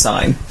let me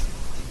sign.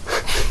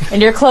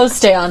 And your clothes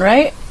stay on,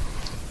 right?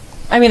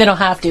 I mean, they don't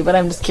have to, but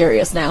I'm just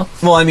curious now.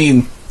 Well, I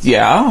mean,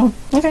 yeah,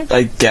 Okay.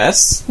 I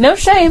guess. No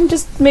shame,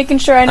 just making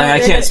sure I know. I what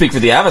you're can't gonna- speak for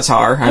the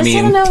Avatar. I just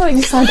want to know what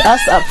you signed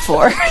us up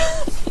for.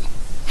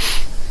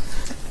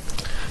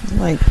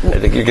 Like, I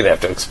think you're going to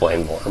have to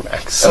explain more,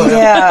 Max.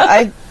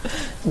 yeah,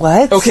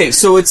 what? Okay,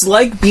 so it's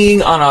like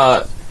being on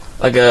a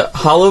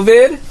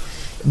holovid,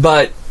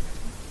 but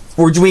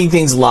we're doing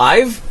things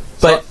live,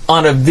 but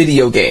on a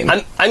video game.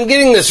 I'm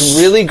getting this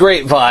really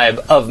great vibe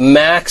of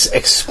Max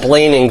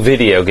explaining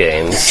video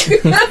games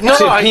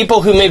to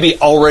people who maybe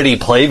already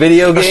play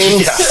video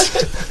games.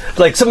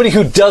 Like somebody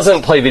who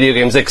doesn't play video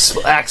games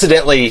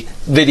accidentally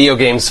video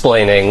game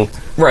splaining.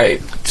 Right.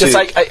 Just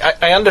like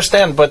I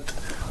understand, but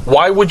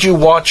why would you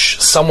watch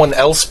someone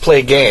else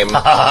play game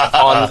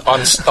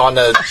on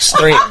a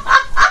stream?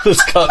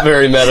 This got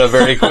very meta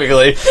very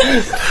quickly.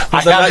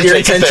 I that have to your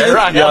take it intention? there.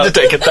 I have to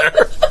take it there.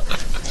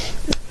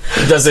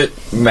 Does it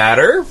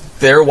matter?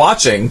 They're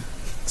watching.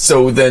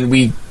 So then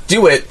we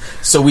do it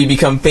so we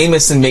become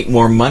famous and make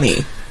more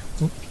money.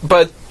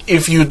 But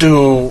if you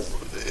do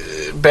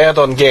bad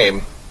on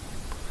game,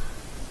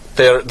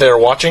 they're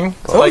watching.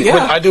 Like yeah.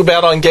 when I do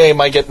bad on game,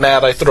 I get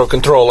mad. I throw a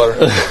controller.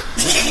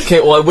 Okay,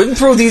 well, I wouldn't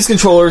throw these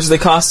controllers. They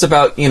cost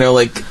about,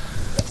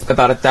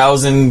 about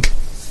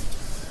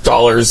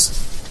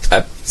 $1,000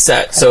 a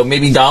set. So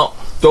maybe don't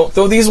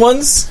throw these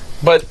ones.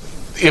 But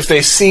if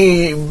they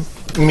see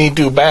me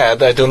do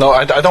bad. I don't know.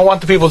 I don't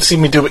want the people to see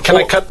me do it. Can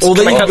I cut? Well,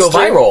 then can you I can cut go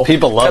stream? viral.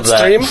 People love Cut that.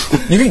 stream?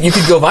 You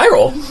could go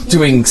viral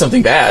doing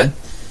something bad.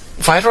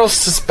 Viral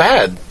is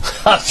bad.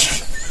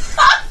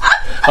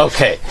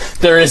 Okay,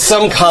 there is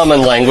some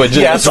common language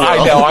in Yes, this I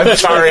world. know. I'm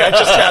sorry. I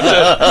just had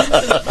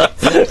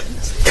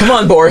to. Come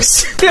on,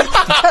 Boris.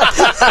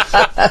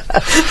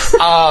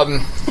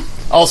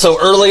 Also,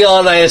 early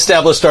on, I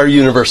established our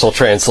universal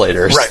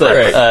translators. Right,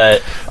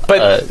 that,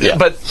 But yeah.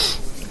 but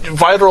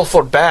viral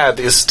for bad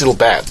is still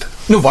bad.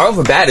 No, viral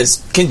for bad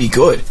can be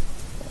good.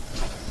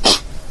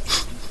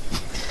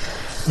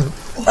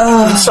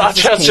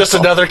 Satch has just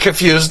another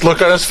confused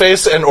look on his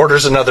face and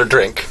orders another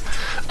drink.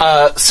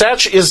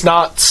 Satch is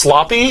not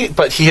sloppy,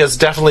 but he has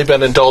definitely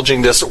been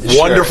indulging this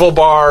wonderful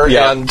bar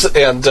Yeah.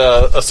 and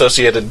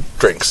associated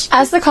drinks.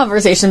 As the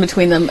conversation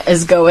between them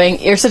is going,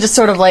 Irsa just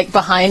sort of like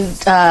behind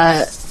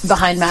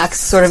Max,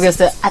 sort of goes,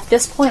 at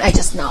this point, I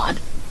just nod.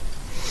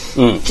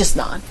 Just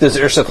nod. Does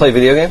Ursa play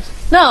video games?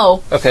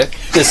 No. Okay.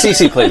 Does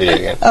Cece play video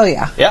games? Oh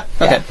yeah. Yeah?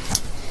 Okay.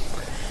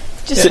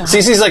 Just nod.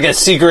 Cece's like a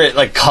secret,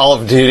 like, Call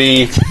of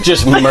Duty,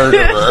 just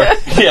murderer.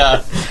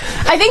 Yeah.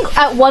 I think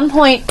at one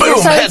point, Boom,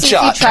 Irsa and headshot.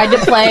 Cece tried to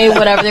play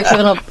whatever the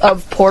equivalent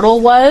of Portal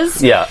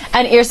was. Yeah.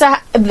 And Irsa,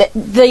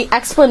 the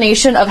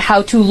explanation of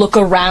how to look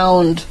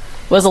around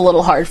was a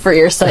little hard for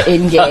Irsa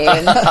in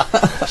game.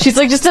 She's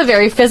like just a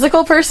very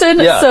physical person,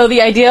 Yeah. so the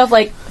idea of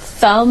like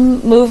thumb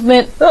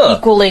movement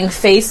equaling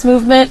face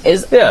movement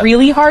is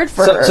really hard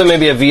for her. So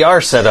maybe a VR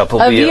setup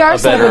will A be VR a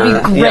setup better,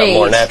 would be great. Yeah,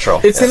 more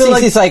natural. It's gonna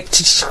like Cece's like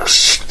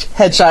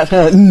headshot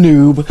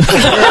noob.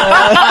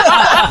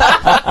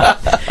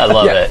 I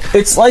love it.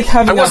 it's like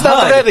having I was a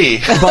not HUD, ready.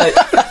 but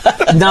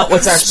not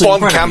what's actually in Spawn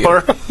front camper.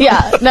 of you.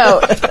 Yeah,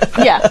 no,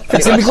 yeah,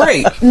 It's gonna be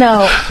great.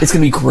 no. It's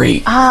gonna be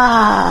great.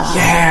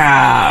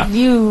 Yeah.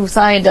 You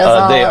signed us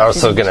all They up. are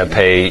also going to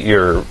pay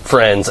your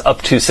friends,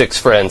 up to 6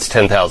 friends,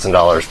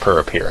 $10,000 per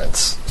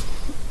appearance.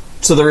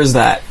 So there is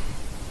that.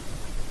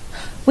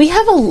 We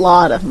have a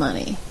lot of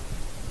money.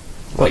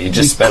 Well, you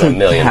just We spent could $1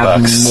 million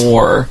have bucks.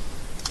 more.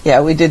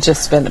 Yeah, we did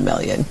just spend $1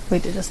 million. We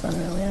did just spend $1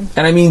 million.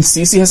 And I mean,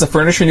 Cece has to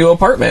furnish her new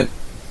apartment.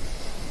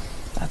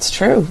 That's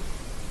true.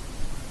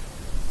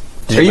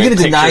 Did Are you make going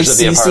to deny pictures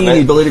of the Cece the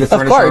apartment? ability to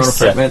furnish her own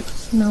course. apartment?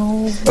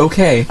 No.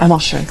 Okay. I'm all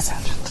showing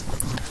Sandra.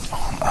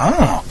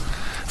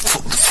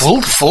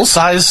 Full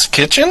size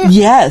kitchen.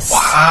 Yes.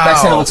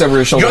 Max kind of looks over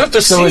his shoulder. You have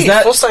to so see is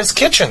that full size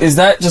kitchen. is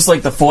that just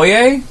like the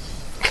foyer?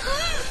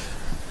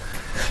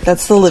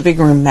 That's the living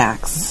room,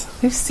 Max.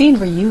 We've seen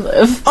where you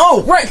live.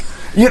 Oh, right.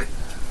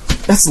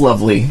 That's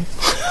lovely.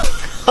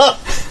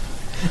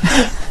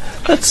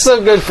 That's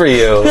so good for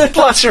you.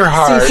 Bless your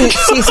heart.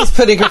 Cece's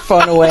putting her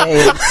phone away.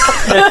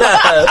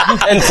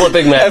 And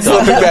flipping Max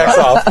off. Flipping backs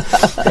off.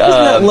 Isn't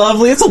that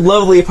lovely? It's a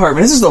lovely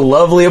apartment. This is a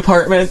lovely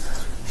apartment.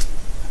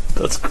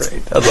 That's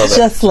great. I love it.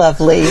 Just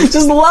lovely. It's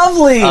just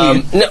lovely.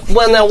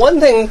 Now one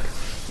thing,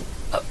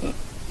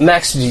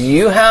 Max, do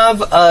you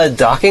have a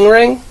docking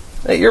ring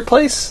at your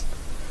place?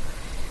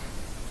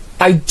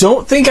 I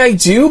don't think I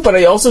do, but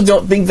I also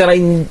don't think that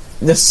I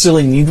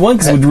necessarily need one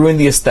because it would ruin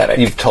the aesthetic.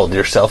 You've told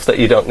yourself that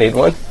you don't need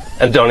one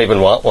and don't even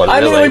want one.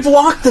 I mean, really. it would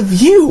block the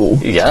view.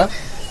 Yeah.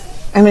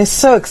 I mean, it's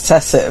so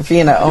excessive,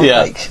 you know.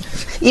 Yeah. Like,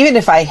 even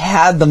if I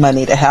had the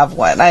money to have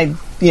one,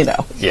 Yeah.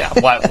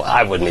 Why,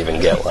 I wouldn't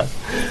even get one.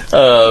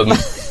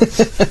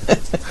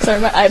 Sorry,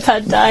 my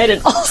iPad died,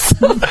 and also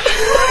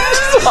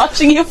just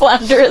watching you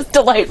flounder is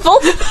delightful.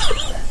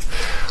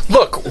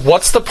 Look,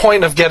 what's the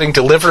point of getting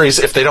deliveries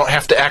if they don't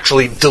have to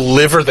actually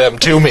deliver them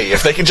to me?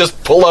 If they can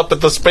just pull up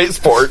at the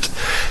spaceport,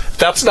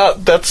 that's.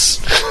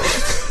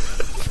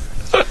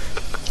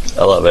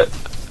 I love it.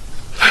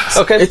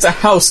 Okay. It's a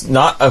house,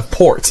 not a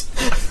port.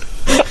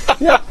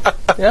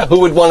 Yeah,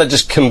 who would want to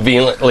just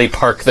conveniently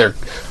park their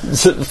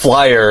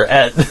flyer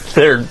at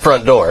their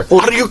front door?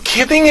 Are you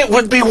kidding? It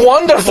would be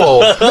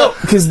wonderful. No,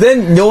 because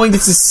then no one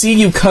gets to see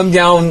you come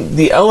down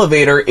the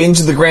elevator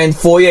into the grand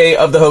foyer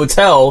of the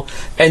hotel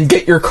and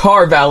get your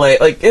car valet.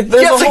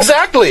 Yes,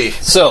 exactly.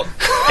 So,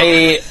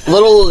 a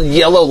little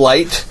yellow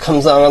light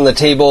comes on the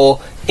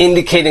table,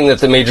 indicating that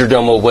the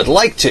Majordomo would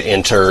like to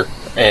enter,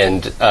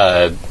 and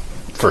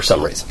for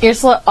some reason.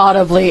 Ursula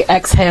audibly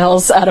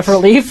exhales out of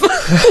relief.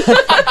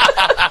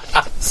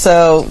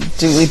 So,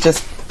 do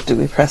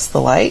we press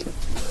the light?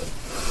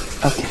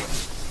 Okay.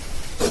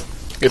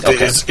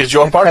 It's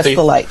your Press party.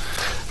 the light.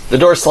 The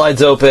door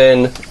slides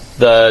open.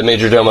 The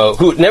Majordomo,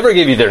 who never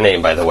gave you their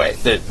name, by the way,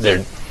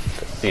 they're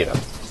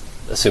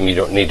assume you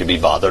don't need to be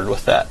bothered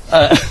with that.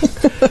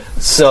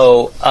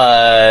 So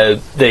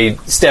they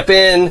step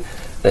in.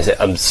 They say,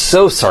 "I'm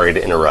so sorry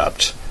to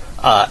interrupt.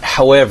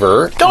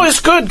 However, No, it's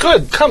good.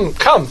 Come.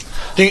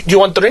 Do you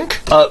want a drink?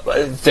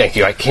 thank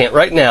you. I can't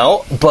right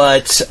now,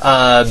 but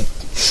I'm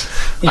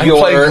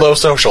playing low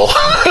social.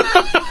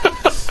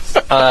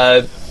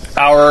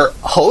 our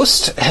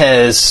host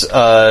has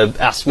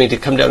asked me to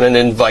come down and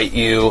invite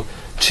you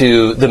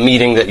to the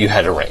meeting that you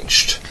had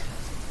arranged."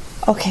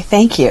 Okay,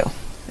 thank you.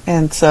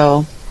 And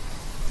so,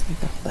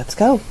 let's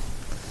go.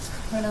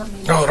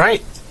 All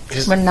right.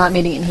 We're not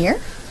meeting in here?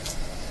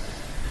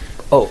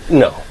 Oh,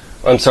 no.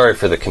 I'm sorry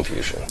for the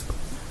confusion.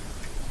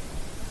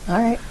 All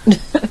right.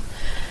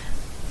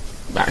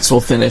 Max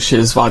will finish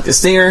his vodka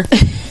stinger.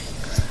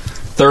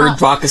 Third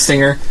vodka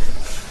stinger.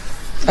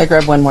 I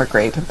grab one more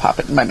grape and pop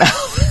it in my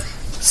mouth.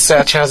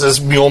 Satch has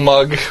his mule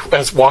mug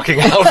as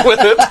walking out with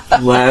it.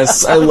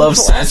 Les, I love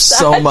Satch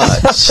so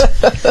much.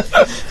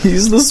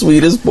 He's the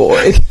sweetest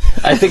boy.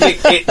 I think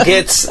it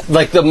gets,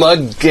 like, the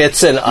mug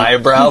gets an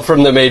eyebrow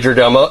from the Major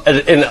Domo,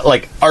 and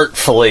like,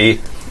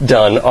 artfully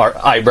done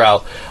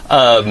eyebrow.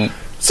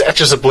 Satch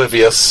is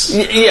oblivious.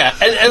 Yeah,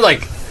 and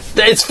like,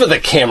 it's for the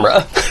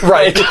camera.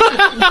 Right.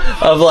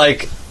 Of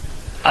like,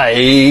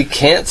 I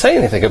can't say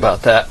anything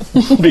about that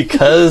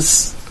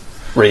because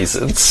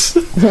raisins.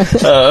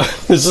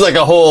 This is like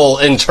a whole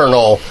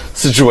internal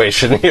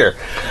situation here.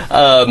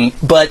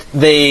 But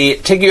they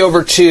take you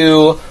over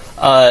to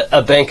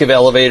a bank of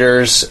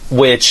elevators,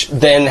 which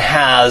then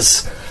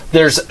has,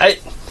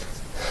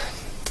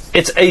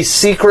 it's a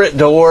secret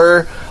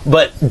door,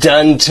 but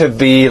done to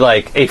be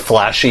like a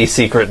flashy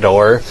secret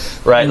door,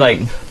 right? Like,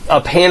 a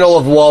panel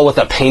of wall with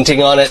a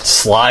painting on it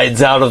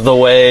slides out of the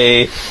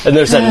way, and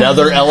there's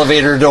another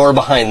elevator door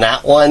behind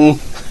that one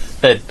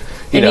that,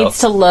 It needs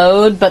to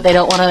load, but they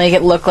don't want to make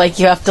it look like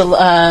you have to,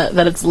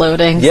 that it's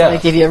loading, Yeah. so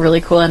they give you a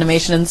really cool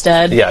animation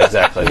instead. Yeah,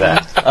 exactly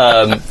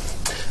that.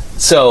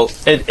 So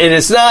it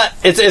is not,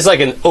 it's like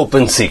an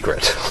open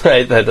secret,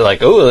 right? That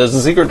like, oh, there's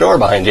a secret door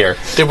behind here.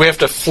 Did we have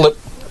to flip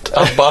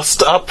a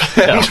bust up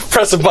and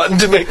press a button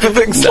to make the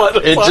thing slide?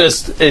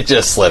 It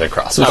just slid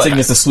across. So it's thinking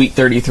it's a sweet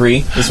 33,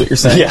 is what you're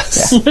saying?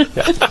 Yes.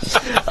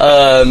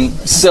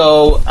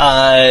 So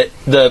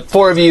the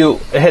four of you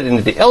head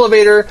into the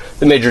elevator.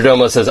 The Major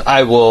Domo says,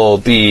 I will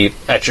be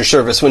at your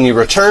service when you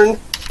return.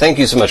 Thank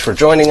you so much for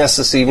joining us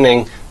this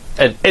evening.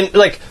 And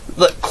like,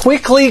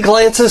 quickly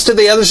glances to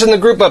the others in the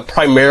group, but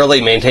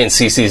primarily maintains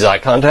CC's eye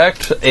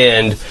contact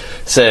and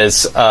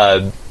says,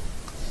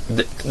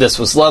 this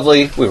was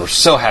lovely. We were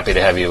so happy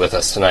to have you with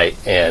us tonight,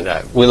 and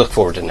we look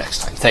forward to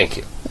next time. Thank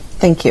you.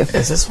 Thank you.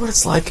 Is this what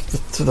it's like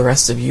for the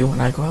rest of you when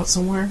I go out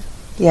somewhere?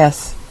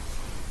 Yes.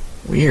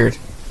 Weird.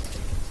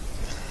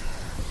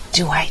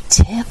 Do I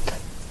tip?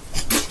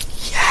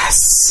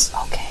 Yes.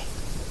 Okay.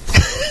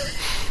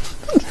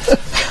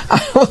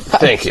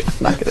 Thank you.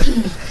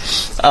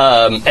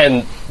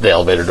 And the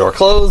elevator door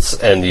closes,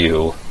 and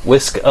you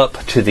whisk up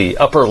to the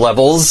upper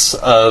levels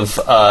of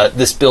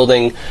this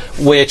building,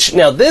 which,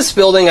 now this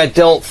building I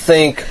don't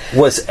think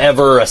was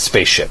ever a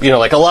spaceship. You know,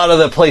 like a lot of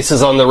the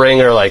places on the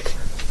ring are like,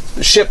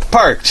 ship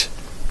parked,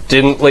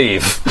 didn't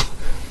leave,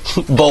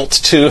 bolt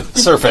to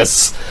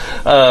surface.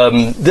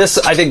 This,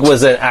 I think,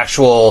 was an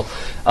actual,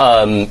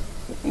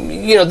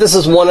 this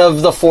is one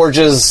of the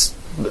Forge's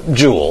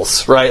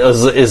jewels, right,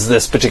 is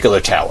this particular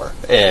tower.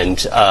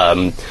 And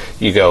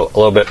you go a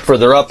little bit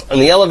further up in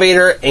the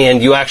elevator,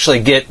 and you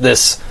actually get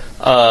this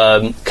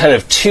kind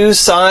of two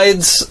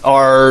sides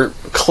are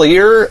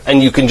clear,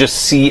 and you can just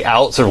see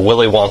out, sort of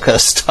Willy Wonka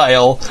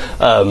style.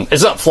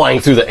 It's not flying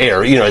through the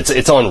air,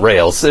 it's on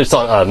rails. It's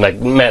on a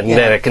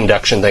magnetic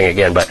induction thing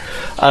again, but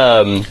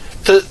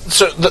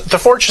the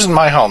Forge is in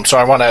my home, so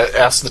I want to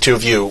ask the two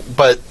of you,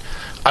 but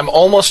I'm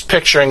almost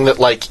picturing that,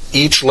 like,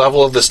 each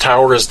level of this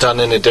tower is done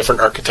in a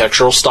different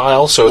architectural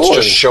style, so it's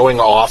just showing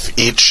off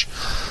each,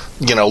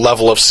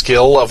 level of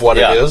skill of what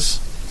it is.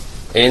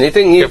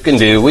 Anything you can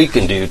do, we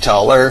can do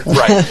taller.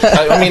 Right.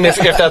 I mean, if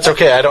that's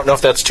okay, I don't know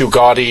if that's too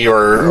gaudy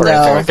or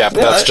anything like that,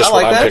 but that's just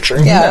what I'm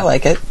picturing. Yeah, I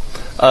like it.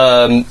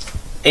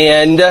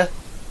 And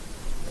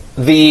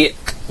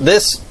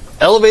this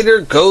elevator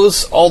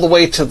goes all the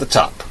way to the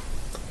top,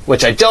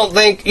 which I don't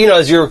think,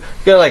 as you're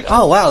like,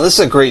 oh, wow, this is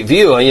a great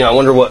view. I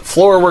wonder what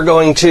floor we're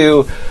going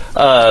to.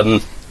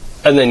 And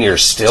then you're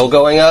still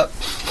going up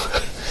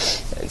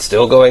and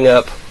still going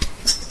up.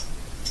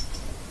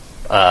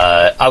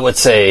 I would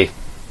say, I'm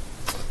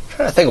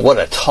trying to think of what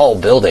a tall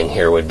building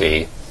here would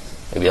be.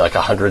 Maybe like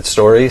 100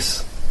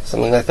 stories,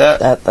 something like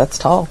that. That's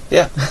tall.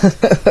 Yeah.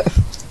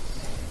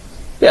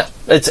 Yeah,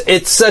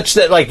 it's such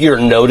that, like, you're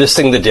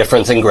noticing the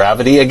difference in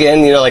gravity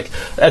again. Like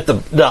at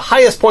the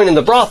highest point in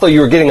the brothel,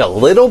 you were getting a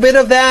little bit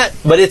of that,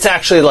 but it's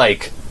actually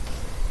like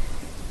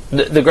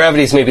the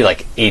gravity is maybe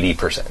like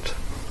 80%.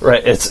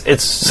 Right?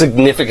 It's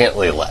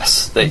significantly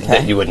less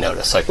that you would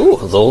notice. Like,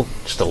 ooh,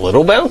 just a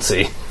little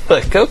bouncy.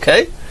 Like,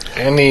 okay.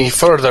 Any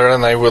further,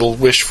 and I will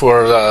wish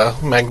for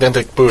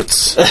magnetic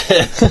boots.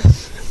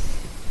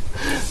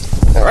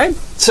 All right.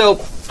 So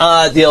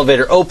the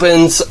elevator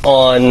opens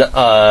on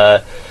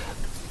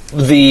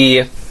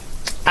the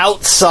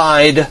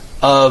outside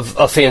of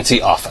a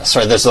fancy office,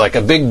 right? There's like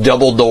a big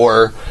double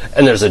door,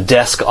 and there's a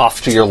desk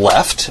off to your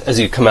left as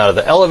you come out of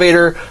the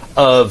elevator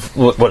of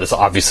what is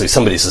obviously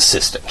somebody's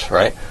assistant,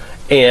 right?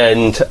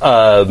 And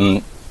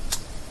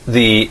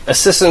the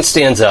assistant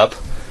stands up,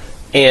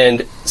 and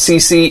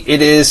Cece,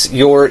 it is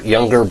your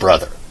younger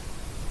brother.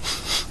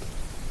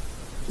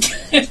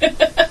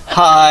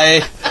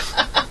 Hi.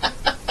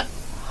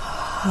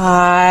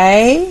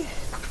 Hi.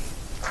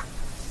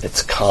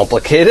 It's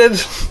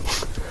complicated.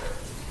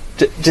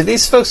 Do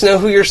these folks know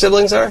who your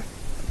siblings are?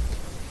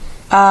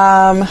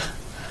 I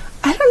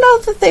don't know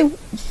that they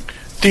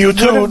Do you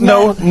two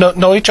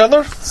know each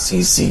other?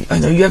 Cece, I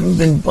know you haven't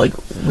been, like,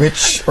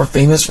 rich or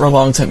famous for a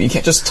long time. You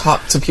can't just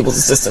talk to people's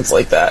assistants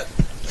like that.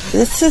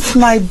 This is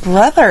my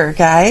brother,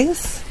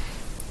 guys.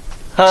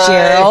 Hi.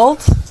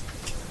 Gerald.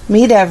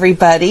 Meet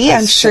everybody.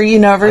 I'm sure you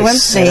know everyone's I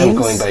said names. I'm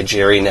going by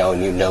Jerry now,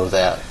 and you know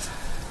that.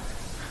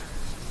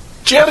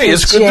 Jerry,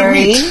 it's good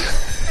Jerry. to meet.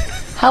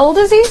 How old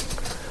is he?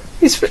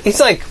 He's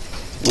like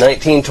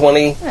 19,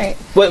 20. Right.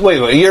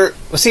 Wait. You're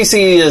Cece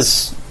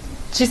is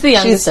She's the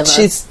youngest of us.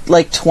 She's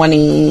like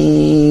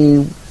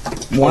 21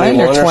 21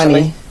 or or 20.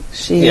 something?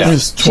 She's, Yeah.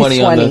 There's 20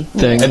 she's on the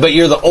 20. thing. but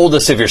you're the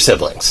oldest of your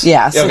siblings.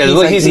 Yeah, so okay, he's,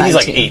 well, like he's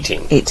like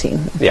 19. 18.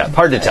 18. Yeah,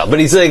 hard to tell, but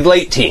he's like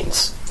late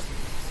teens.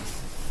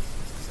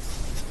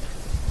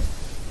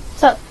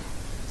 What's up?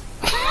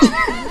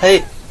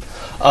 Hey.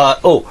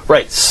 Oh,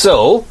 right.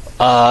 So,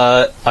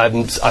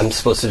 I'm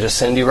supposed to just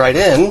send you right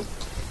in.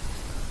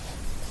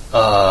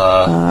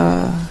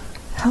 How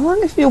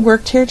long have you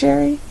worked here,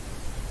 Jerry?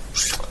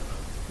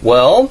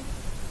 Well,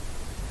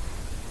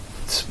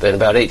 it's been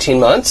about 18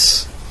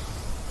 months.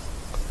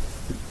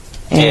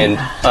 And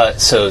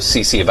so,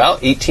 Cece,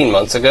 about 18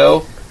 months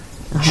ago,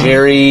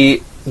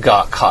 Jerry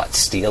got caught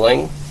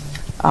stealing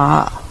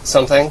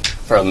something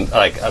from,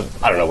 like, I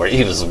don't know where,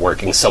 he was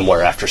working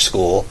somewhere after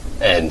school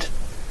and,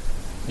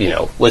 you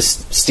know, was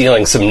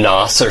stealing some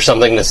nos or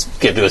something to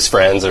give to his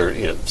friends or,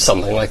 you know,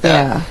 something like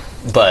that. Yeah.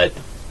 But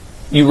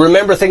you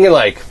remember thinking,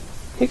 like,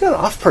 he got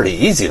off pretty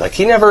easy. Like,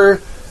 he never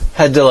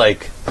had to,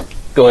 like,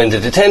 go into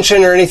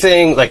detention or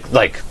anything,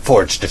 like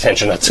forged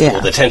detention, not school Yeah.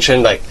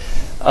 detention, like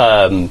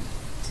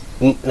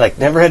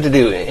never had to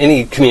do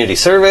any community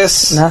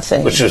service.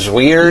 Nothing. Which was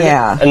weird.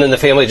 Yeah. And then the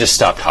family just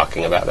stopped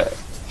talking about it.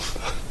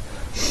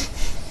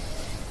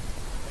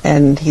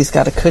 And he's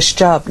got a cush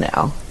job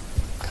now.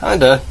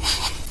 Kinda.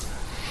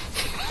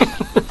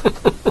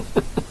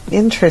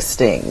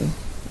 Interesting.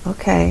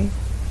 Okay.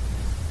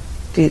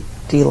 Do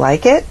you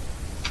like it?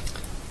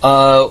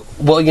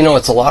 Well, you know,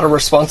 it's a lot of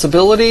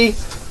responsibility,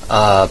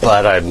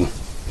 but I'm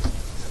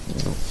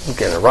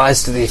going to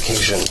rise to the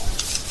occasion.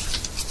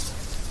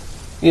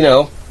 You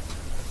know,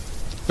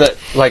 that,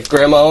 like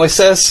Grandma always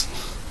says.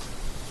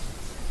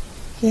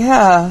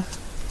 Yeah.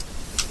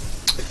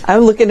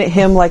 I'm looking at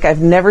him like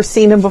I've never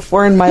seen him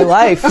before in my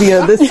life. You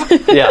know,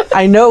 this. Yeah.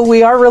 I know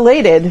we are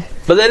related.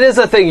 But that is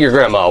a thing your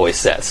grandma always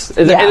says.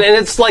 Yeah. And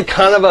it's like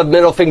kind of a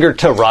middle finger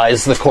to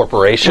Rise the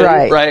corporation,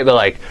 Right. But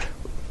like,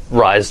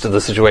 Rise to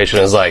the situation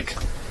is like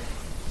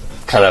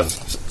kind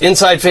of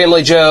inside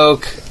family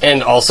joke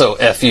and also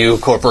FU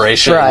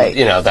corporation, Right.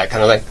 you know, that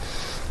kind of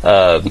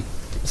thing.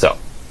 So,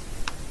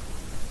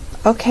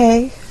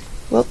 Okay.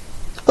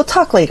 We'll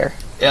talk later.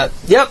 yeah,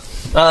 yep.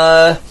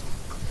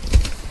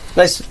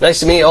 Nice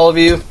to meet all of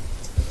you,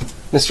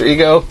 Mr.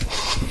 Ego.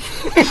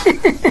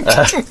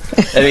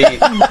 And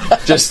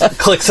he just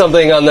clicks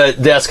something on the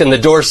desk, and the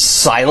door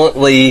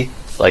silently,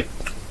 like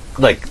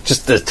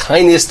just the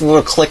tiniest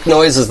little click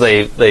noise as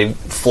they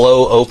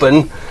flow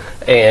open.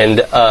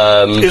 And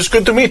It's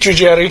good to meet you,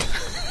 Jerry.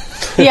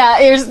 Yeah,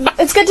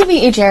 it's good to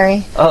meet you,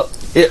 Jerry.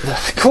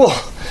 cool.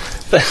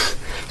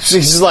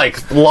 She's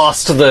like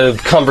lost the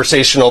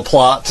conversational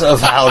plot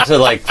of how to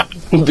like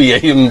be a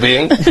human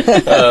being.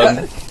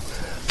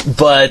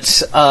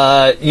 But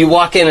you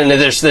walk in and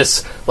there's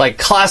this like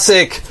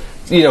classic,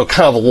 you know,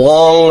 kind of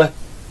long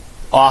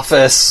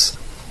office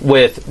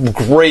with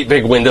great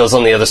big windows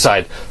on the other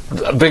side.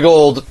 A big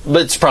old,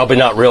 it's probably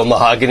not real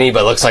mahogany,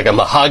 but it looks like a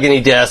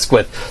mahogany desk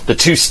with the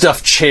two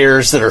stuffed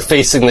chairs that are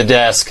facing the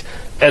desk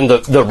and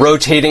the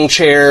rotating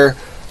chair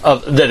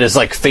that is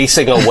like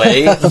facing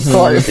away. Of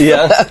course.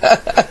 Yeah.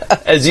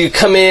 As you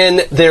come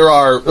in, there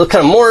are kind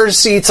of more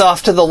seats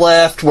off to the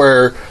left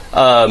where,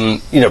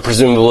 you know,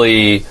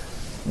 presumably,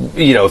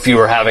 you know, if you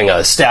were having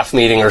a staff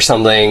meeting or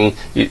something,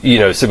 you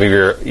know, some of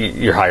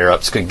your higher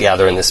ups could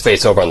gather in the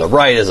space. Over on the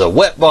right is a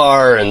wet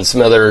bar and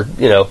some other,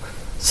 you know,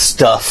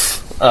 stuff.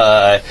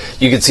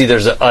 You can see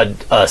there's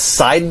a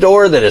side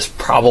door that is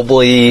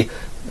probably,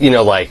 you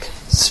know, like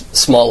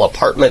small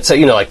apartments. So,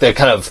 you know, like the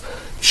kind of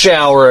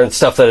shower and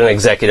stuff that an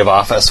executive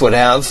office would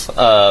have.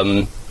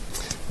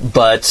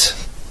 But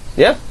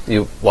yeah,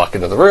 you walk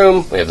into the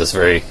room. We have this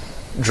very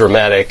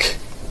dramatic,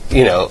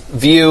 you know,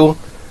 view,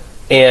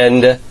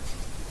 and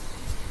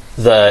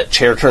the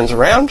chair turns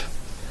around,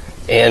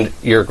 and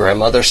your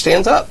grandmother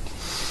stands up.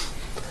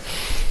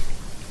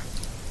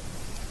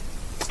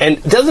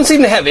 And doesn't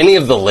seem to have any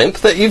of the limp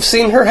that you've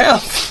seen her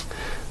have.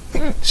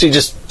 She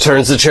just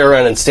turns the chair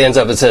around and stands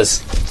up and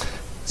says,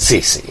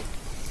 "Cece,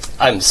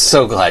 I'm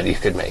so glad you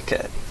could make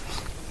it.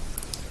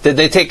 Did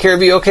they take care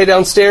of you okay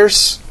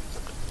downstairs?"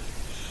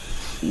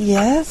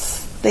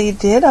 Yes, they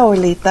did,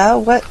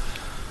 Abuelita. What?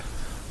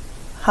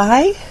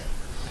 Hi?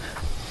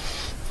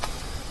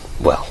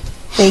 Well,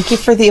 Thank you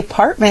for the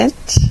apartment.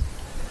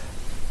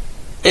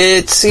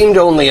 it seemed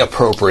only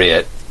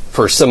appropriate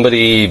for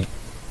somebody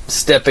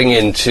stepping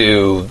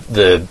into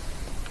the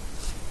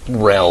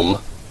realm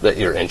that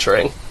you're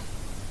entering.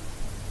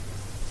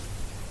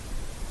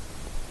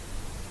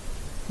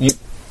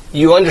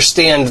 You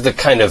understand the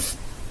kind of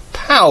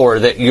power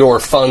that your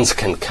funds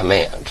can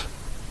command.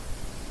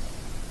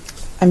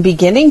 I'm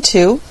beginning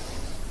to.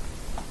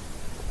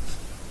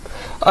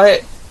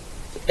 I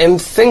am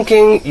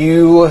thinking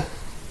you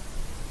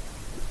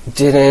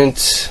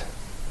didn't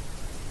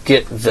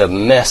get the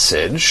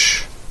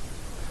message.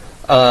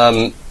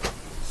 Can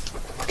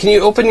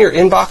you open your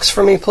inbox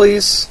for me,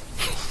 please?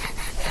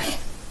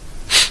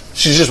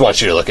 She just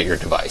wants you to look at your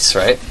device,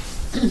 right?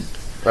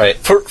 Right.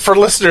 For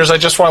listeners, I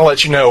just want to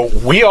let you know,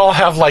 we all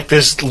have like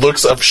this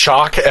looks of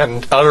shock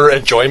and utter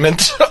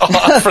enjoyment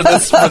for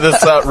this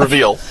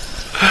reveal.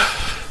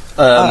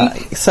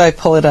 So I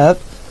pull it up.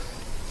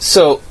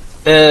 So,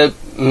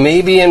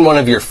 maybe in one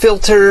of your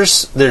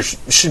filters, there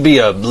should be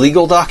a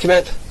legal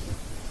document.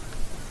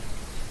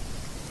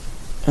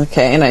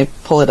 Okay, and I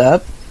pull it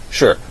up.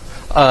 Sure.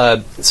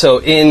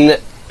 So in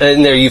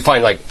there you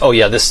find like, oh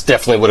yeah, this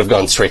definitely would have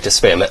gone straight to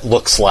spam. It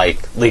looks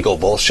like legal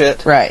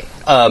bullshit. Right.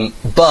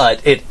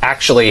 But it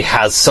actually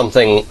has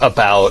something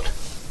about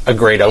a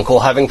great uncle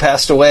having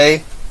passed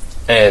away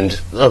and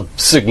a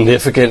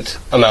significant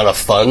amount of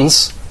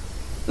funds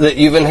that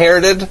you've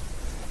inherited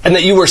and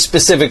that you were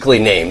specifically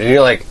named. And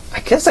you're like,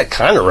 I guess I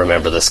kind of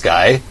remember this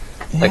guy.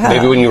 Like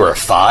maybe when you were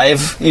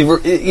 5, you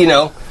were,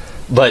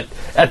 but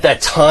at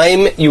that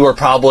time you were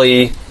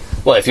probably,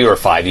 well, if you were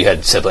 5, you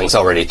had siblings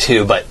already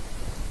too, but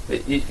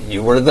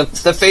you were the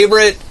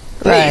favorite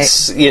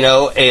niece,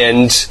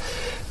 and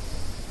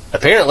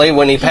apparently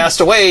when he passed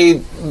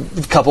away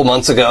a couple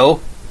months ago,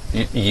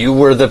 you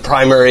were the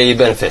primary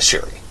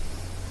beneficiary.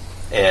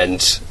 And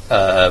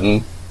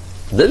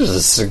there's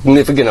a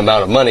significant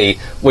amount of money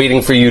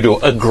waiting for you to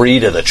agree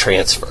to the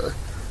transfer.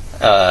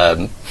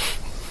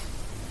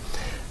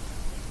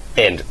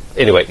 And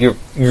anyway, your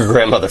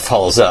grandmother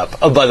follows up.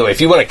 Oh, by the way, if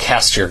you want to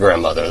cast your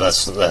grandmother,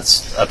 that's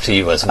up to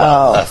you as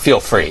well. Feel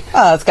free.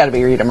 Oh, it's got to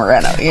be Rita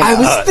Moreno. I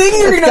was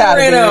thinking Rita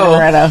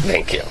Moreno.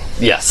 Thank you.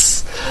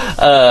 Yes.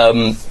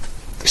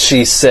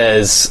 She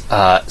says,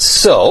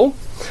 so,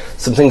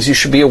 some things you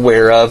should be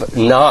aware of.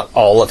 Not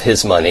all of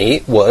his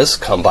money was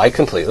come by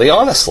completely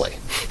honestly.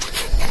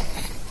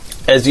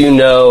 As you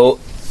know,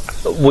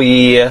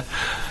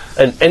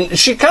 and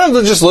she kind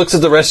of just looks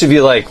at the rest of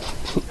you like,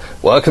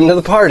 welcome to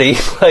the party.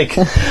 Like,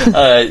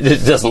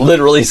 it doesn't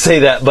literally say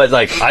that, but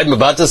like, I'm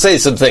about to say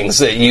some things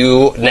that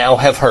you now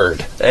have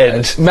heard.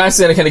 And Max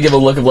is going to kind of give a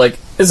look of like,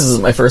 this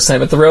isn't my first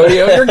time at the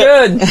rodeo. You're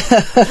good.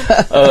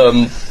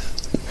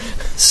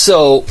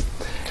 So,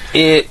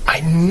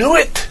 I knew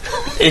it.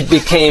 It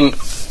became,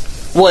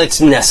 well, it's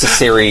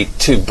necessary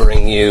to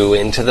bring you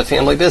into the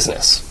family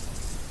business.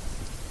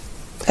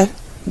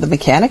 The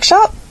mechanic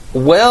shop?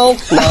 Well,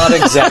 not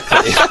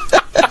exactly.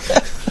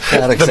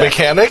 The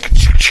mechanic?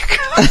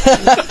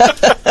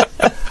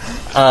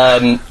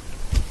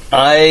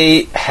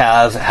 I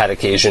have had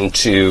occasion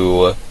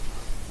to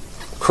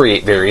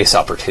create various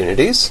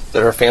opportunities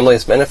that our family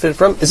has benefited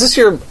from. Is this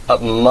your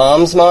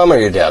mom's mom or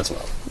your dad's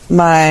mom?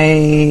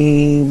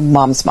 My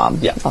mom's mom.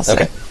 Yeah. I'll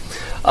say.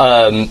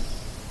 Okay.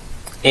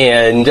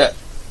 And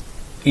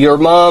your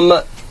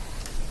mom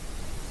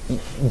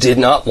did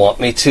not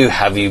want me to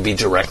have you be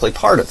directly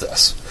part of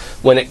this.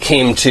 When it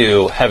came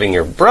to having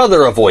your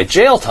brother avoid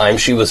jail time,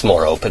 she was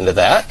more open to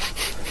that.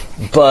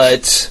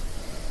 But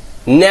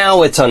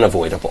now it's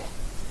unavoidable.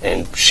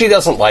 And she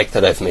doesn't like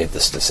that I've made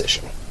this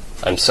decision.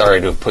 I'm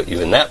sorry to have put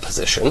you in that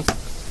position,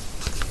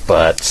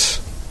 but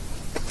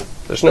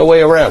there's no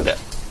way around it.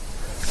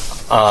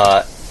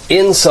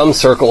 In some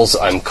circles,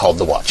 I'm called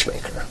the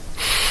watchmaker.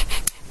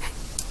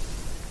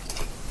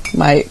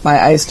 My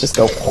eyes just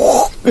go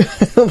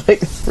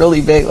like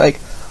really big, like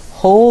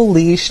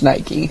holy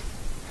shnikey.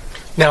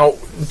 Now,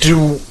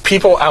 do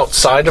people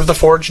outside of the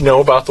Forge know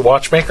about the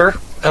watchmaker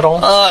at all?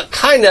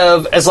 Kind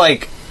of as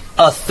like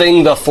a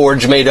thing the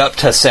Forge made up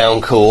to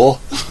sound cool.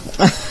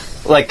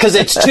 Like, because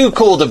it's too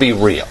cool to be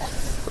real,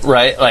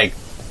 right? Like,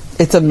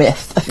 it's a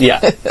myth. Yeah.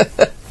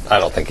 I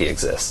don't think he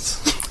exists.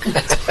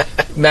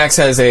 Max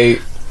has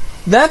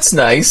that's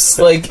nice.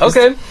 Like,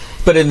 okay.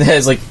 But it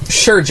has like,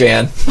 sure,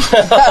 Jan.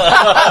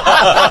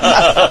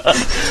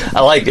 I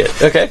like it.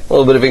 Okay. A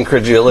little bit of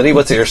incredulity.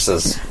 What's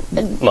Irsa's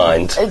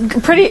mind?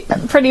 Pretty.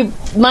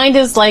 Mind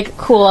is like,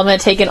 cool, I'm going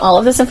to take in all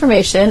of this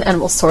information and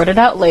we'll sort it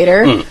out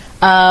later.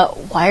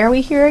 Why are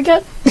we here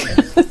again?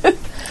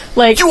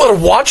 Like, you are a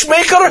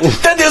watchmaker?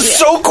 That is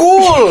so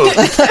cool!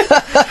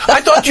 I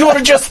thought you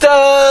were just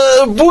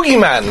a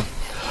boogeyman.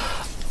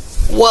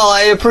 Well,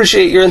 I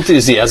appreciate your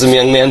enthusiasm,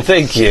 young man.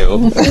 Thank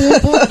you.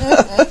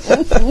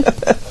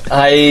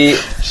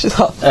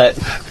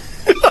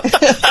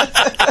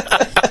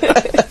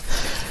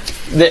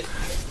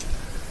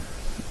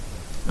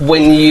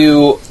 When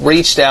you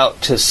reached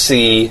out to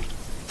see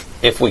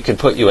if we could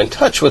put you in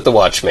touch with the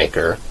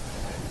watchmaker,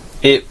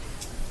 it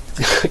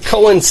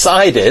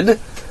coincided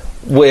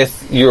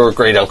with your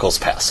great uncle's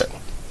passing.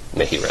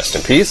 May he rest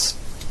in peace.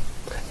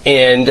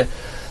 And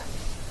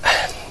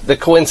the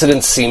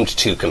coincidence seemed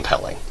too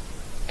compelling.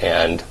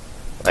 And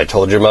I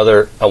told your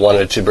mother I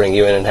wanted to bring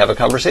you in and have a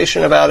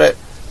conversation about it.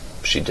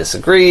 She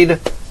disagreed.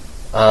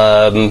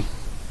 But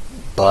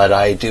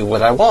I do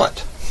what I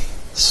want.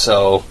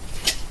 So,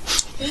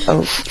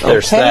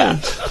 there's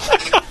that.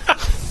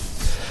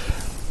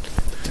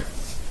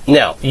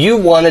 Now, you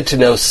wanted to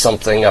know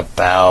something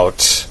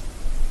about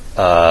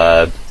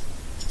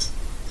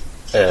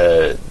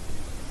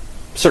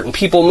certain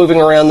people moving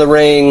around the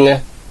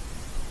ring.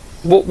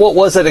 What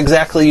was it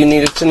exactly you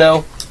needed to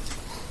know?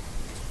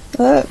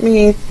 Let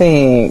me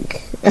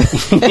think.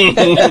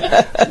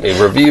 Let me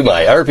review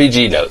my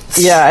RPG notes.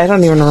 Yeah, I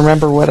don't even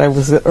remember what I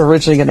was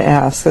originally going to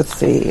ask. Let's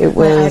see. It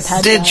was.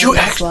 Did you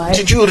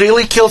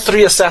really kill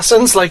 3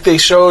 assassins like they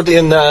showed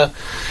in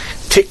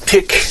Tick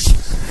Tick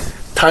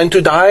Time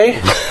to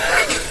Die?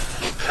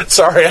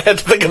 Sorry, I had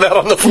to think of that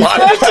on the fly.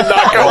 It did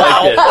not go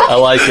out. I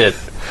liked it.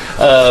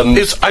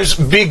 I was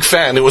a big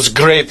fan. It was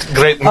great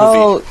movie.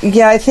 Oh,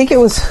 yeah, I think it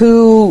was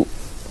who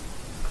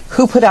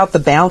put out the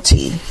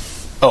bounty.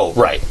 Oh,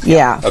 right.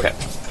 Yeah. Okay.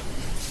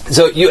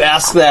 So you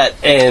ask that,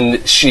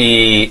 and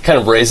she kind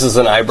of raises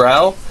an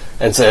eyebrow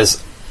and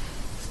says,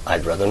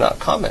 I'd rather not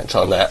comment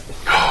on that.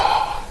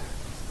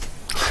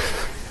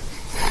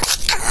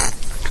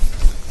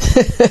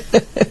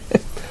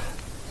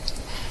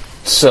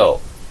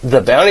 So, the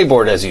bounty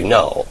board, as you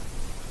know,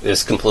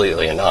 is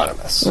completely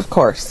anonymous. Of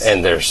course.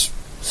 And there's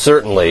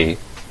certainly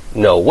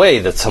no way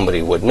that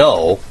somebody would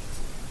know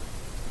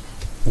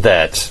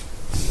that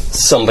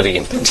somebody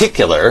in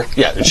particular,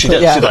 she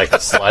does. Yeah. She like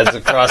slides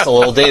across a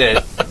little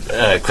data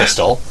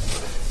crystal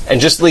and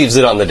just leaves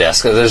it on the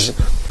desk. There's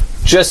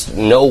just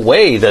no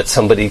way that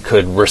somebody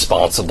could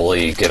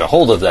responsibly get a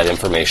hold of that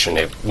information.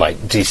 It might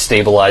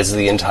destabilize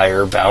the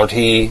entire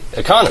bounty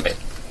economy.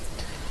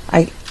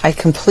 I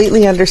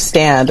completely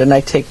understand, and I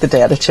take the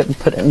data chip and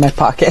put it in my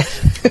pocket.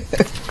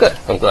 Good.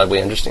 I'm glad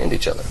we understand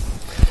each other.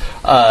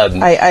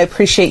 I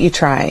appreciate you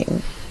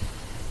trying.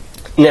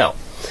 Now,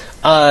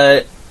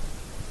 I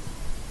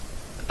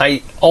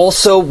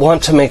also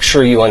want to make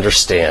sure you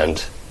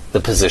understand the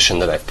position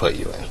that I've put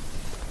you in.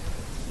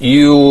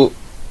 You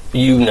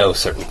know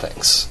certain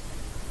things.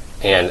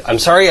 And I'm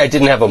sorry I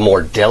didn't have a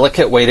more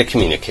delicate way to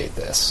communicate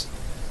this.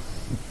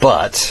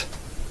 But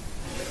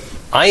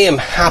I am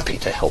happy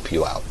to help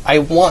you out. I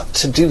want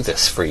to do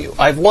this for you.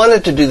 I've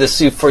wanted to do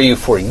this for you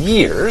for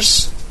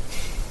years.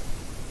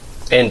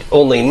 And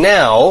only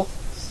now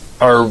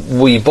are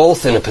we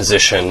both in a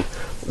position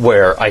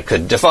where I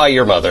could defy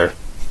your mother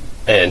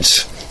and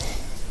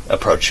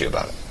approach you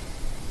about it.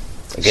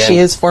 Again, She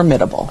is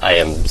formidable. I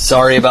am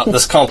sorry about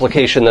this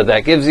complication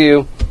that gives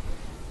you.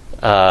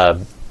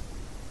 However,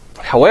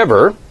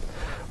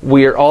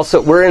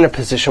 we're in a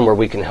position where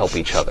we can help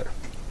each other.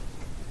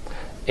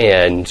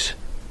 And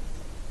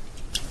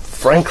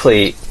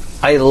frankly,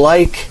 I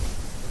like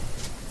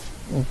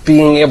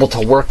being able to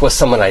work with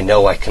someone I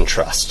know I can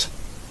trust.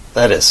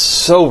 That is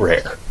so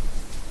rare.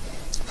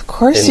 Of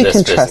course in you this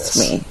can trust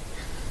business. me.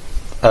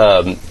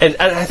 And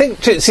I think,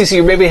 Cece,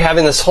 you're maybe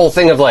having this whole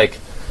thing of, like,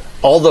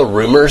 all the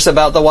rumors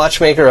about the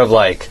Watchmaker of,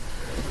 like,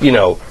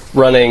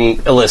 running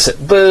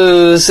illicit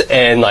booze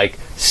and, like,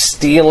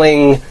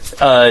 stealing,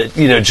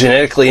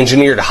 genetically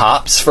engineered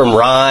hops from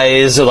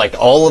Rise, or, like,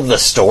 all of the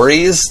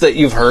stories that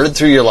you've heard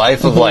through your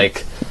life of,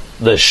 like,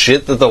 the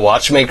shit that the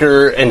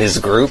Watchmaker and his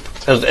group,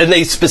 and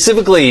they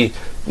specifically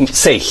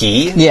say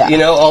he,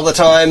 all the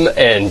time,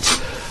 and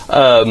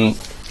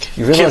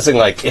you're realizing,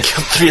 like, if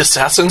 3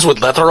 assassins with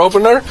letter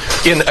opener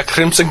in a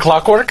crimson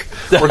clockwork.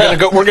 We're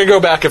gonna go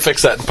back and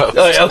fix that in post.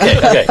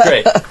 Okay,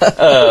 great.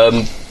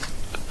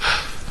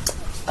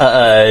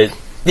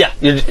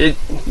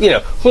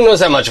 Who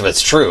knows how much of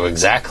it's true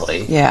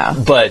exactly? Yeah,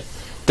 but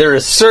there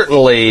is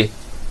certainly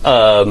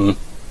a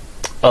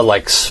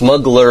like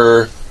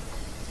smuggler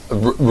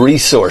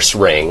resource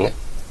ring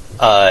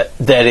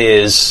that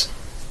is.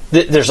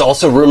 There's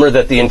also rumor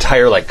that the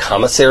entire like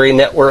commissary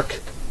network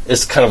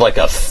is kind of like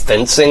a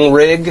fencing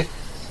rig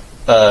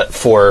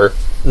for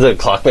the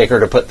clockmaker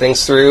to put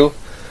things through.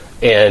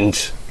 And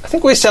I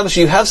think we established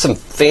you have some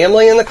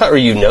family in or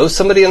you know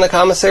somebody in the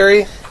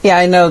commissary. Yeah,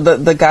 I know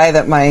the guy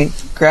that my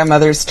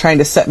grandmother's trying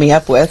to set me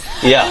up with.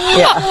 Yeah.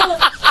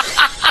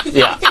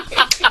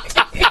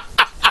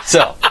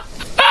 So.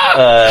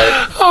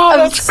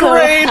 That's so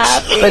great.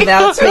 Happy. But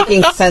now it's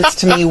making sense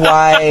to me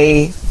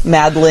why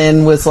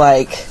Madeline was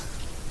like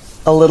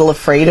a little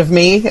afraid of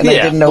me, and I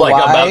didn't know like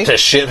why. about to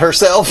shit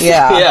herself.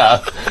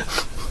 Yeah.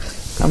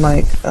 I'm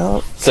like,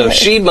 oh. So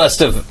she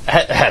must have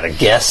had a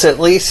guess at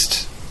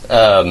least.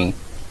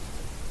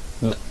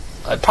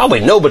 Probably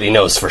nobody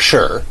knows for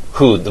sure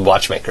who the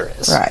Watchmaker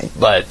is. Right.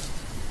 But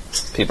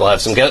people have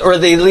some guess, or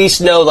they at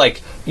least know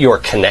like you're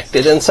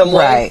connected in some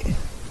way.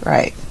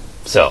 Right.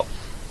 So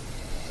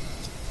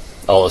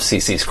all of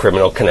Cece's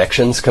criminal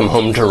connections come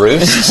home to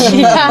roost.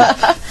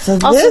 So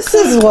this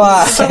is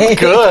why.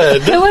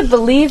 Good. Who would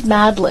believe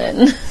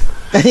Madeline?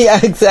 Yeah,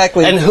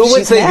 exactly. And who would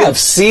She's think mad. of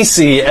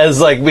Cece as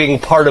like being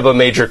part of a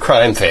major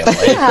crime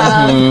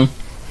family?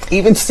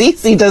 Even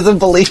Cece doesn't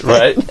believe it.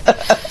 Right?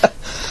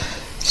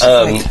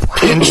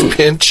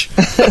 Pinch.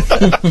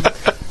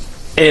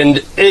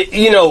 And,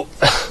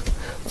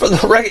 for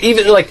the record,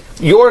 even like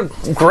your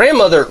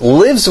grandmother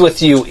lives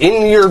with you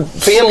in your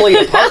family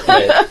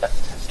apartment.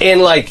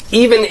 And like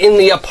even in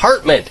the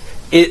apartment,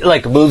 it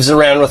like moves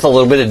around with a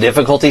little bit of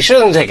difficulty. She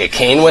doesn't take a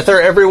cane with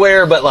her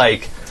everywhere, but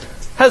like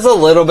has a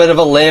little bit of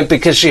a limp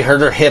because she hurt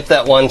her hip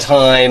that one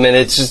time, and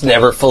it's just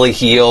never fully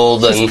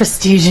healed. She's And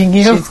prestiging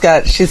you.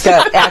 She's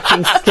got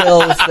acting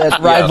skills that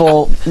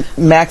rival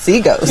Max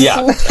Egos.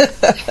 yeah,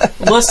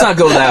 Let's not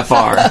go that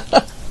far.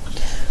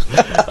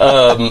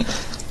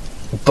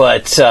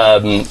 but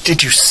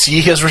Did you see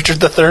his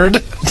Richard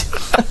III?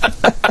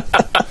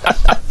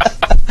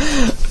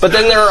 but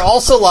then there are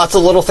also lots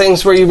of little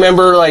things where you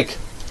remember, like,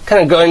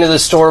 kind of going to the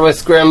store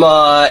with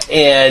Grandma,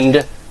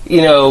 and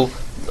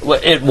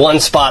at one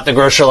spot the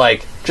grocer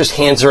just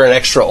hands her an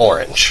extra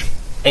orange,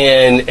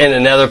 and in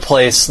another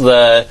place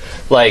the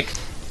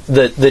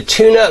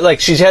tune-up,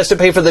 she has to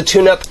pay for the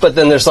tune-up, but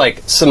then there's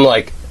some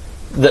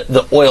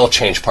the oil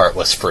change part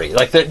was free.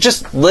 They're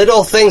just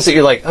little things that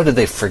you're like, oh, did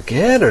they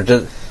forget, or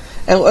did...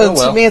 And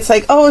to me, it's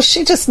like, oh,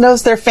 she just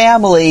knows their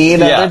family.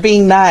 They're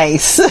being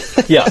nice.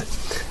 Yeah,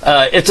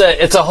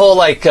 it's a whole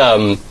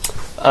the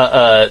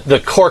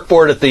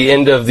corkboard at the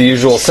end of The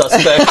Usual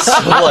Suspects,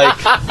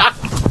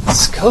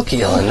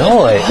 Skokie,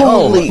 Illinois.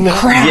 Holy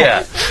crap!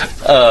 Yeah,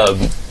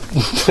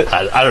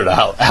 I don't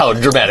know how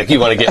dramatic you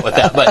want to get with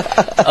that, but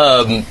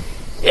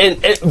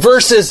and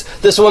versus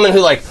this woman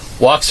who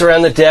walks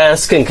around the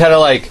desk and kind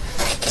of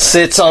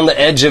sits on the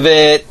edge of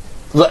it,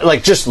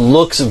 just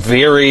looks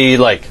very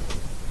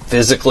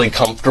physically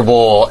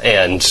comfortable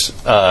and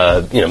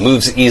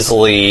moves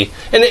easily,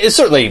 and it's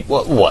certainly in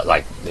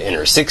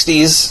her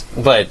 60s,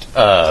 but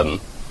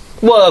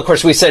of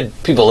course we said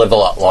people live a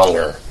lot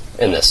longer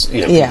in this.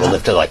 People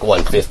live to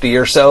 150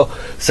 or so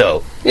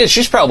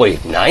she's probably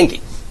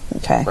 90.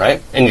 Okay,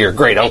 right? And your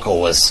great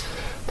uncle was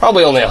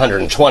probably only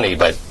 120,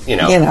 but he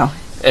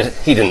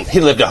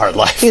lived a hard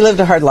life. He lived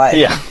a hard life.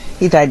 Yeah,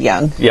 he died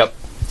young. Yep.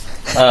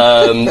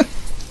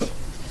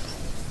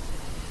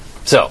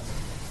 So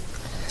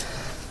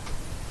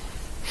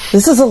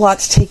this is a lot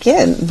to take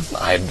in.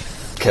 I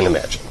can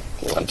imagine.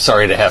 I'm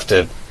sorry to have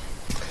to...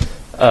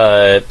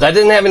 I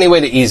didn't have any way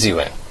to ease you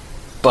in,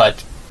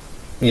 but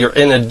you're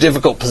in a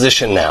difficult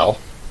position now,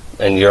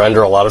 and you're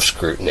under a lot of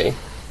scrutiny,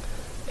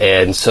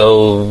 and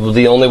so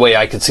the only way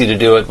I could see to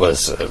do it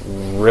was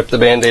rip the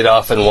Band-Aid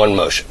off in one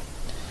motion.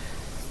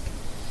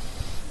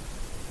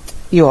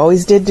 You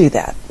always did do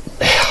that.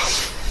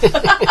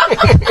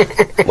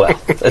 Well,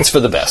 it's for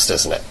the best,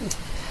 isn't it?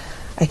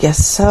 I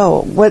guess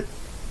so. What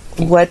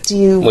do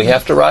you... We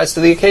have to rise to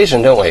the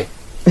occasion, don't we?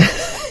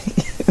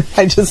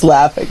 I just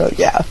laugh. I go,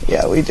 yeah,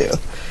 we do.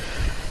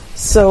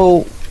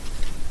 So,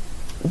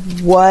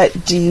 what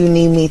do you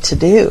need me to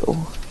do?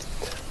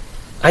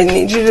 I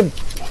need you to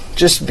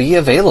just be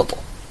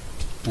available.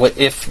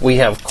 If we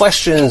have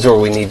questions or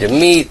we need to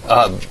meet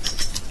a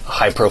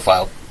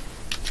high-profile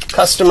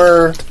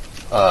customer,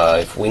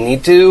 if we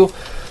need to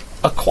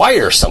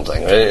acquire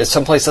something, it's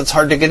someplace that's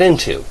hard to get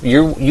into,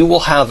 you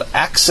will have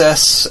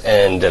access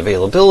and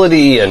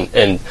availability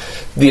and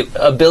the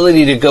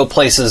ability to go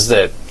places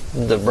that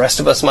the rest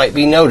of us might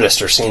be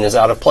noticed or seen as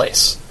out of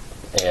place.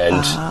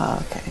 And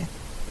okay.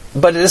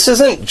 But this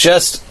isn't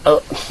just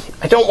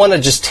I don't want to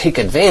just take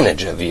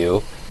advantage of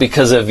you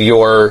because of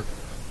your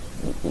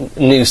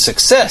new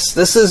success.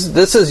 This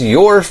is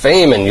your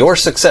fame and your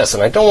success,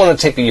 and I don't want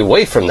to take you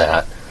away from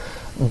that,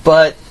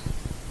 but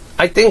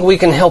I think we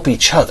can help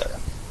each other.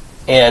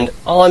 And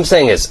all I'm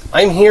saying is,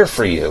 I'm here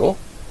for you,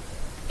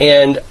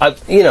 and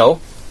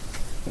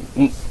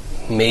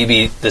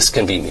maybe this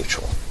can be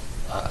mutual.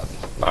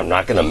 I'm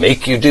not going to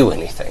make you do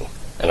anything,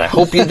 and I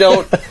hope you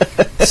don't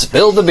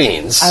spill the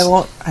beans. I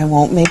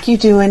won't make you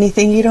do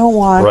anything you don't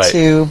want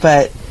to,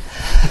 but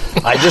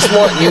I just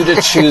want you to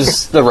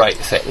choose the right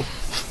thing.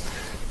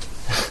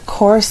 Of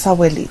course,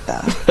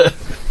 abuelita.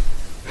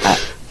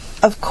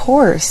 Of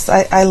course,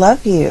 I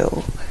love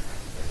you.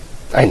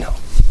 I know,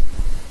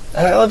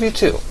 and I love you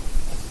too.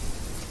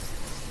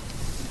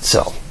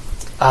 So,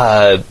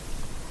 I'm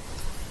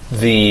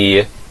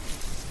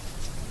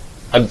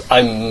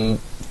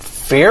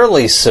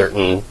fairly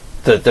certain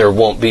that there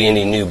won't be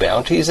any new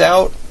bounties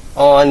out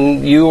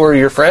on you or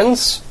your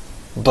friends,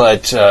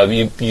 but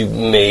you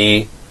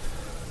may.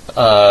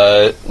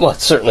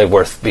 It's certainly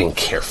worth being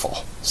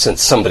careful,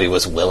 since somebody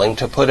was willing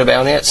to put a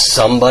bounty at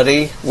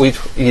somebody. We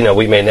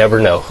may never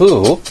know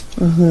who.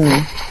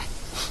 Mm-hmm.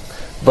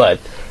 But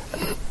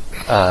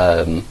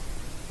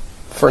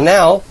for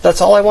now,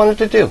 that's all I wanted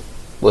to do,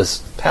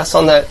 was pass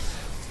on that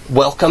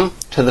welcome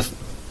to the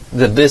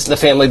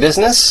family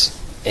business,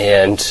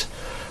 and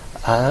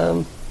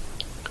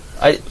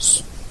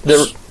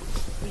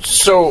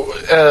So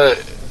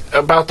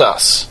about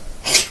us.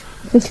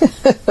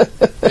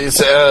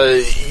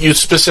 You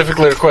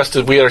specifically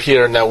requested we are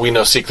here, now we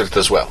know secret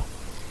as well.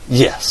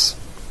 Yes.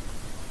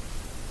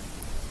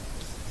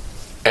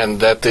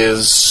 And that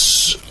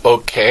is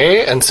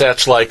okay? And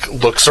Satch,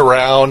 looks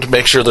around,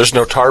 makes sure there's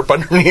no tarp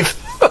underneath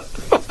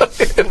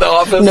in the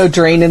office. No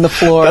drain in the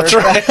floor. That's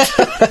right.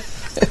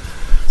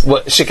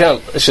 She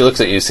looks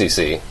at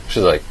UCC.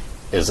 She's like,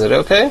 is it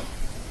okay?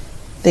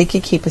 They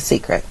could keep a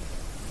secret.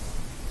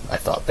 I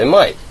thought they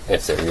might,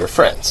 if they're your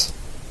friends.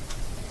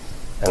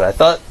 And I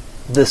thought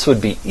this would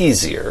be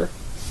easier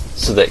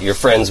so that your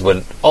friends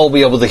would all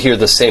be able to hear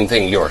the same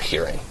thing you're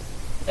hearing.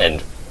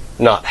 And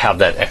not have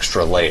that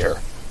extra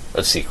layer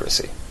of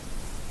secrecy.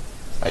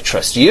 I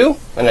trust you,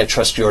 and I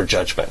trust your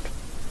judgment.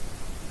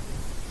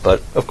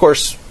 But, of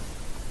course,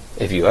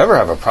 if you ever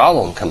have a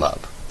problem come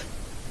up,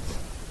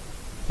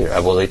 your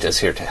abuelita is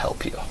here to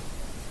help you.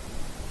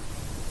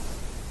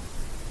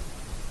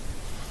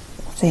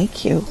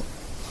 Thank you.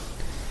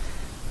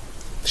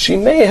 She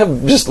may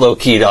have just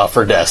low-keyed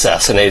offered to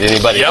assassinate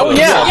anybody. Oh, else.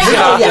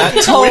 Yeah,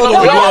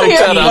 totally.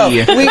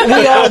 We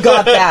all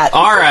got that.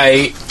 All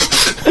right.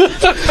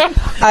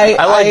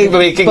 I like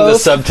making the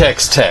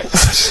subtext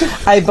text.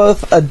 I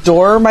both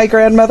adore my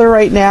grandmother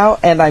right now,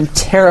 and I'm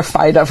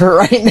terrified of her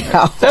right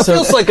now. That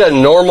feels like a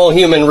normal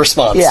human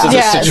response Yeah. to the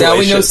Yeah. situation. Now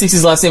we know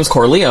Cece's last name is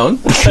Corleone.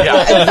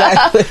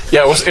 Exactly.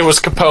 Yeah, it was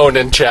Capone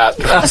in chat.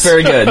 That's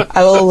very good.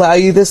 I will allow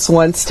you this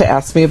once to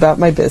ask me about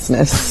my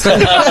business.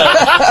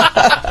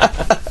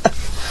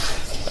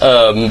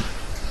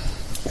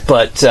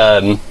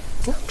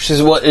 She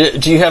says, "What?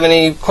 Do you have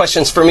any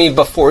questions for me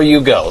before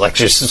you go?" Like,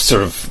 she's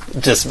sort of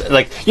just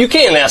like, you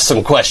can ask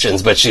some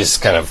questions, but she's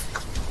kind of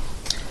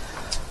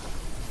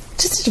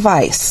Just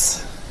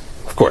advice.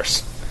 Of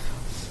course.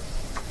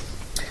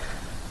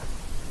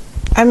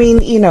 I mean,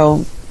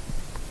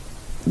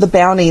 the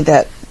bounty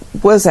that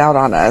was out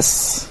on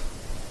us,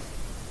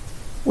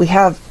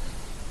 there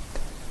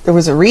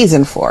was a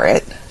reason for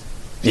it.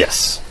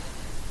 Yes.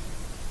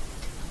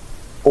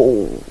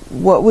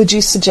 What would you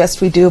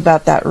suggest we do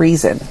about that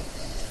reason?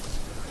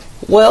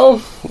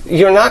 Well,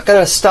 you're not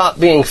going to stop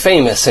being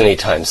famous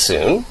anytime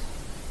soon.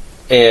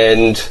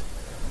 And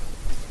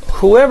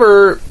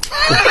whoever...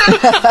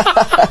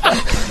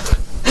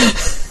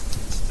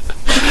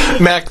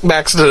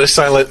 Max did a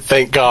silent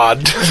thank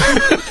God.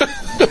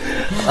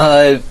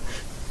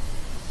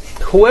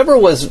 Whoever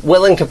was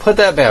willing to put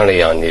that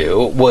bounty on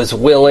you was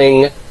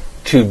willing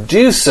to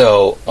do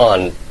so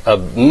on a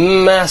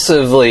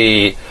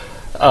massively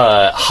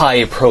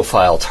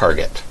high-profile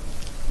target.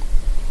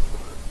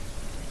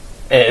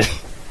 And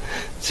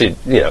she,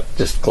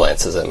 just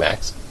glances at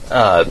Max.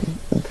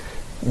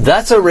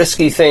 That's a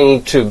risky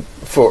thing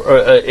for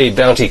a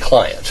bounty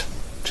client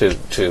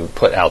to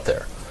put out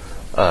there.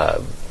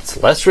 It's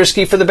less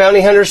risky for the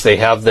bounty hunters. They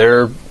have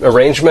their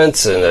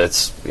arrangements, and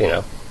it's,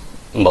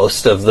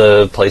 most of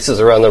the places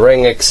around the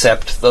ring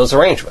accept those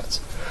arrangements.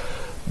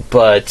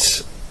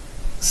 But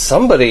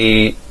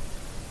somebody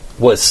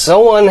was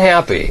so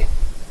unhappy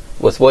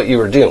with what you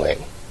were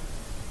doing,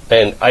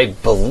 and I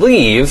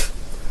believe,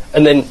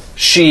 and then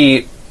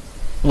she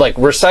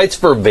recites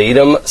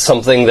verbatim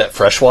something that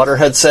Freshwater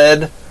had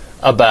said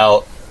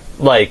about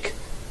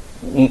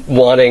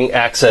wanting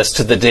access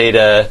to the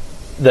data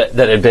that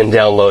had been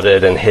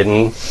downloaded and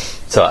hidden.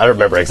 So I don't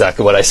remember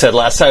exactly what I said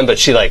last time, but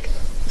she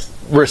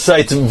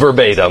recites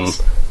verbatim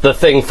the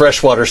thing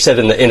Freshwater said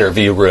in the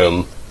interview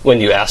room when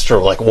you asked her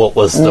what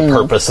was the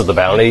purpose of the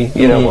bounty,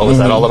 what was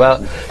that all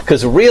about?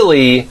 Because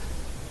really,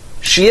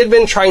 she had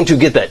been trying to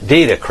get that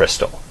data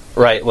crystal,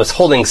 right? Was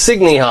holding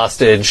Signy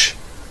hostage,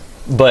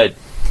 but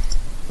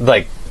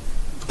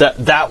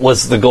that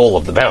was the goal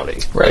of the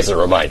bounty, right, as a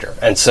reminder.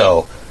 And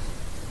so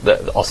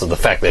also the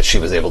fact that she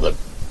was able to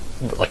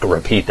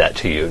repeat that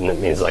to you, and it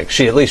means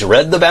she at least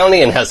read the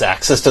bounty and has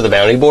access to the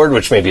bounty board,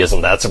 which maybe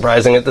isn't that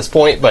surprising at this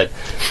point, but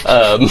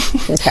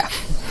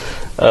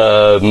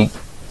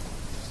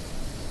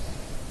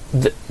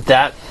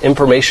that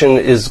information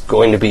is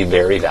going to be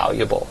very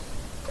valuable.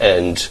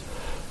 And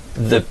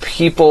the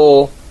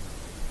people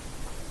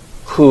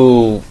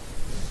who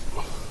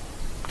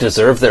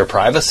deserve their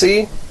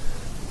privacy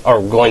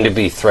are going to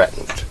be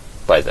threatened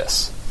by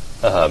this.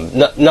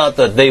 Not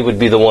that they would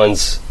be the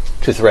ones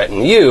to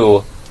threaten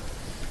you,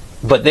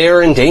 but they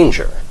are in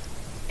danger.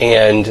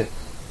 And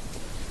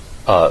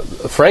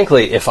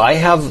frankly, if I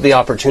have the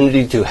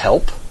opportunity to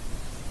help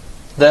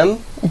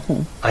them,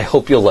 I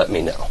hope you'll let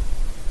me know.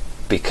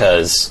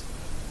 Because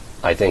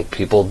I think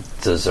people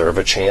deserve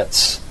a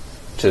chance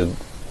to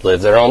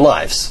live their own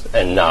lives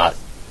and not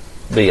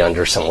be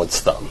under someone's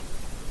thumb.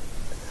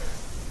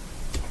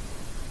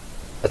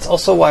 That's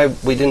also why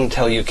we didn't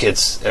tell you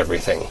kids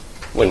everything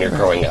when you're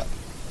growing up.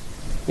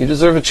 You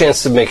deserve a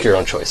chance to make your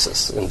own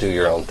choices and do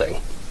your own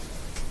thing.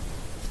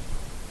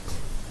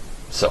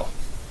 So,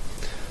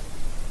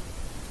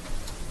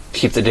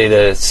 keep the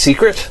data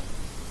secret.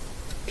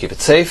 Keep it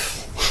safe.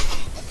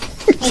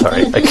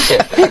 Sorry, I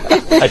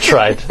can't. I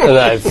tried, and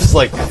I was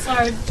like,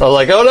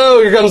 oh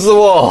no, here comes the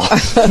wall.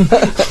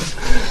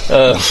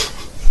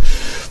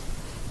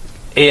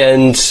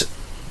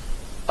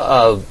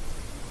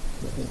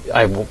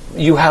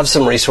 You have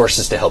some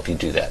resources to help you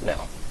do that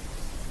now.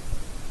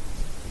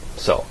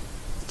 So,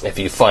 if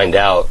you find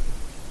out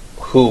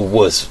who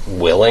was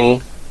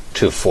willing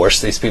to force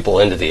these people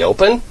into the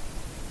open,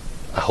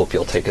 I hope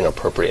you'll take an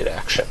appropriate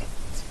action.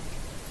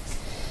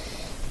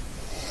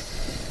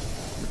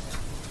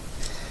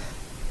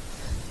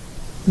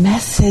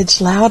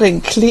 Message loud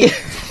and clear.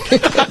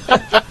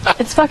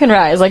 It's fucking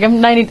Rise.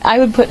 I'm 90. I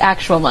would put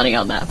actual money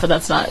on that, but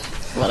that's not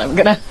what I'm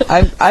gonna.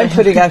 I'm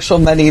putting actual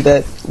money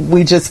that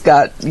we just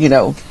got,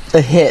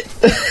 a hit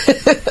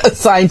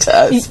assigned to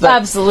us. But,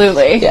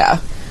 Absolutely.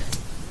 yeah.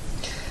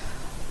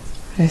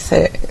 I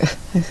say,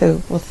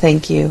 well,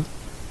 thank you.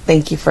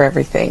 Thank you for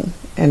everything.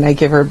 And I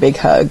give her a big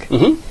hug.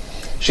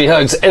 She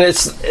hugs, and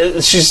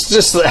she's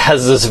just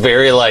has this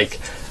very, like,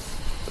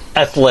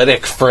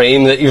 athletic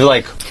frame that you're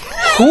like,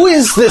 who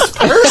is this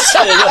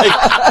person?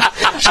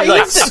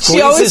 Like,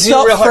 she always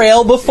felt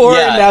frail before,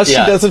 and now she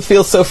doesn't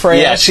feel so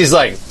frail. Yeah, she's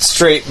like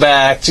straight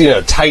backed,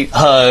 tight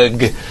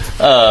hug.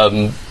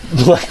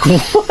 Like,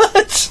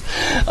 what?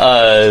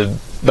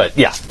 But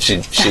yeah, she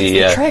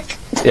the trick.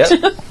 Yeah.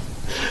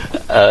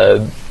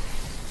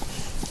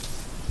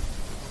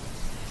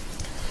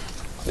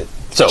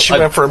 So she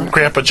went from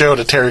Grandpa Joe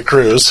to Terry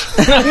Crews.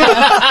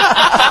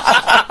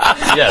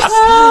 Yes.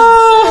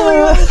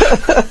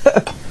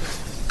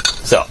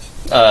 So,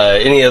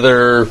 any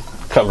other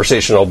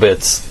conversational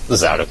bits? This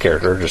is out of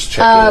character. Just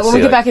checking. When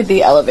we get back at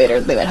the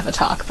elevator, they might have a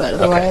talk, but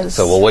otherwise... Okay,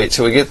 so we'll wait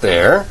till we get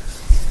there.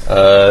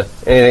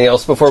 Anything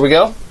else before we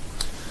go?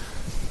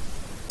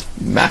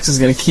 Max is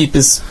going to keep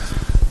his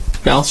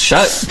mouth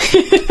shut.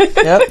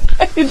 Yep.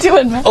 How you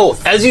doing, man? Oh,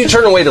 as you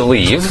turn away to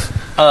leave,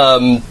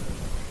 what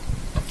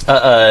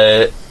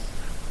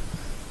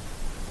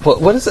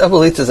is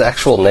Abuelita's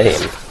actual name?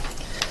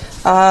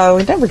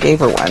 We never gave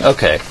her one.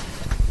 Okay.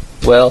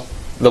 Well,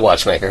 the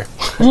watchmaker.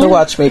 The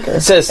watchmaker.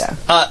 It says,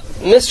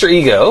 Mr.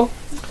 Ego,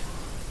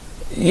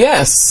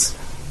 Yes.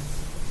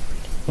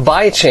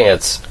 by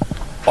chance,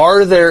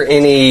 are there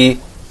any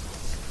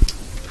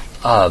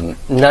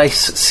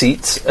nice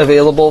seats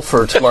available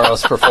for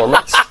tomorrow's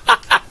performance?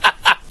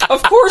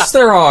 Of course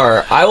there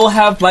are. I will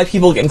have my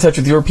people get in touch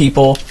with your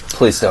people.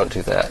 Please don't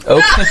do that.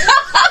 Okay.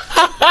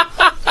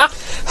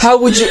 How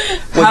would you...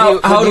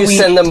 Would you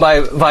send them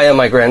via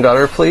my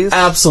granddaughter, please?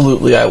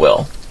 Absolutely, I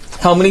will.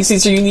 How many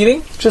seats are you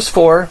needing? Just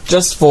 4.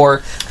 Just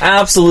 4.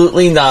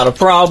 Absolutely not a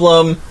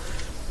problem.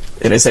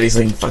 And I said he's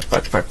saying, fuck.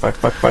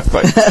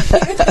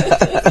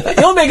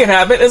 He'll make it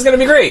happen. It's going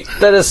to be great.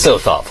 That is so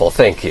thoughtful.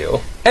 Thank you.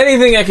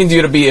 Anything I can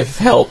do to be of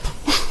help.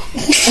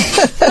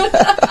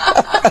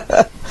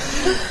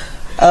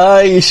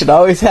 You should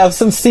always have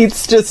some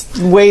seats just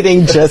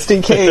waiting just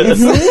in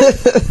case.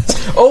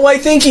 Oh, I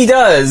think he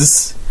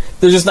does.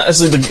 There's just not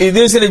necessarily...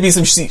 There's going to be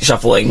some seat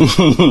shuffling.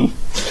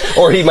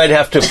 Or he might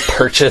have to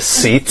purchase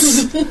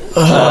seats.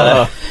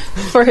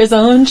 For his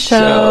own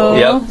show.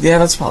 Yep. Yeah,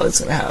 that's probably what's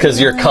going to happen.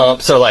 Because your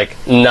comps are like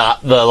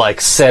not the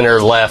like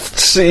center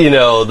left,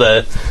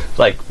 the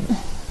like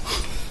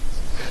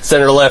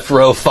center left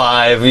row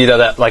 5,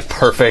 that like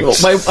perfect.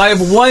 Well, I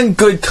have one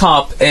good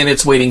comp, and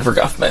it's waiting for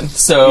Guffman.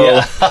 So,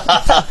 Yeah.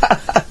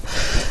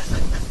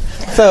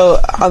 So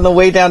on the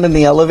way down in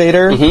the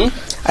elevator,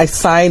 I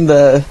signed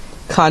the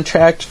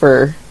contract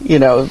for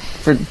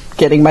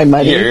getting my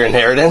money, Your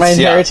inheritance? my Yeah.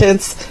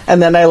 inheritance,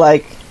 and then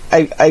I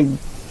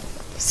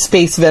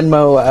space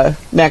Venmo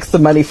Max the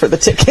money for the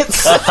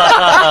tickets.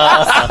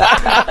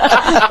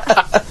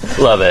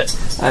 Love it.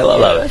 I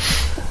love it.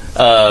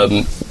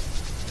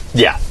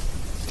 Yeah.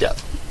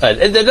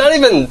 And they're not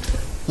even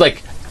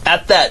like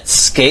at that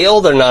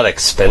scale. They're not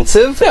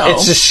expensive. No.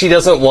 It's just she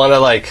doesn't want to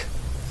like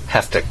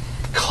have to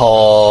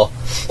call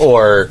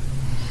or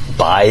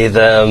buy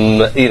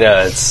them.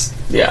 It's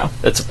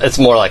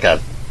more like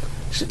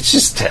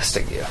she's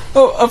testing you.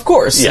 Oh, of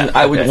course. Yeah, And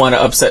I would okay. want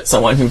to upset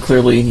someone who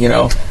clearly,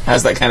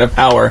 has that kind of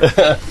power.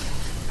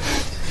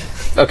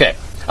 Okay.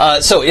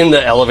 So in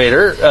the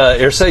elevator,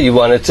 Irsa, you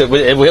wanted to...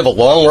 We have a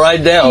long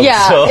ride down.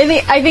 Yeah, So.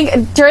 I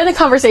think during the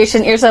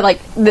conversation, Irsa,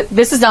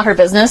 this is not her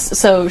business,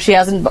 so she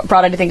hasn't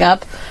brought anything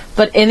up.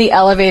 But in the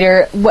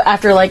elevator,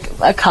 after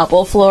a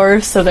couple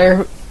floors, so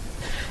they're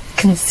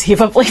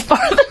conceivably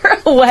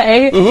farther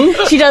away,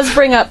 she does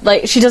bring up,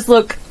 she does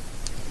look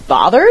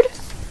bothered.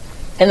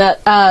 And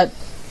that,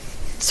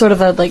 sort of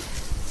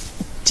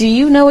do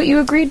you know what you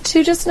agreed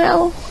to just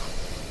now?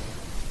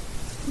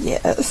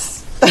 Yes.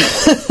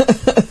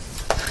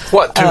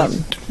 What,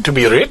 to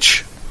be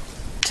rich?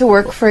 To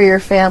work for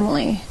your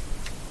family.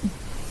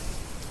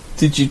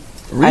 Did you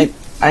read?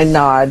 I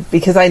nod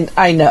because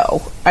I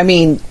know. I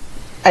mean,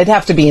 I'd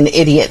have to be an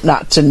idiot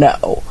not to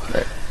know.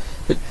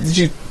 But did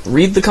you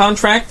read the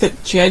contract that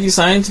she had you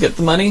sign to get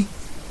the money?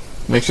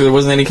 Make sure there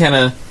wasn't any kind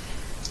of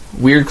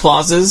weird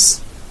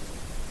clauses?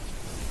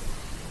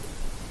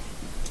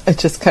 I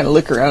just kind of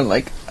look around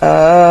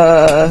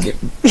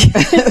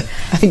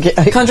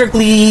Contract,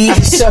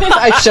 please.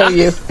 I show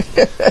you.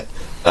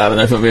 I don't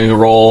know if I'm going to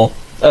roll.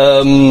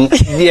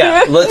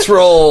 Yeah, let's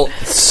roll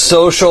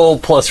social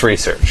plus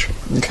research.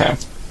 Okay.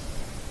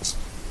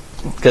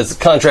 Because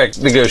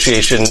contract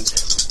negotiation,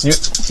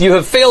 you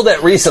have failed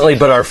at recently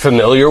but are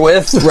familiar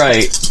with.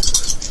 Right.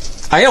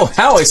 I know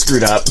how I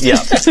screwed up.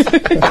 Yeah.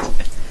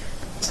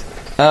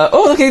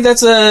 Okay,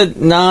 that's a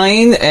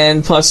 9,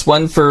 and plus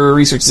 1 for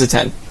research is a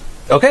 10.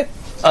 Okay.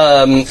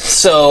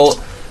 So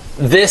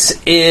this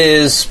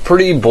is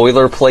pretty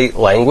boilerplate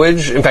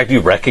language. In fact,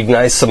 you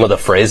recognize some of the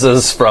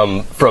phrases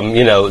from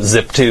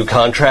Zip2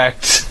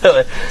 contract.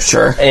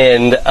 Sure.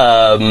 And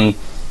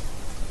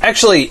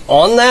actually,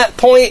 on that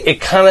point, it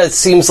kind of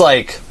seems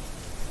like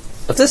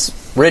if this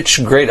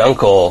rich great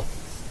uncle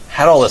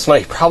had all this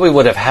money, he probably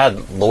would have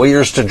had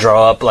lawyers to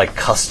draw up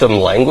custom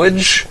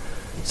language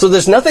So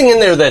there's nothing in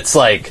there that's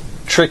like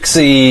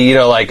tricksy,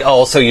 like,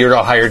 oh, so you're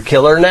a hired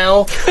killer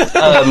now.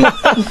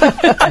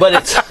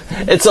 But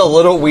it's a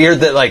little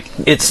weird that like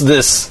it's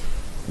this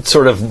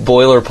sort of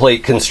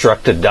boilerplate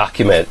constructed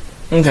document.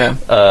 Okay.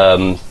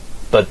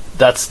 But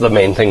that's the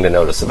main thing to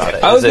notice about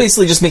it. I was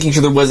basically just making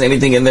sure there wasn't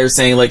anything in there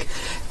saying, like,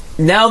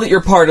 now that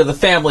you're part of the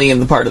family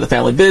and the part of the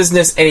family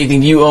business,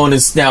 anything you own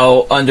is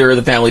now under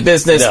the family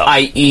business,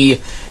 i.e.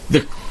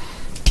 the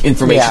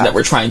information that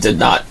we're trying to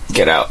not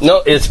get out.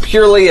 No, it's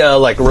purely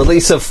like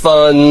release of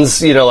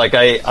funds, like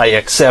I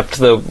accept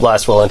the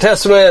last will and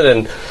testament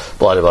and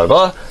blah, blah, blah,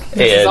 blah.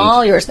 This is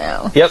all yours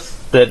now. Yep.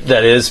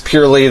 That is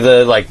purely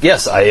the, like,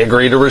 yes, I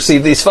agree to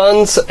receive these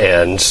funds,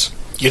 and...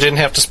 You didn't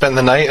have to spend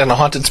the night in a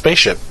haunted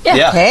spaceship.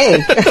 Yeah. Hey.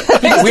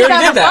 We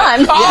already did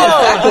that.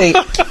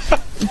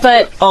 Exactly.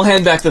 But I'll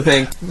hand back the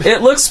thing.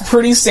 It looks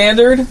pretty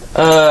standard.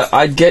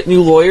 I'd get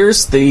new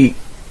lawyers. They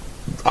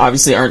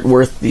obviously aren't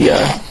worth the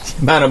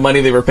amount of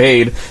money they were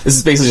paid. This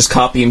is basically just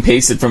copy and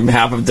pasted from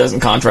half of a dozen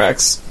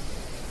contracts.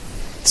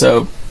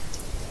 So,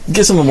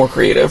 get someone more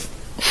creative.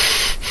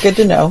 Good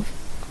to know.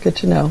 Good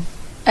to know.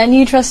 and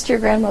you trust your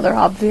grandmother,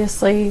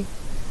 obviously.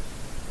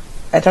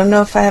 I don't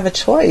know if I have a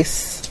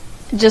choice.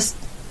 Just,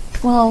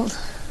 well,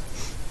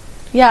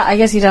 yeah, I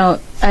guess you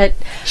don't.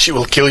 She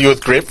will kill you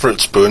with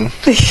grapefruit spoon.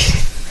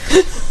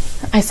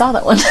 I saw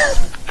that one.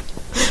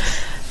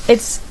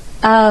 It's,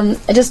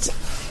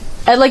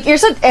 like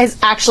Yrsa is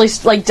actually,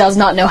 like, does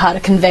not know how to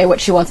convey what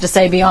she wants to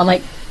say beyond,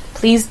 like,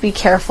 please be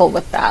careful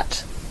with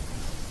that.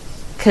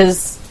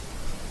 Because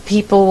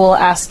people will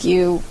ask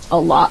you a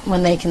lot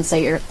when they can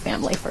say your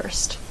family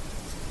first.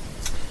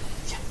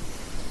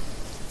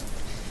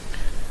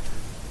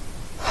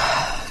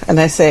 And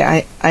I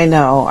say, I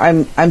know,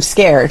 I'm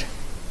scared.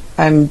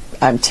 I'm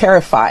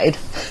terrified.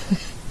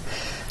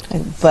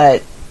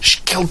 But She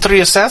killed 3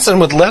 assassins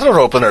with letter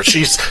opener.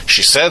 She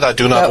said, I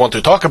do not want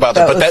to talk about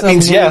it, but that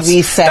means yes.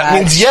 That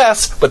means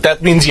yes, but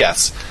that means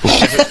yes.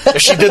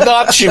 If she did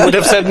not, she would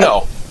have said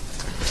no.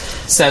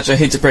 Satch, I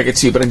hate to break it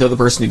to you, but I know the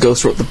person who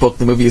ghost wrote the book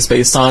the movie is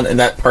based on, and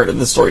that part of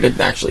the story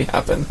didn't actually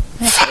happen.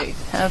 They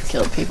have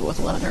killed people with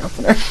a letter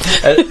opener.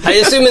 I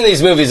assume in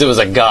these movies it was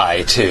a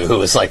guy, too, who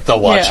was like the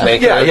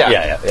watchmaker.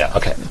 Yeah.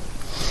 Okay.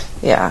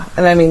 yeah,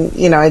 and I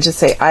mean, I just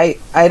say,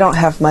 I don't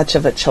have much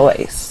of a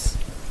choice.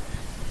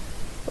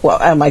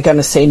 Well, am I going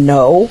to say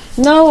no?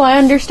 No, I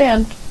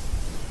understand.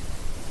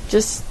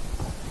 Just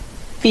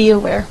be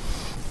aware.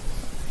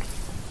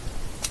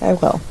 I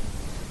will.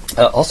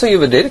 Also, you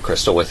have a data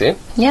crystal with you.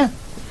 Yeah.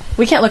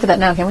 We can't look at that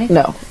now, can we?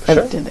 No. I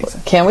Didn't think so.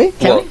 Can we?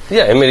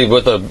 Yeah, I mean,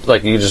 with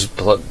you just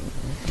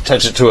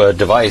touch it to a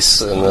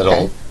device and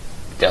it'll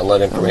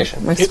download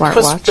information. My It was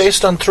smartwatch.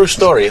 based on true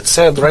story. It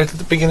said right at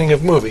the beginning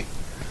of the movie.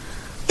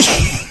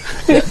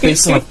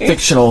 Based on a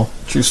fictional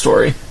true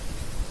story.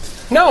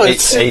 No,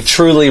 it's A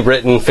truly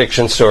written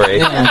fiction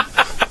story.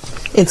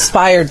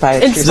 Inspired by a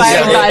true Inspired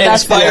story. by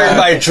that's Inspired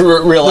by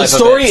real The life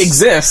story events.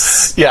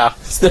 exists. yeah.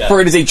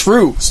 Therefore, it is a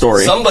true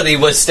story. Somebody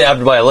was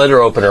stabbed by a letter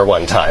opener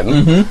one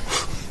time.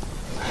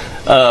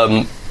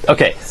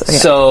 Okay,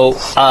 so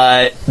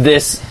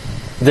this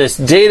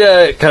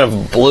data kind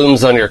of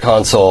blooms on your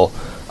console.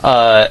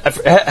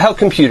 How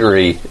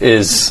computery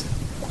is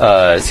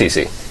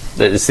CC?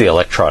 It's the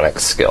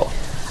electronics skill.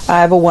 I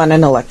have a 1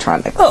 in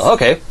electronics. Oh,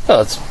 okay.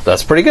 Oh,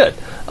 that's pretty good.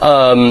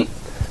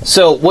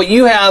 So what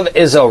you have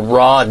is a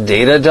raw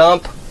data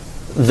dump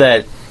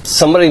that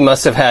somebody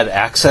must have had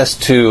access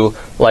to,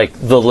 like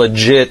the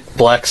legit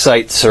Black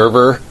Site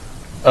server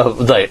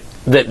of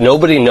that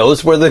nobody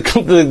knows where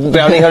the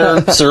bounty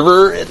hunter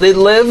server it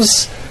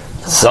lives.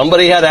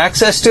 Somebody had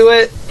access to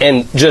it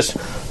and just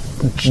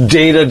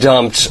data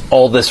dumped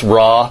all this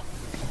raw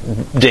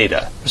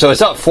data. So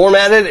it's not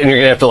formatted, and you're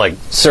gonna have to like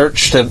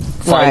search to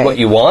find Right. what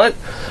you want.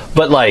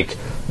 But like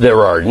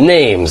there are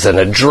names and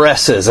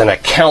addresses and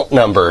account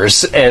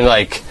numbers, and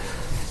like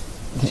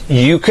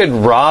you could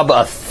rob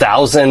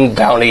 1,000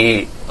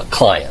 bounty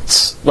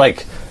clients.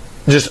 Like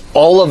just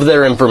all of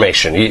their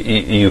information.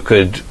 You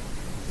could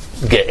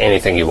get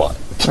anything you want.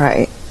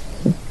 Right.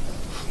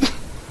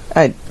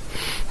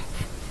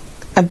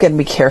 I'm going to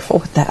be careful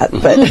with that,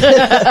 but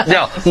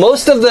Now,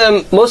 most of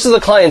the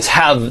clients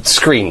have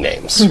screen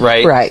names,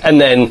 right? Right.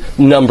 And then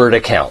numbered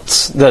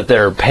accounts that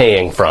they're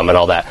paying from and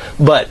all that.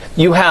 But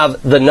you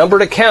have the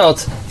numbered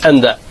accounts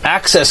and the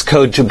access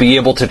code to be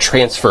able to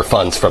transfer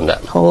funds from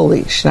them.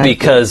 holy shit.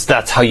 Because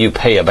that's how you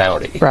pay a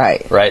bounty.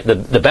 Right. Right?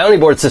 The bounty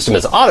board system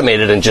is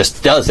automated and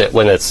just does it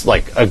when it's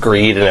like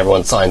agreed and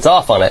everyone signs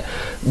off on it.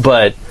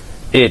 But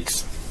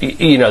it's,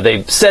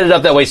 they set it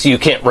up that way so you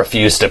can't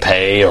refuse to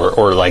pay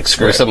or like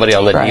screw somebody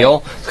on the Right.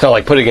 deal. It's kind of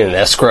like putting it in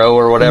escrow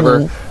or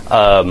whatever.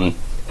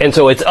 And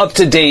so it's up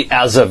to date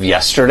as of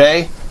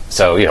yesterday.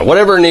 So,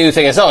 whatever new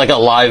thing, it's not like a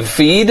live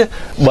feed,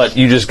 but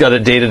you just got a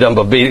data dump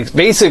of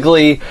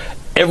basically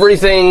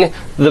everything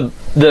the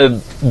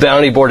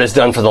bounty board has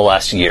done for the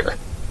last year.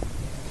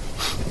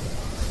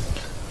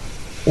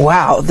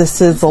 Wow, this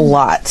is a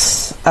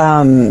lot.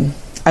 I'm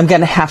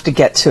going to have to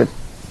get to a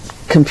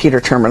computer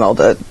terminal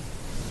to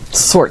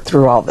sort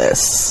through all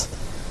this.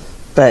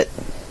 But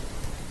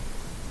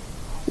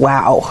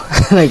wow.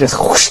 And I just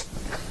whoosh.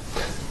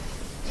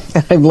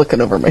 And I'm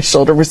looking over my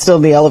shoulder. We're still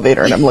in the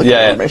elevator, and I'm looking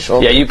over my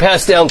shoulder. Yeah, you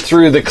pass down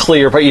through the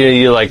clear part.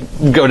 You like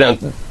go down.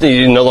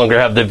 You no longer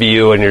have the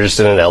view, and you're just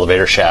in an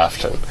elevator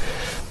shaft. And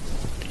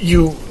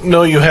You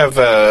know you have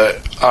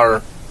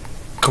our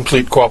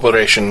complete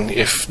cooperation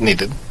if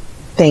needed.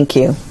 Thank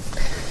you.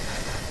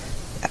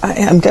 I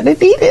am going to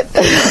need it.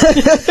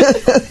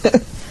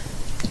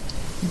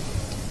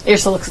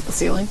 Irsa looks at the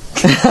ceiling.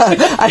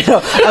 I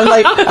know.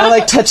 I'm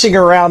like touching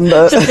around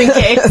the. Just in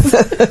case.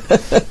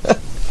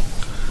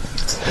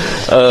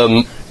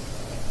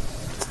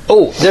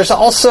 There's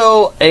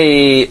also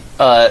a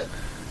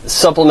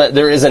supplement.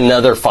 There is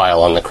another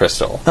file on the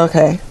crystal.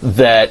 Okay.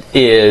 That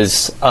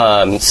is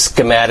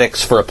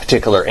schematics for a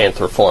particular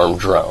anthroform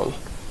drone.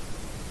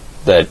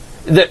 That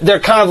they're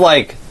kind of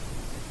like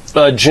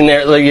a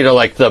generic,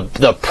 like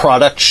the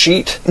product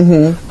sheet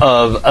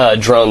of a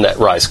drone that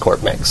Rise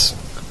Corp makes.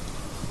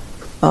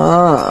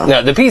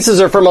 Now the pieces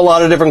are from a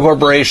lot of different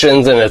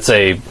corporations, and it's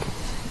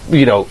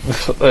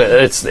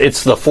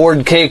it's the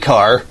Ford K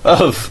car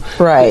of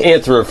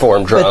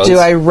anthroform drones. But do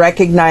I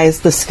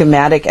recognize the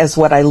schematic as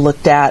what I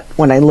looked at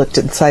when I looked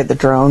inside the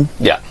drone?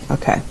 Yeah.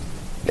 Okay.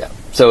 Yeah.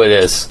 So it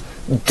is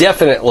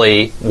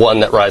definitely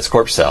one that Rise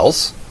Corp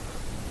sells.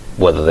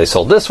 Whether they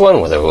sold this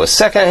one, whether it was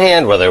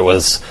secondhand, whether it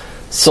was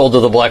sold to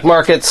the black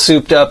market,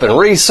 souped up and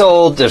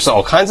resold, there's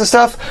all kinds of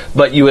stuff.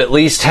 But you at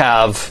least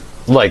have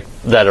like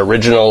that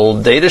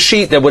original data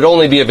sheet that would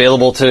only be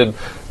available to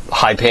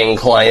high-paying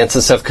clients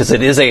and stuff, because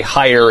it is a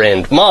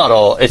higher-end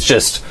model. It's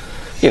just,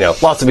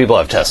 lots of people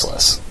have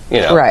Teslas.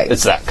 Right.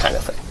 It's that kind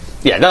of thing.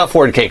 Yeah, not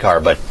Ford K car,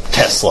 but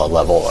Tesla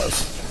level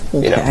of,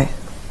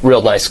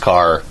 real nice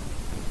car.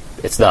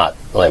 It's not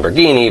a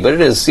Lamborghini, but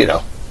it is,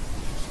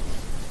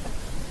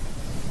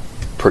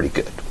 pretty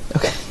good.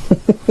 Okay.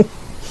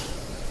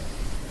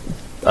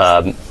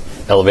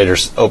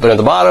 Elevators open at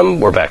the bottom.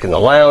 We're back in the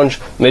lounge.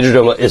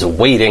 Majordomo is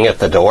waiting at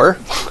the door.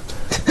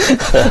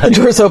 The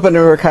door's open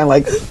and we're kind of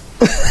like...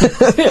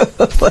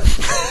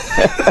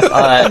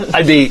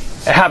 I'd be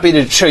happy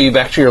to show you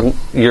back to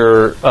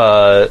your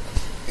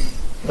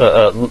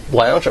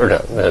lounge, or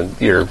no,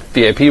 your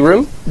VIP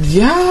room.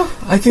 Yeah,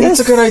 I think that's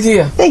a good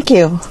idea. Thank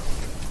you.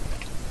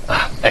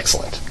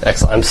 Excellent.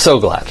 I'm so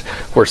glad.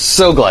 We're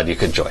so glad you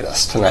could join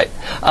us tonight.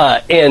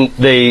 And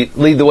they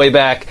lead the way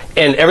back,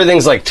 and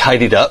everything's like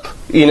tidied up.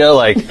 Any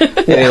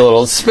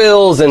little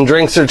spills and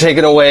drinks are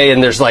taken away,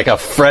 and there's like a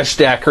fresh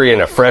daiquiri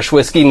and a fresh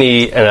whiskey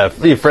neat and a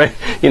fresh,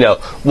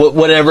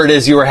 whatever it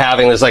is you were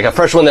having. There's like a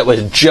fresh one that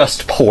was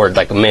just poured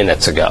like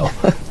minutes ago.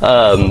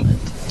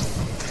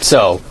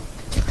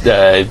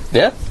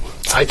 Yeah.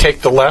 I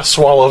take the last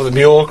swallow of the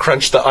mule,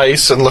 crunch the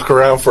ice, and look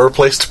around for a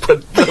place to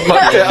put the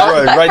mug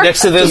down. Right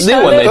next to this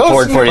new one they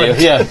poured for you.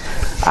 Yeah.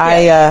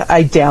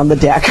 I down the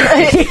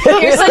daiquiri.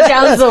 Here's the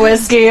downs the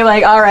whiskey.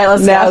 Like, all right,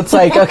 let's now go. It's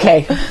like,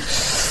 okay.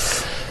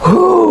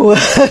 Whew.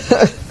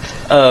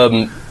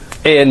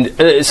 And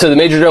so the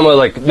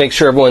majordomo makes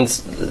sure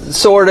everyone's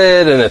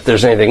sorted, and if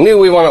there's anything new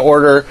we want to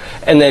order,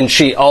 and then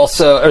they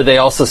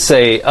also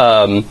say,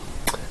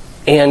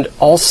 and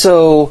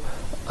also,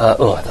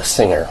 the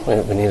singer. We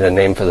need a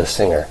name for the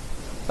singer.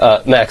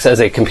 Max, as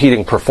a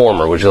competing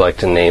performer, would you like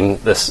to name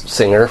this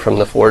singer from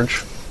the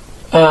Forge?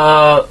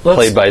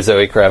 Played by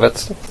Zoe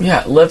Kravitz.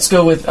 Yeah, let's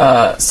go with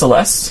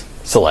Celeste.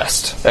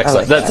 Celeste.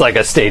 Excellent. That's like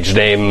a stage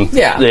name.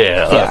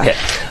 Yeah. Okay.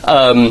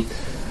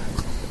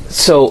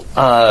 So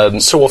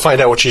we'll find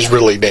out what she's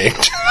really named.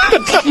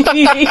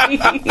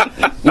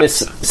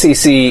 Miss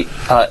Cece,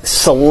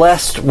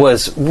 Celeste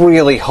was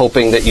really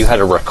hoping that you had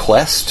a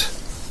request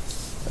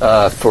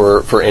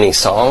for any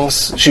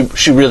songs.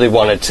 She really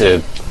wanted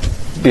to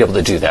be able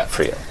to do that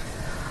for you.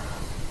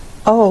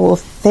 Oh, well,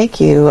 thank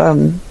you.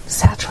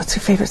 Satch, what's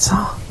your favorite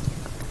song?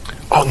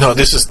 Oh no,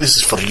 this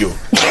is for you.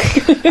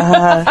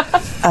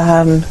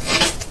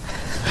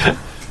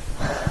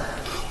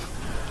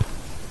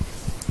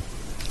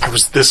 I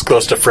was this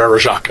close to Frere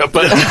Jacques,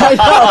 but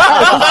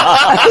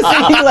I was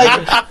thinking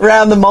like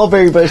around the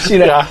mulberry bush,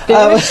 Yeah.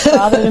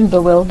 Bothered and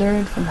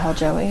Bewildered from Hal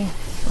Joey.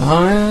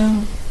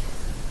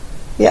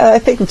 Yeah, I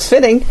think it's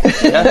fitting.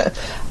 Yeah.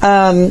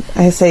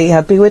 I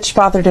say Bewitched,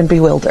 Bothered, and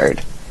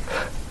Bewildered.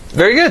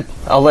 Very good.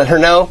 I'll let her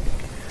know.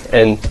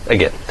 And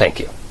again, thank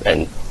you.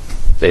 And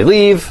they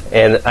leave,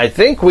 and I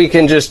think we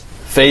can just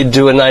fade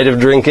to a night of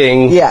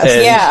drinking. Yes.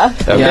 And, Yeah.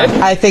 Okay.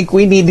 Yeah. I think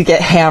we need to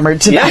get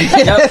hammered tonight.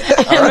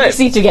 Yep. All We right.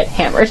 need to get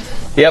hammered.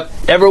 Yep.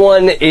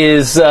 Everyone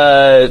is,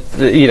 has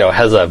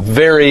a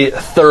very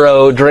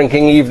thorough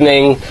drinking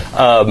evening.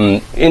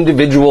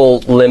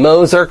 Individual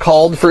limos are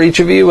called for each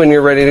of you when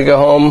you're ready to go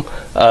home.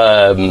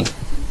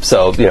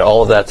 So,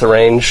 all of that's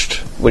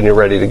arranged when you're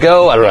ready to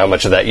go. I don't know how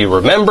much of that you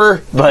remember,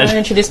 Want to but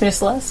introduce me to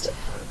Celeste?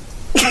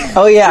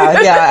 Oh yeah.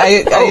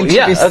 I Oh,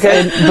 yeah, introduced,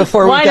 okay.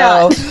 before Why we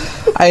go,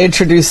 not? I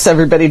introduced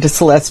everybody to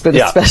Celeste, but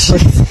Yeah. especially.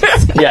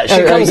 yeah,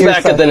 she comes You're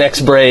back fine. at the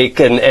next break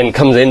and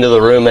comes into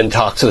the room and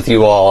talks with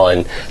you all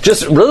and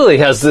just really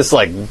has this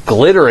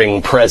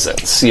glittering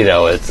presence.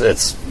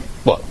 It's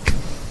what,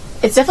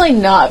 It's definitely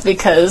not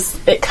because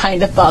it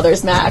kind of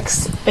bothers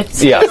Max.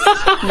 It's Yeah.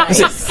 nice.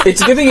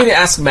 It's a good thing you didn't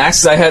ask Max,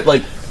 because I had,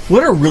 like,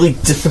 what are really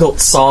difficult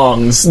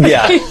songs?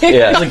 Yeah.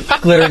 Yeah.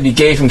 Like, Glitter and Be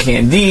Gay from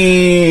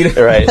Candide,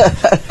 Right.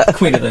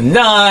 Queen of the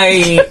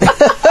Night.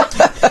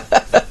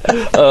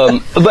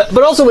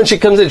 But also when she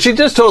comes in, she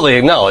just totally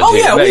acknowledges. Oh,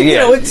 yeah, it. you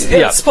know,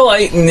 it's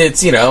polite, and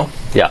it's, you know...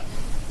 Yeah.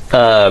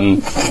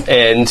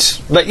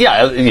 But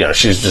yeah, you know,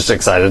 she's just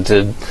excited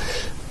to.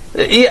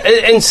 Yeah,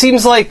 and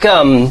seems like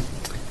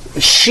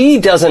she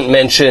doesn't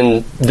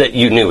mention that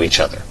you knew each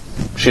other.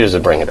 She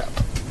doesn't bring it up.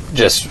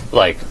 Just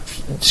like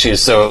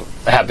she's so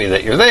happy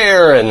that you're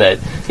there, and that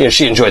you know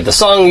she enjoyed the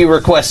song you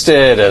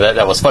requested, and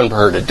that was fun for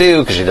her to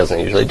do because she doesn't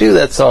usually do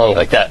that song,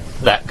 like that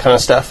kind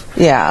of stuff.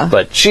 Yeah.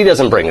 But she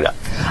doesn't bring it up.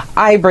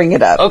 I bring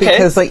it up Okay.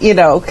 because, like, you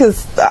know,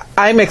 because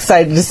I'm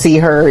excited to see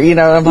her. You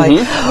know, I'm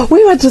like,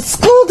 we went to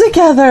school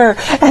together,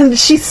 and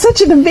she's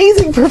such an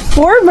amazing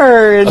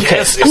performer. And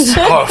Yes, it's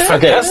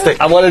fantastic.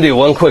 I want to do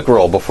one quick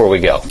roll before we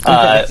go.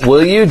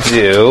 Will you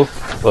do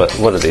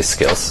what are these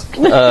skills?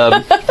 He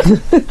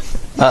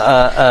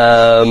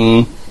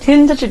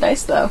didn't touch your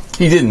dice, though.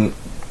 He didn't.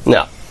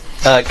 No.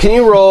 Can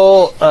you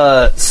roll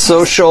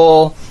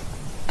social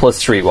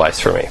plus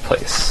streetwise for me,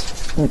 please?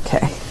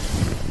 Okay.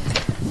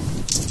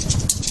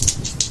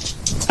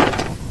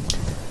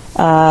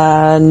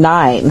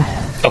 9.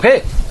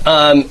 Okay.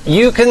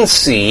 You can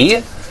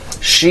see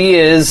she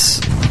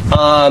is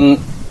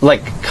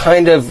like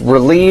kind of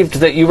relieved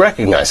that you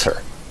recognize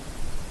her.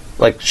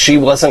 Like she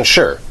wasn't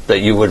sure that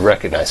you would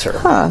recognize her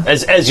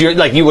as you're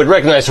like you would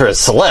recognize her as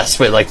Celeste,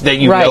 but like that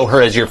you Right. know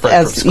her as your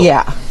friend from school.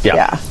 Yeah.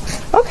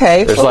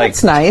 Okay. There's well, like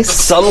that's nice.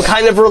 some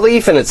kind of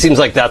relief, and it seems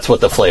like that's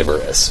what the flavor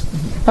is.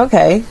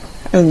 Okay.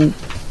 And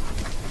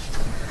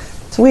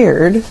it's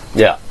weird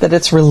Yeah. that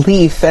it's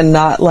relief and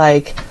not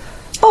like,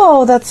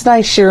 oh, that's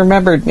nice, she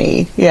remembered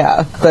me.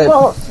 Yeah. But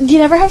Well, you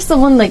never have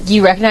someone like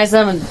you recognize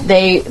them and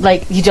they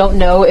like you don't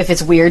know if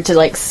it's weird to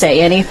like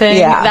say anything.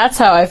 Yeah. That's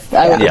how I would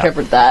Yeah.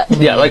 interpret that.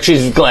 Yeah, like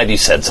she's glad you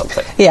said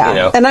something. yeah. You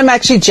know? And I'm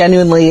actually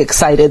genuinely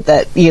excited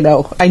that, you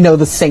know, I know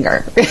the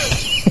singer.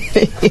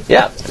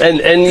 Yeah. And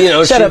you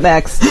know Shut she- up,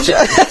 Max.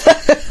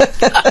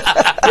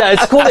 Yeah,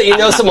 it's cool that you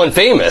know someone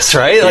famous,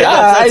 right? Like,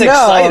 Yeah, that's I know.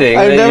 exciting.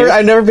 that you-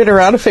 I've never been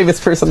around a famous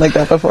person like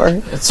that before.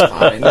 It's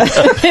fine.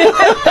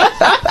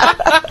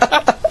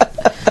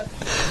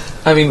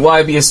 I mean,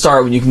 why be a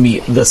star when you can be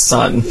the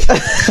sun?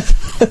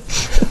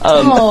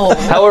 Oh.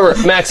 However,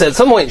 Max, at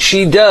some point,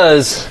 she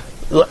does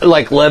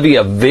like levy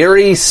a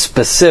very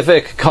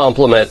specific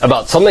compliment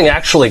about something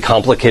actually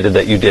complicated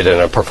that you did in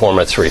a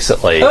performance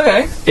recently.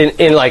 Okay.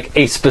 In like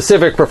a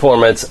specific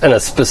performance and a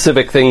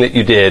specific thing that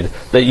you did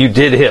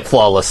hit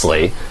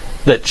flawlessly,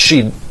 that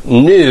she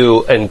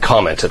knew and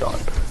commented on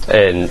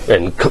and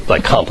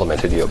like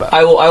complimented you about.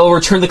 I will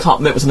return the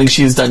compliment with something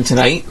she has done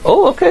tonight.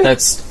 Oh, okay.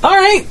 That's all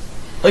right.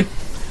 Like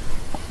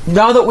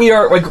now that we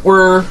are like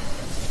we're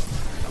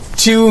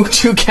two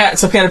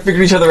cats have kind of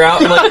figured each other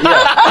out. I'm like,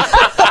 yeah.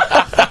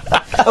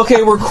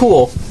 Okay, we're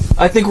cool.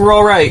 I think we're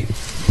all right.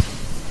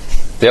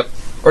 Yep.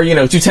 Or you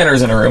know, 2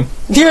 tenors in a room.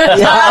 Is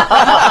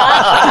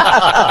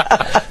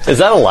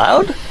that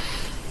allowed?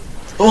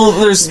 Well,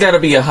 there's got to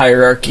be a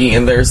hierarchy,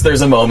 and there's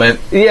a moment.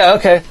 Yeah,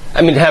 okay.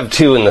 I mean, have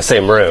 2 in the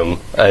same room,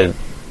 I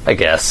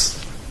guess.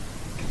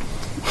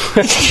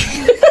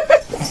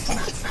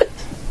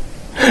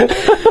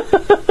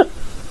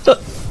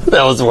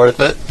 That was worth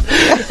it.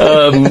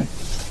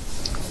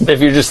 If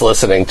you're just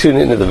listening, tune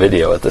into the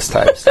video at this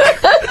time.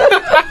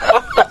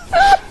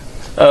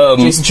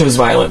 Jason chose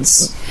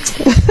violence.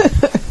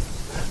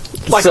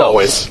 Like So-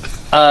 always.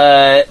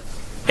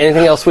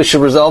 Anything else we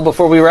should resolve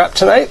before we wrap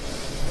tonight?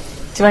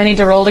 Do I need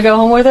to roll to go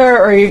home with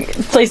her, or you?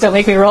 Please don't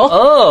make me roll.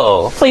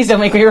 Oh, Please don't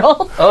make me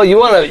roll. you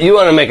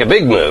wanna make a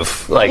big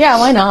move? Like, Yeah,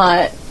 why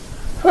not?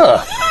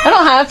 huh. I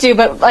don't have to,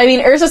 but I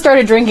mean, Ursa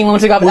started drinking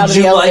once we got out Would of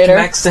you the like elevator.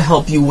 Max to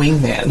help you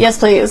wingman? Yes,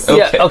 please.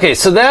 Okay. Yeah. Okay.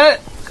 So that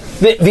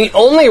the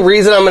only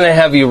reason I'm going to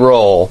have you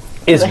roll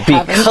is I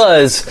haven't.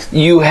 because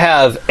you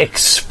have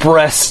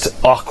expressed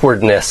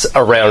awkwardness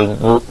around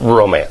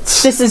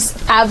romance. This is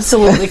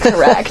absolutely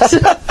correct.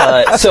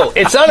 So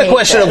it's not a hate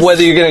question of this.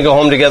 whether you're going to go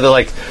home together.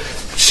 Like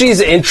she's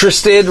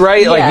interested,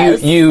 right?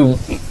 Yes. Like you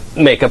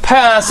make a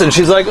pass, and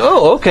she's like,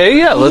 "Oh, okay,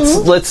 yeah,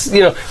 let's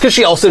you know," because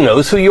she also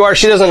knows who you are.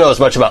 She doesn't know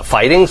as much about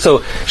fighting,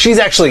 so she's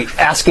actually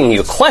asking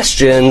you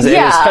questions and is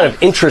Yeah. kind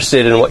of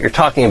interested in what you're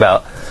talking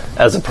about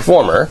as a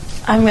performer.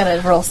 I'm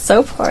gonna roll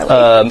so poorly.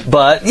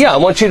 But yeah, I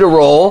want you to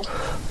roll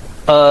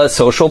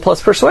social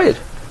plus persuade.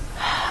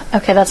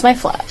 Okay, that's my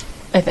flat,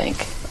 I think.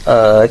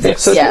 I think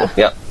so. Yeah.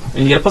 Too. Yeah.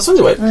 And you get a +1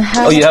 to it.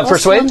 Oh, you have Plus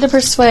persuade? one to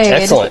persuade.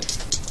 Excellent.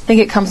 I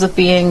think it comes with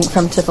being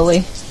from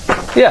Tivoli.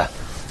 Yeah.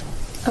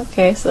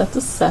 Okay, so that's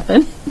a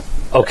 7.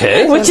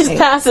 Okay. Which just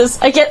passes.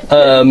 I get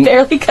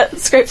barely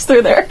scrapes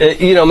through there.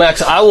 You know,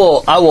 Max, I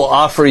will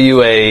offer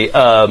you a.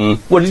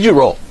 What did you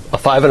roll? A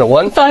 5 and a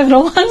 1? 5 and a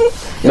 1.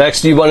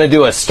 Max, do you want to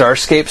do a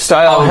Starscape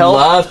style I would help?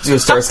 love to do a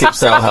Starscape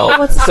style help.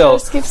 What's the So,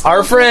 Starscape style?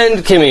 our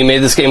friend Kimmy made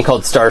this game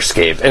called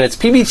Starscape, and it's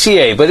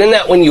PBTA, but in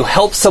that when you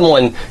help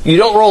someone, you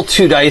don't roll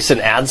 2 dice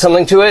and add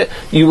something to it,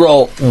 you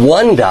roll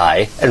 1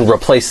 die and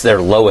replace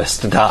their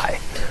lowest die.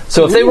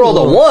 So if they rolled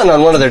a 1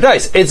 on one of their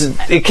dice,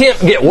 it can't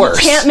get worse.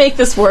 Can't make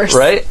this worse.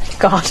 Right?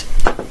 God.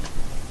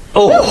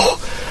 Oh,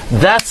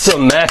 that's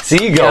some max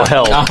ego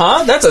help.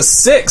 That's a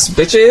 6,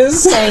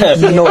 bitches.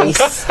 Thank you.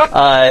 Noise.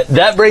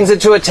 That brings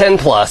it to a 10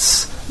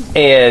 plus,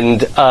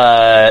 and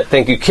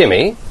thank you,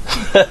 Kimmy.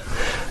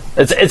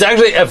 It's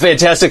actually a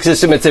fantastic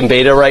system. It's in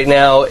beta right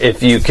now.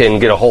 If you can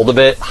get a hold of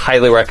it,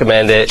 highly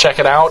recommend it. Check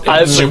it out.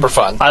 It's super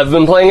fun. I've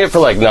been playing it for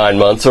like 9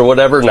 months or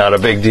whatever. Not a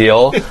big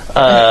deal.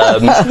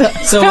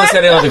 Someone's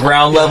getting on the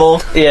ground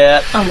level.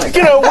 Yeah. Oh my God.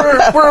 You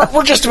know,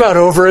 we're just about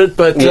over it,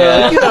 but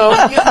Yeah. you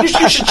know,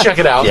 you should check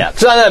it out. Yeah,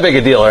 it's not that big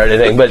a deal or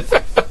anything, but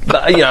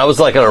you know, I was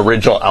like an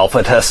original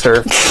alpha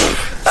tester.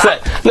 So,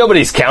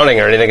 nobody's counting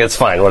or anything. It's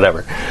fine,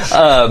 whatever.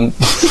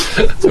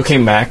 Okay,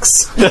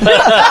 Max.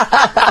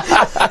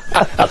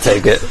 I'll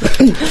take it.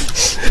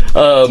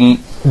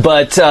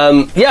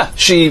 Yeah,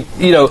 she,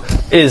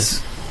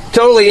 is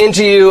totally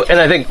into you, and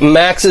I think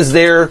Max is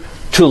there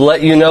to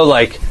let you know,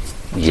 like,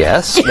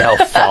 yes, now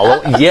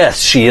follow.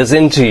 Yes, she is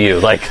into you,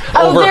 like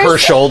over her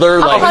shoulder,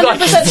 like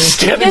 100%.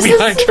 Standing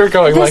behind her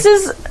going this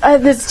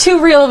is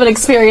too real of an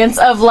experience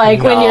of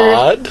like when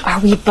Nod. are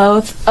we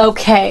both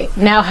okay?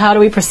 Now how do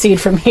we proceed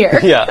from here?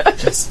 yeah,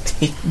 Just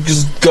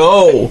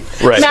go.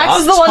 right. Max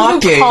is the one who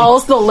talking.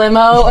 calls the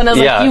limo and is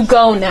Yeah. like, "You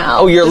go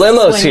now." Oh, your This is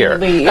limo's when you here.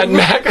 leave." And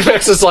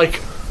Max is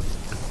like,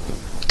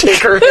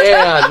 take her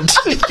hand,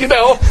 you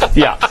know?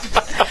 Yeah.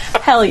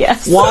 Hell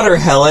yes. Water,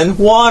 Helen.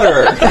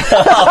 Water.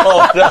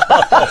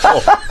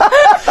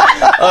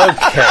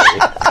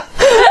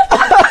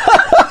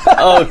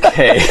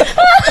 Okay.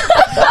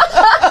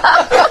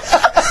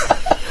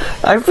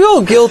 I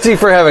feel guilty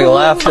for having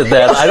laughed at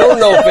that. I don't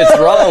know if it's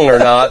wrong or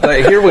not,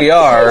 but here we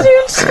are.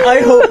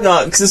 I hope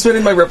not, because it's been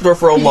in my repertoire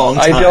for a long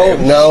time. I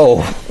don't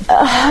know.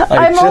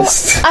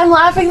 I'm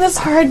laughing this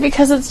hard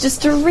because it's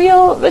just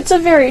it's a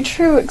very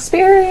true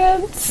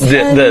experience.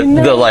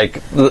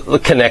 the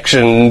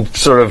connection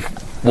sort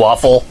of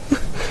waffle.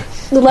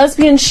 The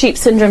lesbian sheep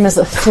syndrome is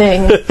a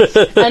thing,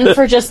 and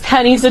for just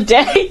pennies a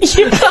day,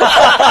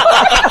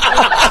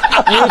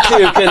 You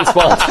too can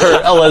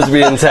sponsor a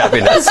lesbian's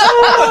happiness.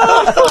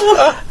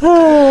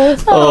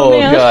 Oh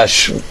man.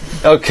 gosh.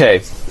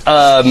 Okay.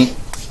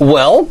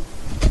 Well,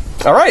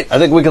 all right. I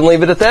think we can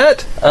leave it at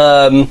that.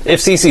 If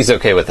Cece's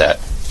okay with that,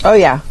 Oh,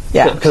 yeah.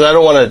 Yeah. because I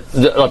don't want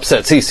to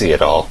upset Cece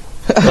at all.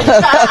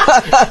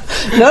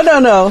 No.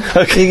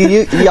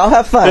 Y'all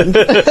have fun.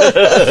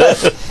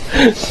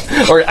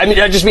 Or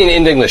I just mean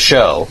ending the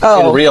show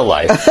in real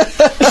life.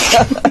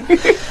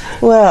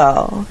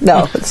 Well,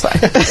 no, it's fine.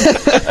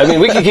 I mean,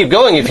 we can keep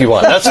going if you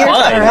want. That's Here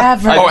fine.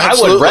 forever. I would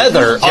absolutely.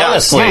 rather, Yeah.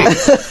 honestly,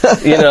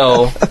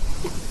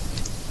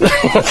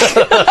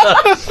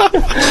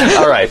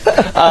 All right.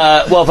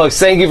 Well, folks,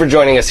 thank you for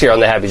joining us here on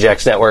the Happy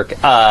Jacks Network.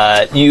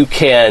 You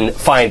can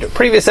find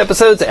previous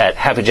episodes at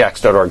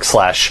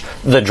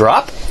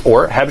happyjacks.org/thedrop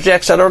or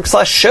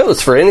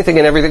happyjacks.org/shows for anything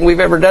and everything we've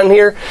ever done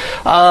here,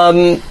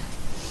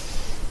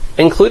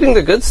 including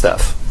the good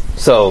stuff.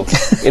 So,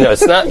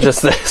 it's not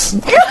just this.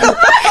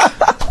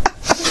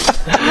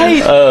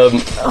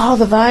 all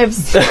the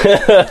vibes.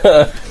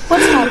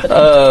 What's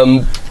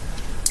happening?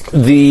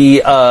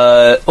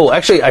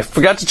 Actually, I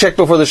forgot to check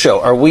before the show.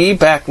 Are we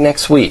back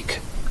next week?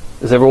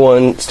 Is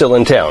everyone still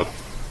in town?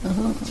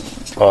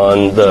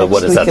 On the,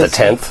 what is that, the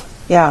 10th?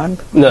 Yeah.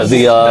 No,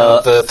 the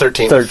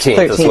 13th.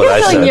 13th is what I I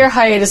feel said. like your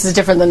hiatus is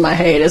different than my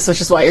hiatus,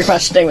 which is why you're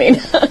questioning me.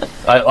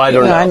 I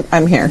don't know.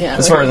 I'm here. Yeah.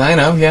 As far as I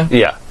know, yeah.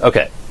 Yeah,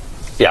 okay.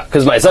 Yeah,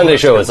 because my Sunday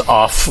show is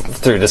off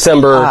through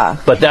December,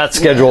 but that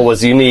schedule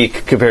was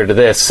unique compared to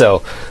this.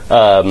 So,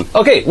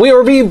 okay, we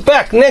will be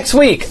back next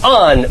week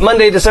on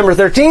Monday, December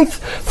 13th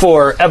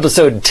for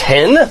episode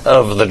 10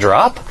 of The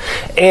Drop.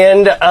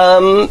 And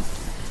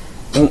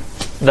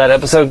that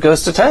episode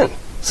goes to 10.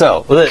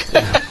 So,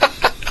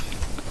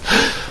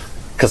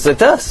 because it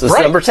does. It's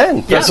Right. number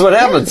 10. That's what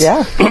happens.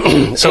 Yeah.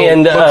 So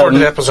And, look forward to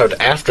the episode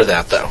after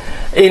that, though.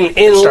 In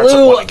Starts at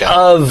lieu one again.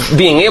 of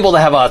being able to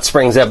have a Hot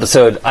Springs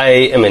episode, I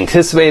am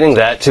anticipating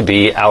that to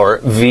be our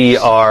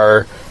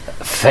VR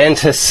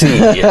fantasy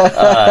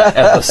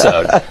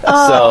episode.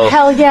 Oh,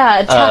 hell yeah.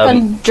 Attack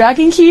on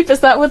Dragon Keep? Is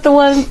that what the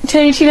one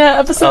Tiny Tina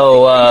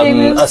episode game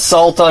is?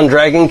 Assault on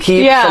Dragon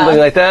Keep, Yeah. something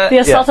like that? The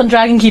Assault on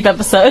Dragon Keep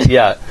episode.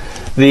 Yeah.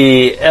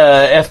 The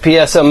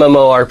FPS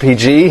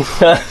MMORPG.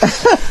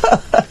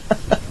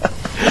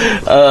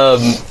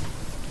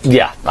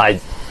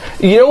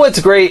 You know what's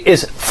great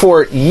is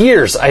for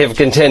years I have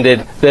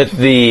contended that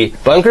the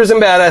Bunkers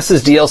and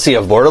Badasses DLC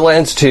of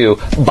Borderlands 2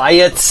 by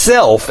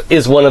itself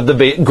is one of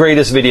the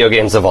greatest video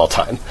games of all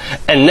time.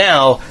 And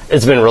now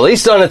it's been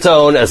released on its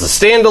own as a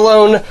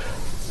standalone,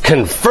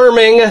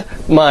 confirming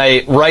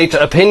my right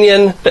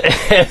opinion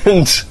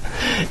and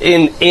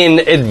in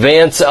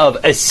advance of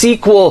a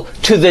sequel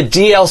to the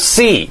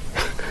DLC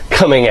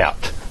coming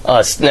out.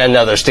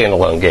 Another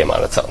standalone game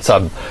on its own.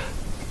 So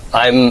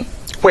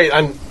Wait,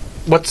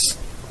 what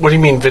do you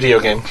mean video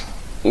game?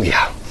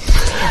 yeah.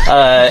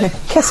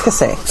 Qu'est-ce que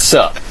c'est?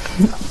 So,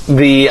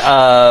 the,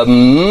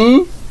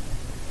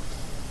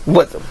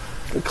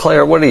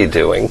 Claire, what are you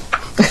doing?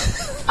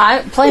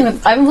 I've been playing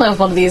with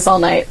one of these all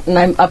night, and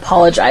I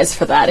apologize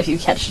for that if you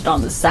catch it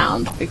on the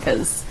sound,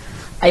 because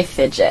I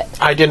fidget.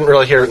 I didn't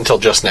really hear it until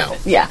just now.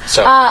 Yeah.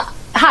 So.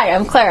 Hi,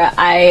 I'm Clara.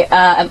 I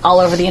am all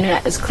over the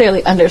internet as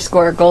clearly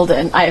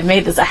 _golden. I have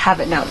made this a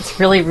habit now. It's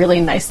really,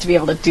 really nice to be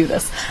able to do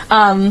this.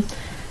 On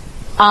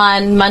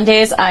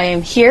Mondays, I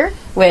am here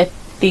with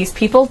these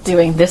people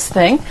doing this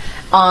thing.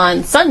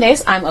 On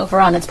Sundays, I'm over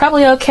on It's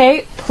Probably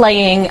Okay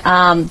playing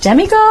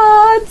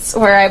Demigods,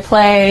 where I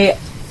play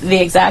the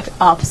exact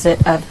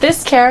opposite of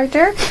this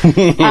character,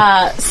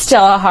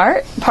 Stella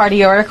Hart,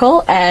 Party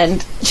Oracle,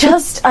 and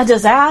just a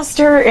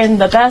disaster in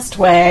the best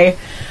way.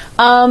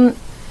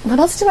 What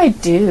else do I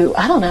do?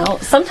 I don't know.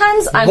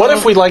 Sometimes I'm... What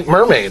if we like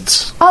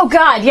mermaids? Oh,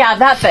 God, yeah,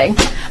 that thing.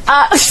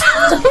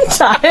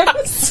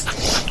 Sometimes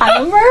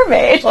I'm a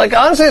mermaid. Like,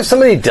 honestly, if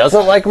somebody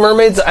doesn't like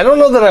mermaids, I don't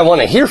know that I want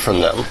to hear from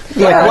them.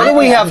 Like, what do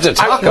we have to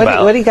talk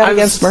about? What do you got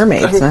against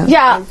mermaids, man?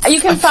 Yeah, you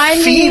can find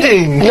me...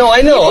 Feeding! No,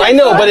 I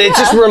know, but it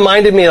just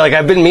reminded me, like,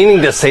 I've been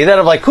meaning to say that,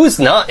 of like, who's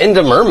not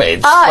into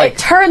mermaids? It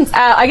turns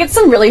out I get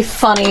some really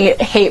funny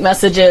hate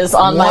messages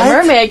on my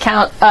mermaid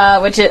account,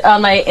 which is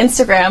on my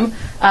Instagram,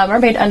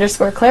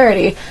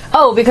 mermaid_clarity.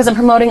 Oh, because I'm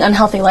promoting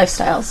unhealthy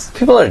lifestyles.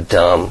 People are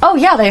dumb. Oh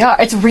yeah, they are.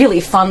 It's really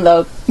fun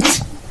though.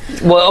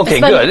 Well, okay,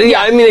 good.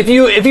 Yeah, I mean,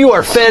 if you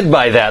are fed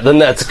by that, then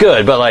that's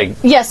good. But like,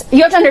 yes,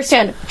 you have to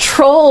understand,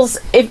 trolls.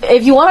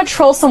 If you want to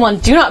troll someone,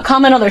 do not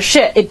comment on their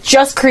shit. It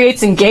just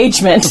creates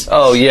engagement.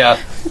 oh yeah,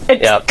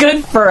 It's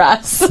good for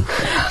us.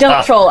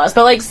 Don't troll us.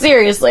 But like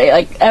seriously,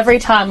 like every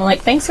time I'm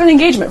like, thanks for the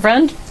engagement,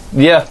 friend.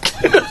 yeah,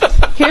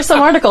 Here's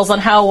some articles on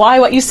why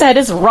what you said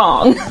is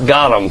wrong.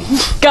 got them.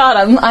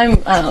 Got him. I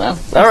don't know.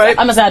 All right.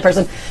 I'm a sad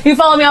person. You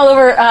follow me all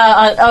over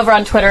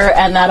on Twitter,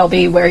 and that'll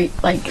be where you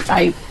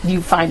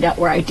find out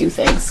where I do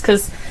things.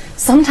 Because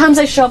sometimes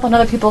I show up on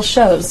other people's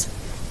shows.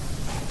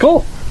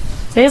 Cool,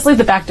 They just leave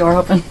the back door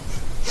open.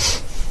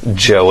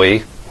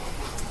 Joey.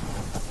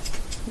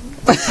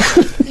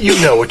 You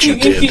know what you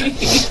did.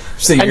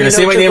 So you're going to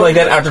say my name like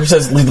that after it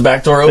says leave the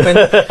back door open?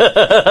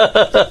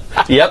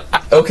 Yep.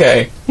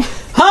 Okay.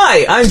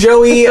 Hi, I'm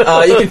Joey. You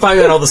can find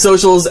me on all the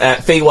socials at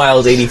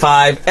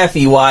Feywild85,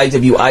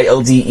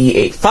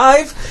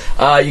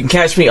 FEYWILDE85. You can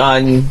catch me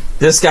on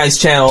this guy's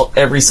channel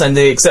every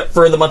Sunday except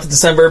for the month of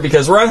December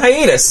because we're on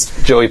hiatus.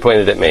 Joey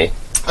pointed at me.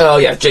 Oh,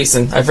 yeah,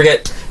 Jason. I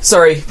forget.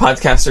 Sorry,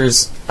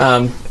 podcasters.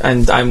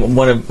 And I'm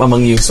one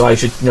among you, so I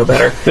should know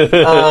better.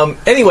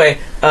 Anyway,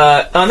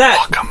 on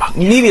that,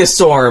 Media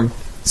Storm,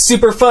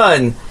 super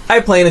fun. I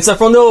play an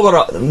insufferable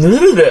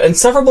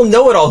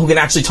know-it-all who can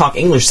actually talk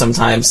English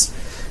sometimes.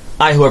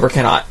 Whoever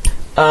cannot.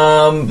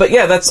 But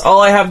yeah, that's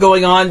all I have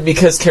going on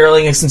because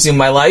caroling has consumed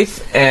my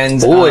life.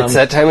 And it's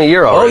that time of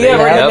year already. Oh yeah,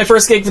 we're having my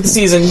first gig for the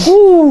season.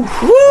 Woo!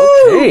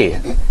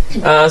 Okay.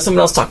 Someone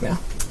else talk now.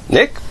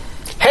 Nick?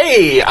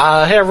 Hey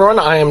everyone,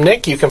 I am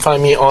Nick. You can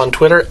find me on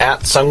Twitter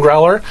at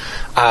Sungrowler.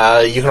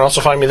 You can also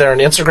find me there on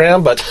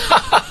Instagram, but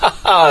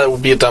it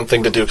would be a dumb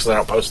thing to do because I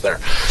don't post there.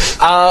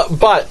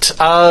 But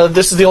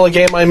this is the only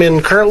game I'm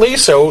in currently,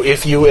 so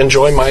if you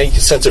enjoy my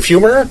sense of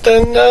humor,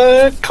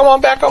 then come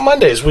on back on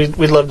Mondays. We'd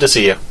love to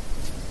see you.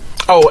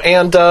 Oh,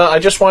 and I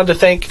just wanted to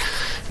thank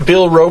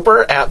Bill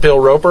Roper at Bill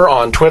Roper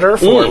on Twitter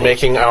for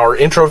making our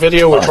intro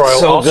video, which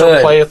I'll also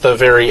play at the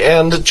very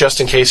end, just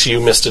in case you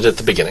missed it at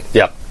the beginning.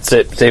 Yep.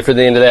 Stay for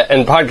the end of that.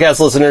 And podcast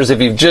listeners, if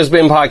you've just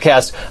been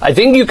podcast, I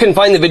think you can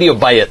find the video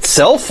by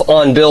itself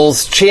on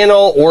Bill's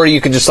channel, or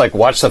you could just like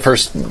watch the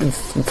first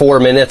 4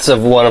 minutes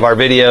of one of our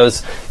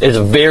videos. It's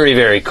very,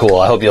 very cool.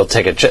 I hope you'll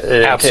take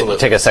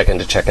a second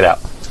to check it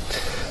out.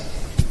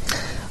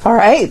 All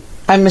right.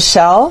 I'm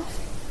Michelle.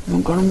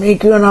 I'm going to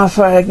make you an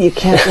offer you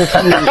can't refuse.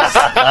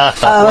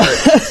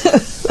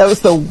 That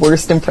was the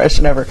worst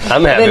impression ever.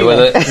 I'm happy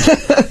with it.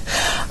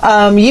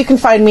 You can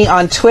find me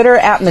on Twitter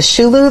at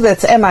Michulu.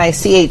 That's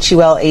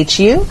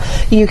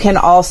MICHULHU. You can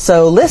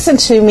also listen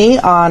to me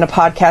on a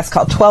podcast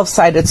called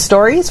 12-Sided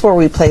Stories, where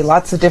we play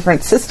lots of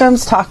different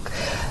systems, talk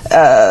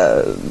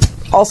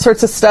all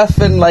sorts of stuff,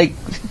 and like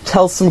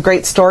tell some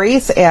great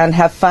stories and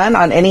have fun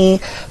on any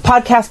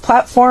podcast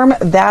platform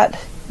that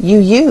you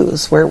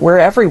use. We're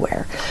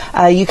everywhere.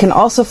 You can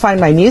also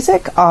find my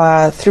music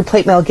through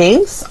Plate Mail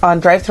Games on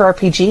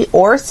Drive-Thru-RPG,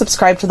 or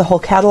subscribe to the whole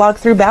catalog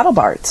through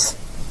BattleBards.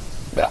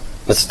 Yeah,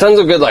 there's tons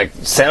of good like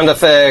sound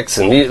effects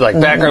and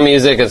background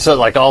music and stuff,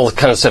 like all the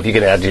kind of stuff you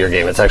can add to your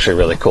game. It's actually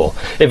really cool.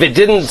 If it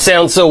didn't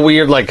sound so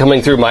weird, like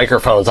coming through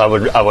microphones, I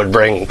would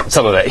bring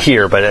some of it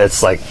here, but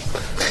it's like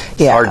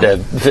hard to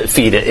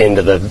feed it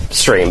into the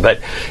stream.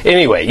 But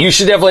anyway, you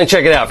should definitely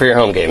check it out for your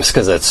home games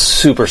because it's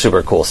super,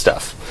 super cool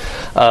stuff.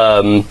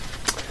 And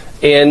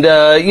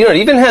it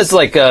even has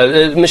like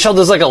Michelle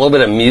does like a little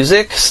bit of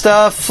music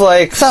stuff,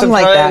 like something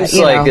like that.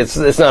 Like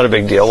it's not a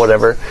big deal,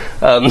 whatever.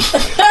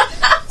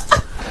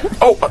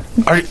 Oh,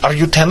 are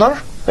you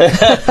tenor?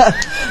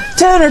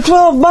 10 or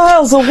 12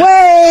 miles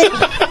away.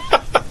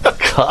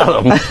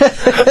 Got him.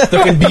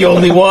 There can be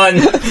only one.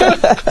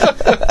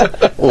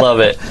 Love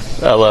it.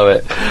 I love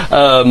it.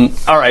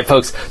 All right,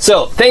 folks.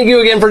 So, thank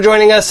you again for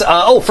joining us.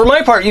 For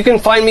my part, you can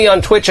find me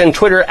on Twitch and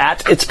Twitter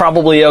at It's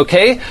Probably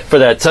Okay for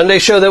that Sunday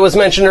show that was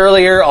mentioned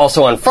earlier.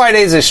 Also on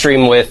Fridays, I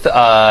stream with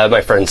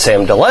my friend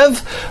Sam Delev,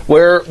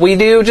 where we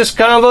do just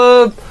kind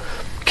of a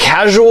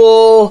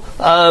casual,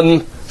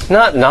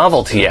 not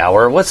novelty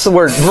hour. What's the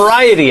word?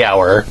 Variety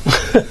hour.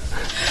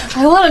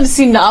 I wanted to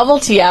see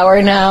Novelty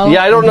Hour now.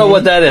 Yeah, I don't know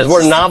what that is.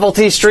 We're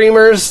novelty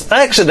streamers.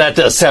 Actually, that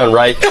does sound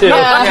right, too.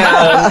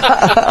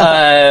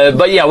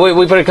 But yeah,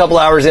 we put a couple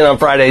hours in on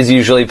Fridays,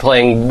 usually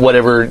playing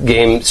whatever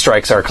game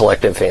strikes our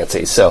collective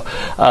fancies. So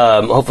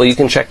hopefully you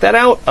can check that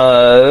out.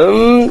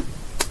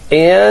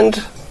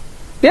 And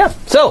yeah,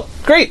 so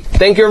great.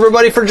 Thank you,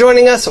 everybody, for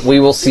joining us. We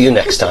will see you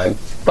next time.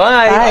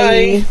 Bye.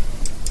 Bye.